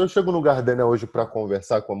exemplo, se eu chego no Gardenia hoje para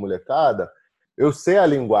conversar com a molecada, eu sei a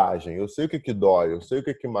linguagem, eu sei o que que dói, eu sei o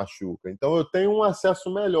que que machuca. Então eu tenho um acesso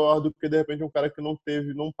melhor do que de repente um cara que não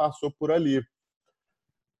teve, não passou por ali.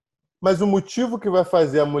 Mas o motivo que vai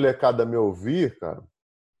fazer a molecada me ouvir, cara,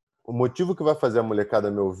 o motivo que vai fazer a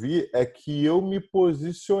molecada me ouvir é que eu me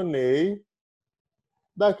posicionei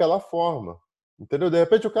daquela forma. Entendeu? De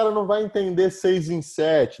repente o cara não vai entender 6 em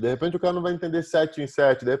 7, de repente o cara não vai entender 7 em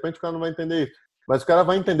 7, de repente o cara não vai entender isso. Mas o cara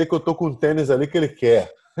vai entender que eu tô com um tênis ali que ele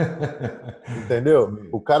quer. Entendeu?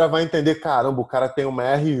 O cara vai entender, caramba, o cara tem uma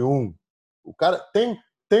R1. O cara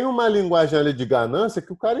tem uma linguagem ali de ganância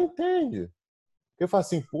que o cara entende. Eu falo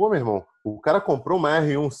assim, pô, meu irmão, o cara comprou uma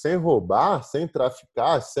R1 sem roubar, sem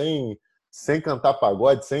traficar, sem cantar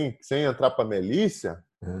pagode, sem entrar pra milícia.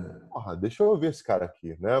 Porra, deixa eu ver esse cara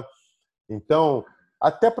aqui, né? Então,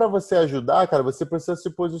 até para você ajudar, cara, você precisa se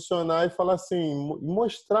posicionar e falar assim,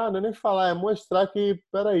 mostrar, não é nem falar, é mostrar que,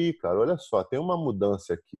 peraí, cara, olha só, tem uma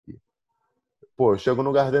mudança aqui. Pô, eu chego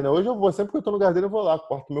no Gardenia hoje, eu vou, sempre que eu tô no Gardenia, eu vou lá,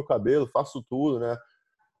 corto meu cabelo, faço tudo, né?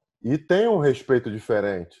 E tem um respeito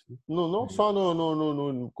diferente. Não só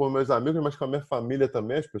com meus amigos, mas com a minha família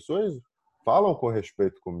também. As pessoas falam com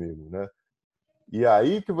respeito comigo, né? E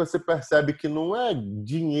aí que você percebe que não é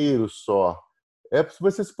dinheiro só. É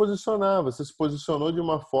você se posicionar. Você se posicionou de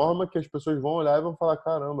uma forma que as pessoas vão olhar e vão falar: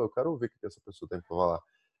 caramba, eu quero ver o que essa pessoa tem para falar.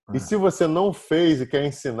 E se você não fez e quer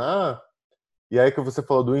ensinar, e aí que você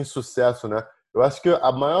falou do insucesso, né? Eu acho que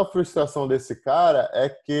a maior frustração desse cara é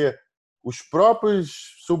que os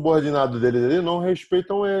próprios subordinados dele ali não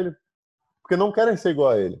respeitam ele, porque não querem ser igual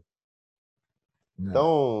a ele. Não.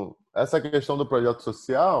 Então, essa questão do projeto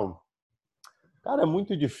social, cara, é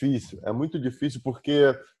muito difícil. É muito difícil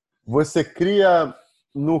porque você cria.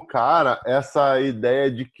 no cara essa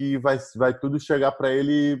ideia de que vai tudo chegar para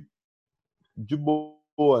ele de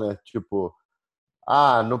boa, né? Tipo,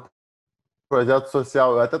 no projeto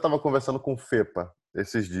social, eu até estava conversando com o Fepa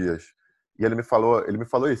esses dias. E ele me falou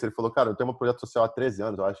isso, ele falou, cara, eu tenho um projeto social há 13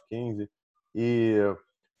 anos, eu acho 15, e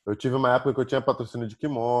eu tive uma época que eu tinha patrocínio de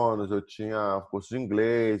kimonos, eu tinha curso de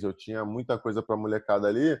inglês, eu tinha muita coisa para molecada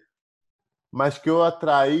ali, mas que eu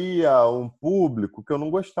atraía um público que eu não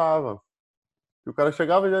gostava. E o cara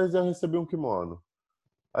chegava e já recebia um kimono.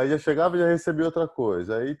 Aí já chegava e já recebia outra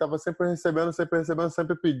coisa. Aí tava sempre recebendo,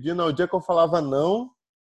 sempre pedindo. O dia que eu falava não,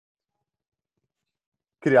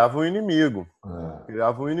 criava um inimigo. É.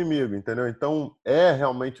 Criava um inimigo, entendeu? Então é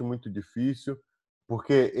realmente muito difícil,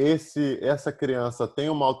 porque essa criança tem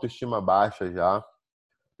uma autoestima baixa já.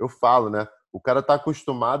 Eu falo, né? O cara tá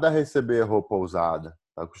acostumado a receber roupa usada,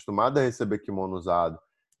 tá acostumado a receber kimono usado.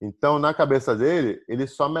 Então, na cabeça dele, ele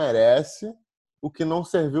só merece o que não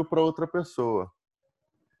serviu para outra pessoa.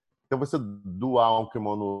 Então, você doar um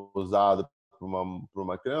kimono usado para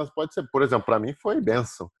uma criança, pode ser, por exemplo, para mim foi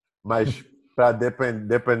bênção, mas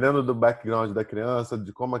dependendo do background da criança,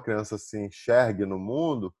 de como a criança se enxergue no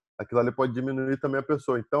mundo, aquilo ali pode diminuir também a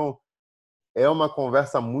pessoa. Então, é uma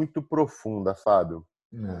conversa muito profunda, Fábio,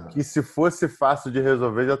 que É. se fosse fácil de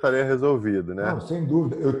resolver, já estaria resolvido, né? Não, sem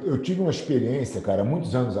dúvida. Eu tive uma experiência, cara,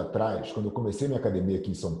 muitos anos atrás, quando eu comecei minha academia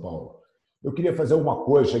aqui em São Paulo. Eu queria fazer alguma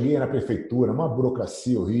coisa, cheguei na prefeitura, uma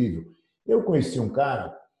burocracia horrível. Eu conheci um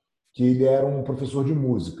cara que ele era um professor de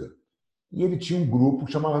música. E ele tinha um grupo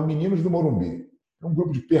que chamava Meninos do Morumbi. É um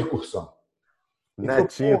grupo de percussão. O Ele falou,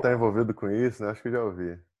 Netinho pô, está envolvido com isso, né? Acho que eu já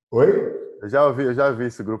ouvi. oi? Eu já vi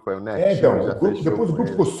esse grupo aí. O Netinho Então, já fez show depois o com grupo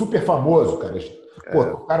ele. ficou super famoso, cara. Pô,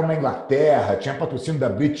 É, tocaram na Inglaterra, tinha patrocínio da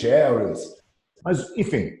British Airways. Mas,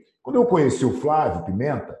 enfim, quando eu conheci o Flávio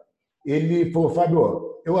Pimenta, ele falou,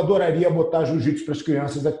 Fábio, eu adoraria botar jiu-jitsu para as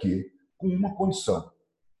crianças aqui, com uma condição,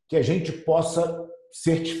 que a gente possa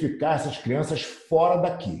certificar essas crianças fora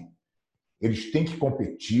daqui. Eles têm que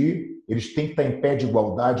competir, eles têm que estar em pé de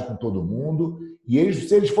igualdade com todo mundo, e eles,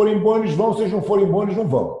 se eles forem bons, eles vão, se eles não forem bons, eles não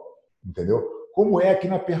vão. Entendeu? Como é aqui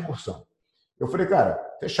na percussão. Eu falei, cara,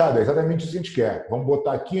 fechado, é exatamente isso que a gente quer. Vamos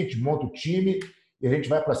botar aqui, a gente monta o time, e a gente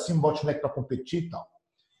vai para cima, bota o moleque para competir e tal.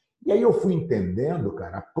 E aí eu fui entendendo,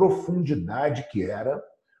 cara, a profundidade que era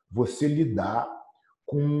você lidar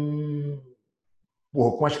com,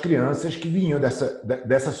 porra, com as crianças que vinham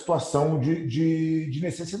dessa situação de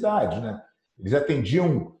necessidade, né? Eles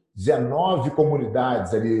atendiam 19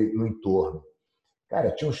 comunidades ali no entorno.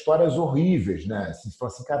 Cara, tinham histórias horríveis, né? Assim, você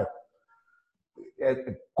fala assim, cara,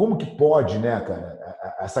 como que pode, né,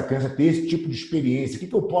 cara, essa criança ter esse tipo de experiência? O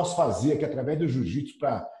que eu posso fazer aqui através do jiu-jitsu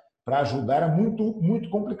para ajudar? Era muito, muito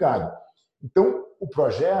complicado. Então, o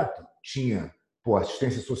projeto tinha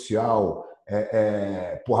assistência social,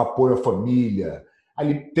 apoio à família,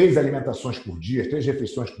 ali, 3 alimentações por dia, 3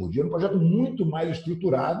 refeições por dia, um projeto muito mais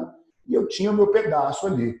estruturado, e eu tinha o meu pedaço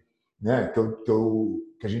ali, né?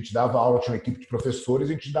 Que a gente dava aula, tinha uma equipe de professores,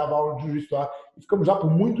 a gente dava aula de jiu-jitsu lá, e ficamos já por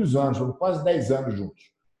muitos anos, quase 10 anos juntos.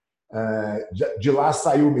 De lá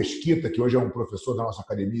saiu o Mesquita, que hoje é um professor da nossa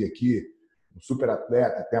academia aqui, um super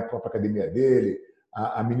atleta, tem a própria academia dele.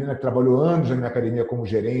 A menina que trabalhou anos na minha academia como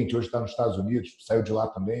gerente, hoje está nos Estados Unidos, saiu de lá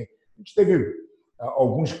também. A gente teve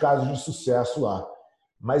alguns casos de sucesso lá.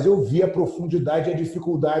 Mas eu vi a profundidade e a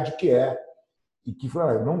dificuldade que é. E que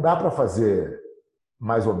não dá para fazer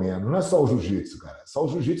mais ou menos. Não é só o jiu-jitsu, cara. Só o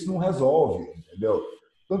jiu-jitsu não resolve, entendeu?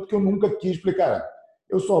 Tanto que eu nunca quis explicar.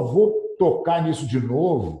 Eu só vou tocar nisso de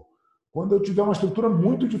novo quando eu tiver uma estrutura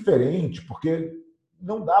muito diferente, porque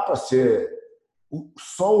não dá para ser.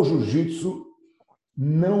 Só o jiu-jitsu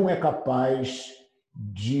não é capaz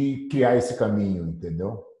de criar esse caminho,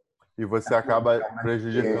 entendeu? e você acaba É uma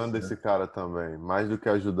prejudicando experiência, esse né? cara também, mais do que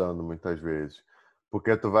ajudando muitas vezes.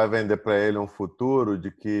 Porque tu vai vender para ele um futuro de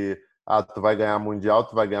que tu vai ganhar mundial,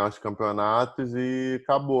 tu vai ganhar os campeonatos e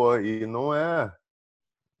acabou. E não é.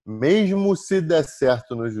 Mesmo se der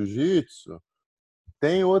certo no jiu-jitsu,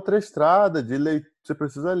 tem outra estrada de leitura. Você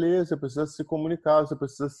precisa ler, você precisa se comunicar, você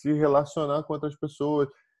precisa se relacionar com outras pessoas.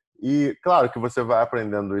 E claro que você vai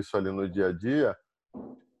aprendendo isso ali no dia a dia,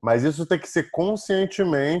 mas isso tem que ser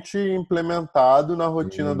conscientemente implementado na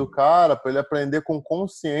rotina do Sim. cara, para ele aprender com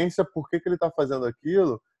consciência por que ele está fazendo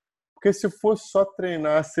aquilo. Porque se for só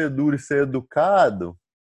treinar, ser duro e ser educado,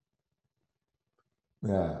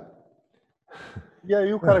 É. e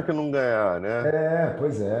aí o cara que não ganhar, né?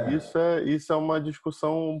 Pois é. Isso é uma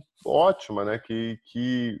discussão ótima, né?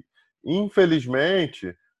 Que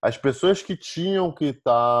infelizmente, as pessoas que tinham que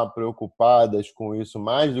estar preocupadas com isso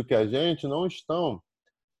mais do que a gente não estão.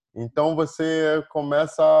 Então você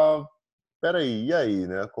começa peraí, e aí,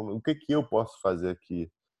 né? O que que eu posso fazer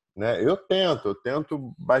aqui? Né? Eu tento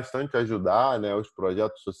bastante ajudar, né, os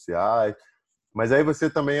projetos sociais, mas aí você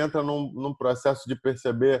também entra num processo de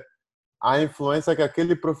perceber a influência que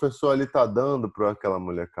aquele professor ali está dando para aquela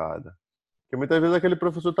molecada. Porque muitas vezes aquele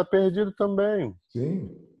professor está perdido também.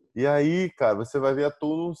 Sim. E aí, cara, você vai ver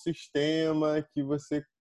todo um sistema que você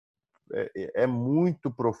é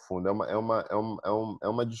muito profundo, é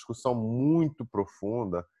uma discussão muito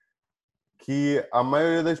profunda que a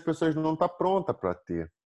maioria das pessoas não está pronta para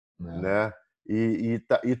ter, Né? né?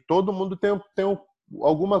 E todo mundo tem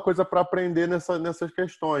alguma coisa para aprender nessas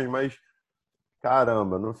questões, mas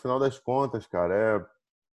caramba, no final das contas, cara,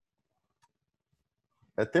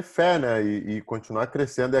 é ter fé, né? E continuar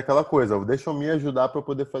crescendo é aquela coisa. Deixa eu me ajudar para eu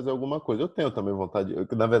poder fazer alguma coisa. Eu tenho também vontade.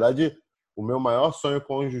 Na verdade, o meu maior sonho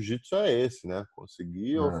com o jiu-jitsu é esse, né?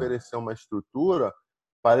 Conseguir Ah, oferecer uma estrutura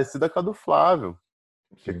parecida com a do Flávio.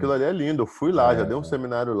 Que aquilo sim. ali é lindo. Eu fui lá, já dei um É,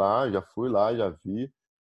 seminário lá, já fui lá, já vi.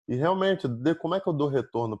 E realmente, como é que eu dou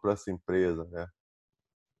retorno para essa empresa, né?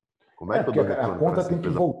 Como é que eu porque dou a retorno para conta essa tem que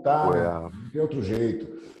empresa voltar, né? apoiar? Não tem outro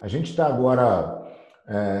jeito. A gente está agora.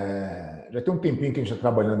 Já tem um tempinho que a gente está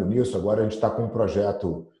trabalhando nisso. Agora a gente está com um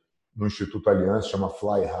projeto no Instituto Aliança, chama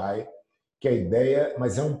Fly High, que a ideia,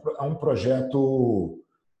 mas é um projeto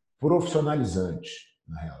profissionalizante,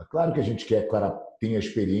 na real. É claro que a gente quer que o cara tenha a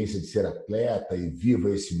experiência de ser atleta e viva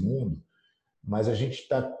esse mundo, mas a gente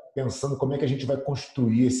está pensando como é que a gente vai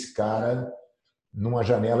construir esse cara numa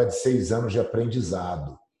janela de 6 anos de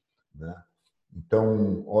aprendizado, né?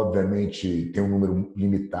 Então, obviamente, tem um número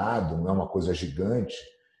limitado, não é uma coisa gigante,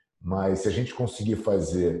 mas se a gente conseguir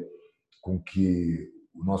fazer com que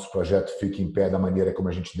o nosso projeto fique em pé da maneira como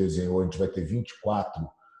a gente desenhou, a gente vai ter 24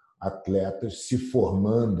 atletas se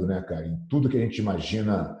formando, né, cara, em tudo que a gente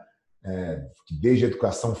imagina, desde a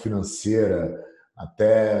educação financeira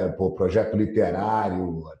até projeto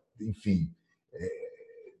literário, enfim,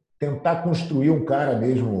 tentar construir um cara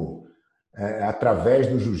mesmo através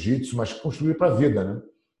do jiu-jitsu, mas construir para a vida, né?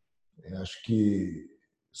 Eu acho que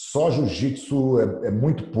só jiu-jitsu é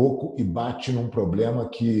muito pouco e bate num problema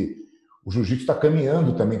que o jiu-jitsu está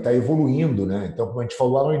caminhando também, está evoluindo, né? Então, como a gente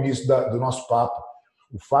falou lá no início do nosso papo,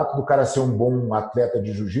 o fato do cara ser um bom atleta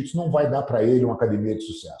de jiu-jitsu não vai dar para ele uma academia de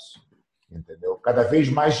sucesso, entendeu? Cada vez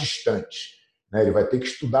mais distante, né? Ele vai ter que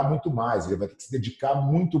estudar muito mais, ele vai ter que se dedicar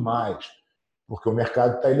muito mais, porque o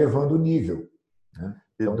mercado está elevando o nível, né?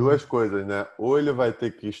 E Então, duas coisas, né? Ou ele vai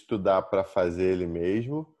ter que estudar para fazer ele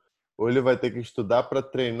mesmo, ou ele vai ter que estudar para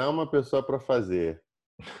treinar uma pessoa para fazer.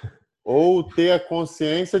 Ou ter a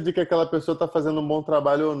consciência de que aquela pessoa está fazendo um bom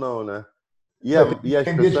trabalho ou não, né? tem que E as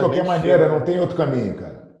entender de pessoas qualquer nem maneira, chegam, não né? tem outro caminho,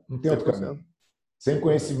 cara. Não tem outro caminho. 100%. Sem 100%.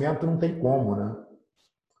 conhecimento não tem como, né?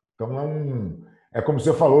 Então é como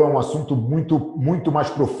você falou, é um assunto muito muito mais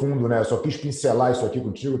profundo, né? Eu só quis pincelar isso aqui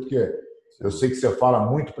contigo porque eu Sim. sei que você fala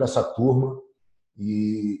muito para essa turma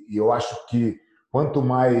e eu acho que quanto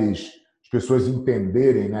mais as pessoas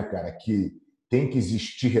entenderem, né, cara, que tem que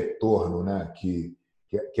existir retorno, né? Que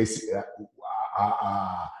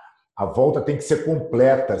a, a volta tem que ser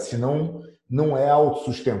completa, senão não é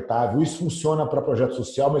autossustentável. Isso funciona para projeto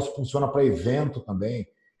social, mas isso funciona para evento também.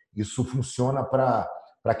 Isso funciona para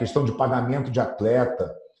a questão de pagamento de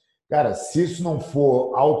atleta. Cara, se isso não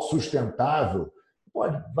for autossustentável,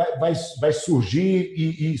 vai surgir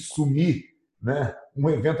e sumir, né? Um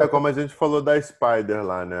evento É até. como a gente falou da Spider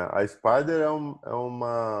lá, né? A Spider é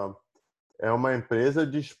uma empresa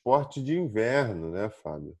de esporte de inverno, né,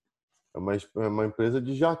 Fábio? É uma empresa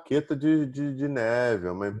de jaqueta de neve,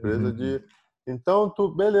 é uma empresa de. Uhum. Então,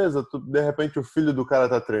 beleza, de repente o filho do cara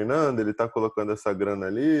tá treinando, ele tá colocando essa grana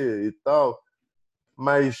ali e tal,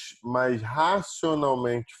 mas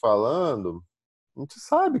racionalmente falando, a gente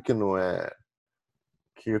sabe que não é,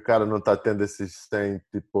 que o cara não tá tendo esses cento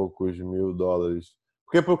e poucos mil dólares.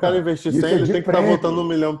 Porque pro cara Não, investir 100, isso é ele de tem que estar voltando prêmio. 1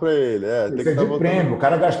 milhão para ele. Tem Isso que é estar de voltando prêmio. O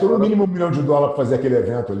cara gastou no agora. mínimo US$ 1 milhão para fazer aquele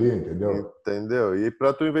evento ali, entendeu? Entendeu? E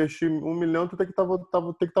para tu investir 1 milhão, tu tem que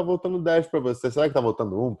estar voltando 10 para você. Será que tá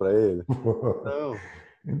voltando um para ele? Não, não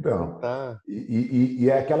Então, tá. e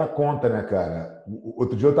é aquela conta, né, cara?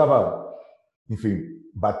 Outro dia eu estava, enfim,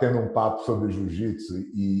 batendo um papo sobre jiu-jitsu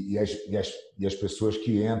e as pessoas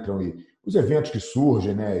que entram e os eventos que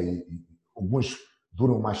surgem, né? E alguns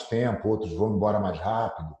duram mais tempo, outros vão embora mais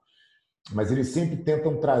rápido, mas eles sempre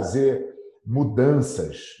tentam trazer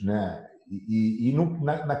mudanças, né?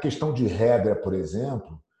 Na questão de regra, por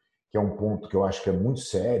exemplo, que é um ponto que eu acho que é muito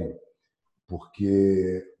sério,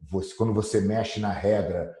 porque quando você mexe na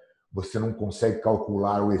regra, você não consegue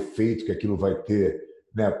calcular o efeito que aquilo vai ter,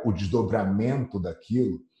 né? O desdobramento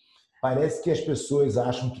daquilo. Parece que as pessoas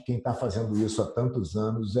acham que quem está fazendo isso há tantos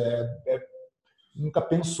anos nunca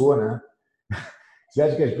pensou, né? Você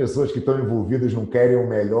acha que as pessoas que estão envolvidas não querem o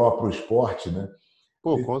melhor para o esporte, né?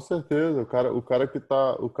 Pô, com certeza. O cara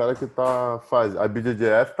que tá faz a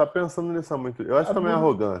BJJF tá pensando nisso há muito. Eu acho Há também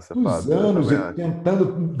arrogância, muitos Fábio. Eu anos também e acho.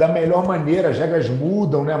 tentando da melhor maneira, as regras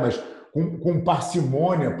mudam, né? Mas com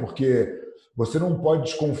parcimônia, porque você não pode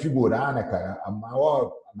desconfigurar, né, cara? A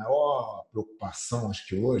maior preocupação, acho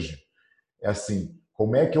que hoje, é assim,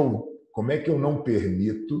 como é que eu não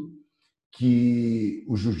permito que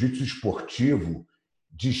o jiu-jitsu esportivo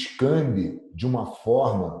descambe de uma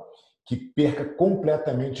forma que perca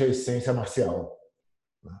completamente a essência marcial.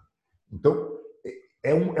 Então,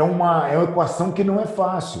 é uma equação que não é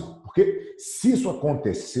fácil, porque se isso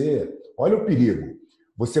acontecer, olha o perigo.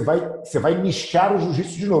 Você vai nichar o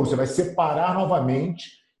jiu-jitsu de novo, você vai separar novamente,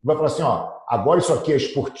 vai falar assim, ó, agora isso aqui é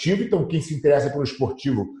esportivo, então quem se interessa pelo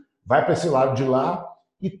esportivo vai para esse lado de lá,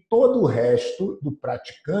 e todo o resto do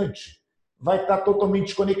praticante vai estar totalmente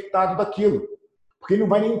desconectado daquilo, porque ele não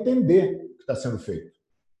vai nem entender o que está sendo feito.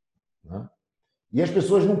 Né? E as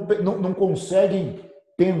pessoas não conseguem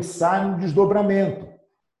pensar em desdobramento.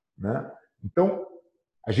 Né? Então,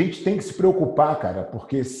 a gente tem que se preocupar, cara,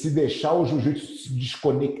 porque se deixar o jiu-jitsu se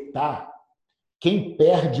desconectar, quem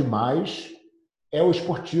perde mais é o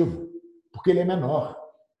esportivo, porque ele é menor.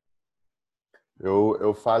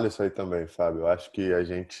 Eu falo isso aí também, Fábio. Eu acho que a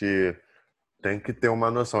gente tem que ter uma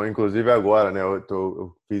noção. Inclusive agora, né?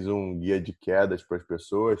 Eu fiz um guia de quedas para as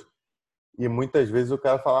pessoas e muitas vezes o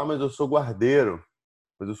cara fala, ah, mas eu sou guardeiro,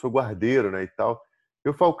 né? E tal.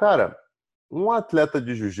 Eu falo, cara, um atleta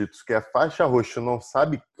de jiu-jitsu que é faixa roxa e não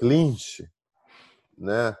sabe clinch,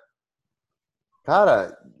 né?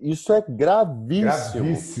 Cara, isso é gravíssimo.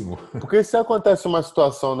 Gravíssimo. Porque se acontece uma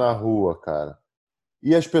situação na rua, cara,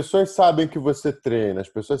 e as pessoas sabem que você treina, as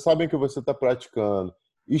pessoas sabem que você está praticando,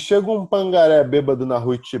 e chega um pangaré bêbado na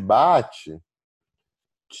rua e te bate,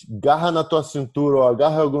 te agarra na tua cintura ou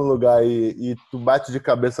agarra em algum lugar e tu bate de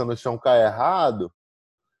cabeça no chão, cai errado,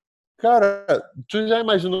 cara, tu já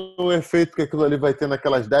imaginou o efeito que aquilo ali vai ter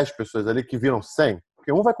naquelas 10 pessoas ali que viram 100?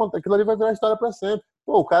 Porque um vai contar, aquilo ali vai virar história para sempre.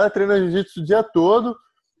 Pô, o cara treina jiu-jitsu o dia todo,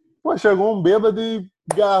 pô, chegou um bêbado e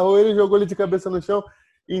agarrou ele e jogou ele de cabeça no chão.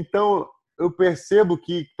 Então, eu percebo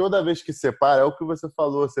que toda vez que separa, é o que você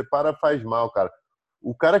falou, separa faz mal, cara.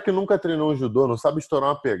 O cara que nunca treinou judô, não sabe estourar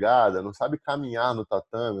uma pegada, não sabe caminhar no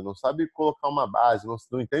tatame, não sabe colocar uma base,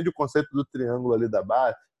 não entende o conceito do triângulo ali da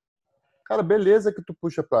base. Cara, beleza que tu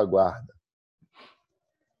puxa pra guarda.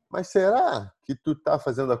 Mas será que tu tá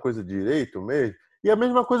fazendo a coisa direito mesmo? E a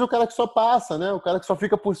mesma coisa o cara que só passa, né? O cara que só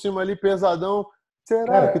fica por cima ali pesadão.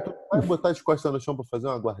 Será que tu Cara, vai botar as costas no chão para fazer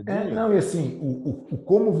uma guardinha? não, e assim,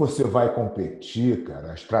 como você vai competir,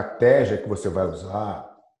 cara, a estratégia que você vai usar,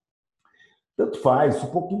 tanto faz,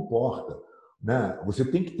 isso pouco importa. Né? Você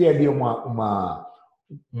tem que ter ali uma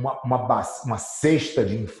cesta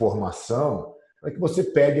de informação para que você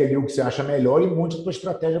pegue ali o que você acha melhor e monte a sua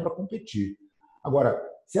estratégia para competir. Agora,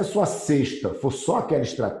 se a sua cesta for só aquela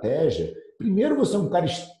estratégia, primeiro você é um cara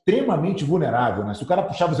extremamente vulnerável. Né? Se o cara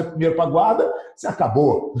puxar você primeiro para a guarda, você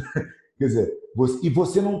acabou. Quer dizer,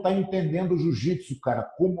 você não está entendendo o jiu-jitsu, cara,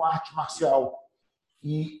 como arte marcial.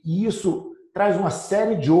 E isso traz uma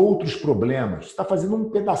série de outros problemas. Você está fazendo um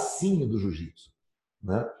pedacinho do jiu-jitsu.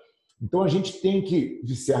 Né? Então a gente tem que,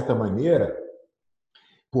 de certa maneira,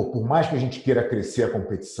 por mais que a gente queira crescer a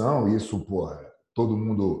competição, isso, porra, todo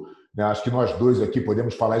mundo, né, acho que nós dois aqui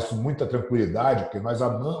podemos falar isso com muita tranquilidade, porque nós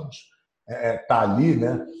amamos estar ali,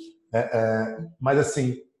 né? Mas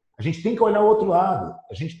assim, a gente tem que olhar o outro lado,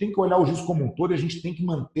 a gente tem que olhar o jiu-jitsu como um todo, e a gente tem que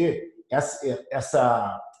manter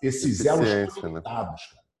esses elos Eficiência, né? conectados,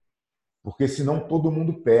 cara. Porque senão todo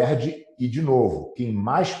mundo perde, e de novo, quem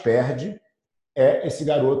mais perde é esse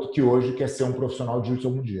garoto que hoje quer ser um profissional de jiu-jitsu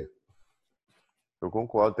algum dia. Eu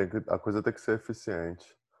concordo, a coisa tem que ser eficiente.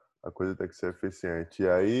 A coisa tem que ser eficiente. E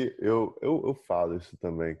aí eu falo isso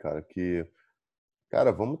também, cara, que,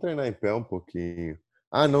 cara, vamos treinar em pé um pouquinho.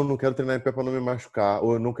 Ah, não, não quero treinar em pé para não me machucar,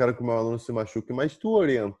 ou eu não quero que o meu aluno se machuque, mas tu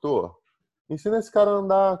orientou? Ensina esse cara a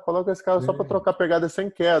andar, coloca esse cara só para trocar pegada sem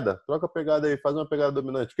queda. Troca a pegada aí, faz uma pegada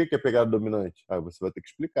dominante. O que é pegada dominante? Aí você vai ter que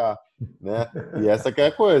explicar, né? E essa que é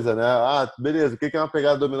a coisa, né? Ah, beleza, o que é uma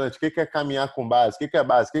pegada dominante? O que é caminhar com base? O que é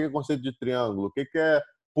base? O que é conceito de triângulo? O que é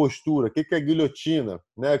postura? O que é guilhotina?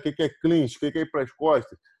 Né? O que é clinch? O que é ir para as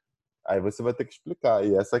costas? Aí você vai ter que explicar.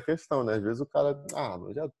 E essa é a questão, né? Às vezes o cara,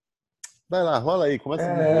 já vai lá, rola aí, começa de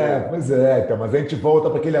novo. Pois é, então, mas a gente volta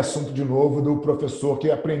para aquele assunto de novo do professor que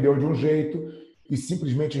aprendeu de um jeito e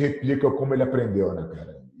simplesmente replica como ele aprendeu, né,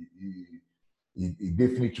 cara? E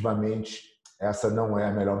definitivamente essa não é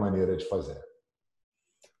a melhor maneira de fazer.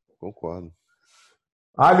 Concordo.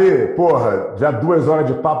 Ali, porra, já 2 horas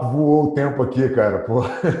de papo, voou o tempo aqui, cara. Porra.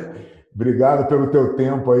 Obrigado pelo teu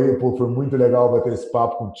tempo aí, pô, foi muito legal bater esse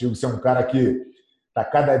papo contigo. Você é um cara que tá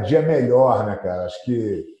cada dia melhor, né, cara? Acho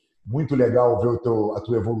que muito legal ver a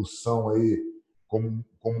tua evolução aí como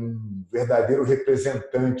um verdadeiro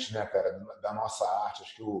representante, né, cara, da nossa arte.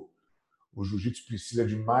 Acho que o jiu-jitsu precisa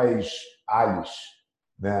de mais Alis,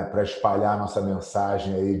 né, para espalhar a nossa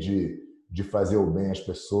mensagem aí de fazer o bem às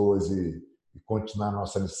pessoas e continuar a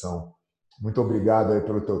nossa missão. Muito obrigado aí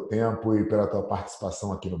pelo teu tempo e pela tua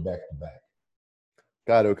participação aqui no Back to Back.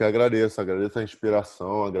 Cara, eu que agradeço a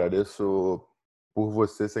inspiração, agradeço por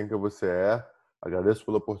você sem que você é, agradeço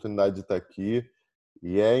pela oportunidade de estar aqui.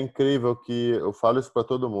 E é incrível que eu falo isso para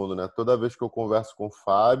todo mundo, né? Toda vez que eu converso com o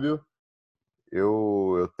Fábio,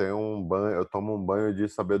 eu tenho um banho, eu tomo um banho de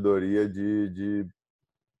sabedoria de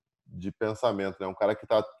pensamento, né? Um cara que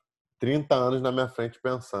está 30 anos na minha frente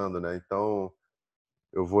pensando, né? Então,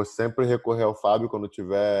 eu vou sempre recorrer ao Fábio quando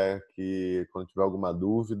tiver alguma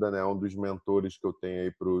dúvida, né? É um dos mentores que eu tenho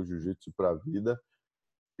aí para o jiu-jitsu e para a vida.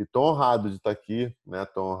 E tô honrado de estar aqui, né?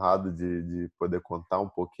 Tô honrado de poder contar um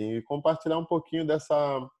pouquinho e compartilhar um pouquinho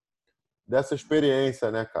dessa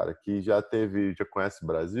experiência, né, cara? Que já conhece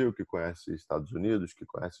Brasil, que conhece Estados Unidos, que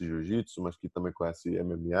conhece Jiu-Jitsu, mas que também conhece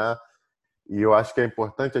MMA. E eu acho que é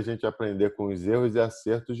importante a gente aprender com os erros e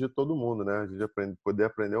acertos de todo mundo, né? A gente poder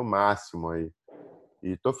aprender o máximo aí.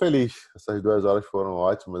 E tô feliz. Essas 2 horas foram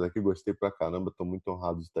ótimas aqui, gostei pra caramba, tô muito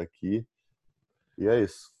honrado de estar aqui. E é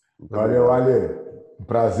isso. Muito Valeu, obrigado. Ali. Um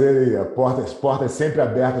prazer aí. As portas sempre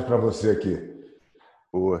abertas para você aqui.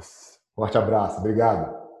 Boas. Forte abraço.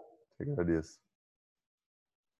 Obrigado. Agradeço.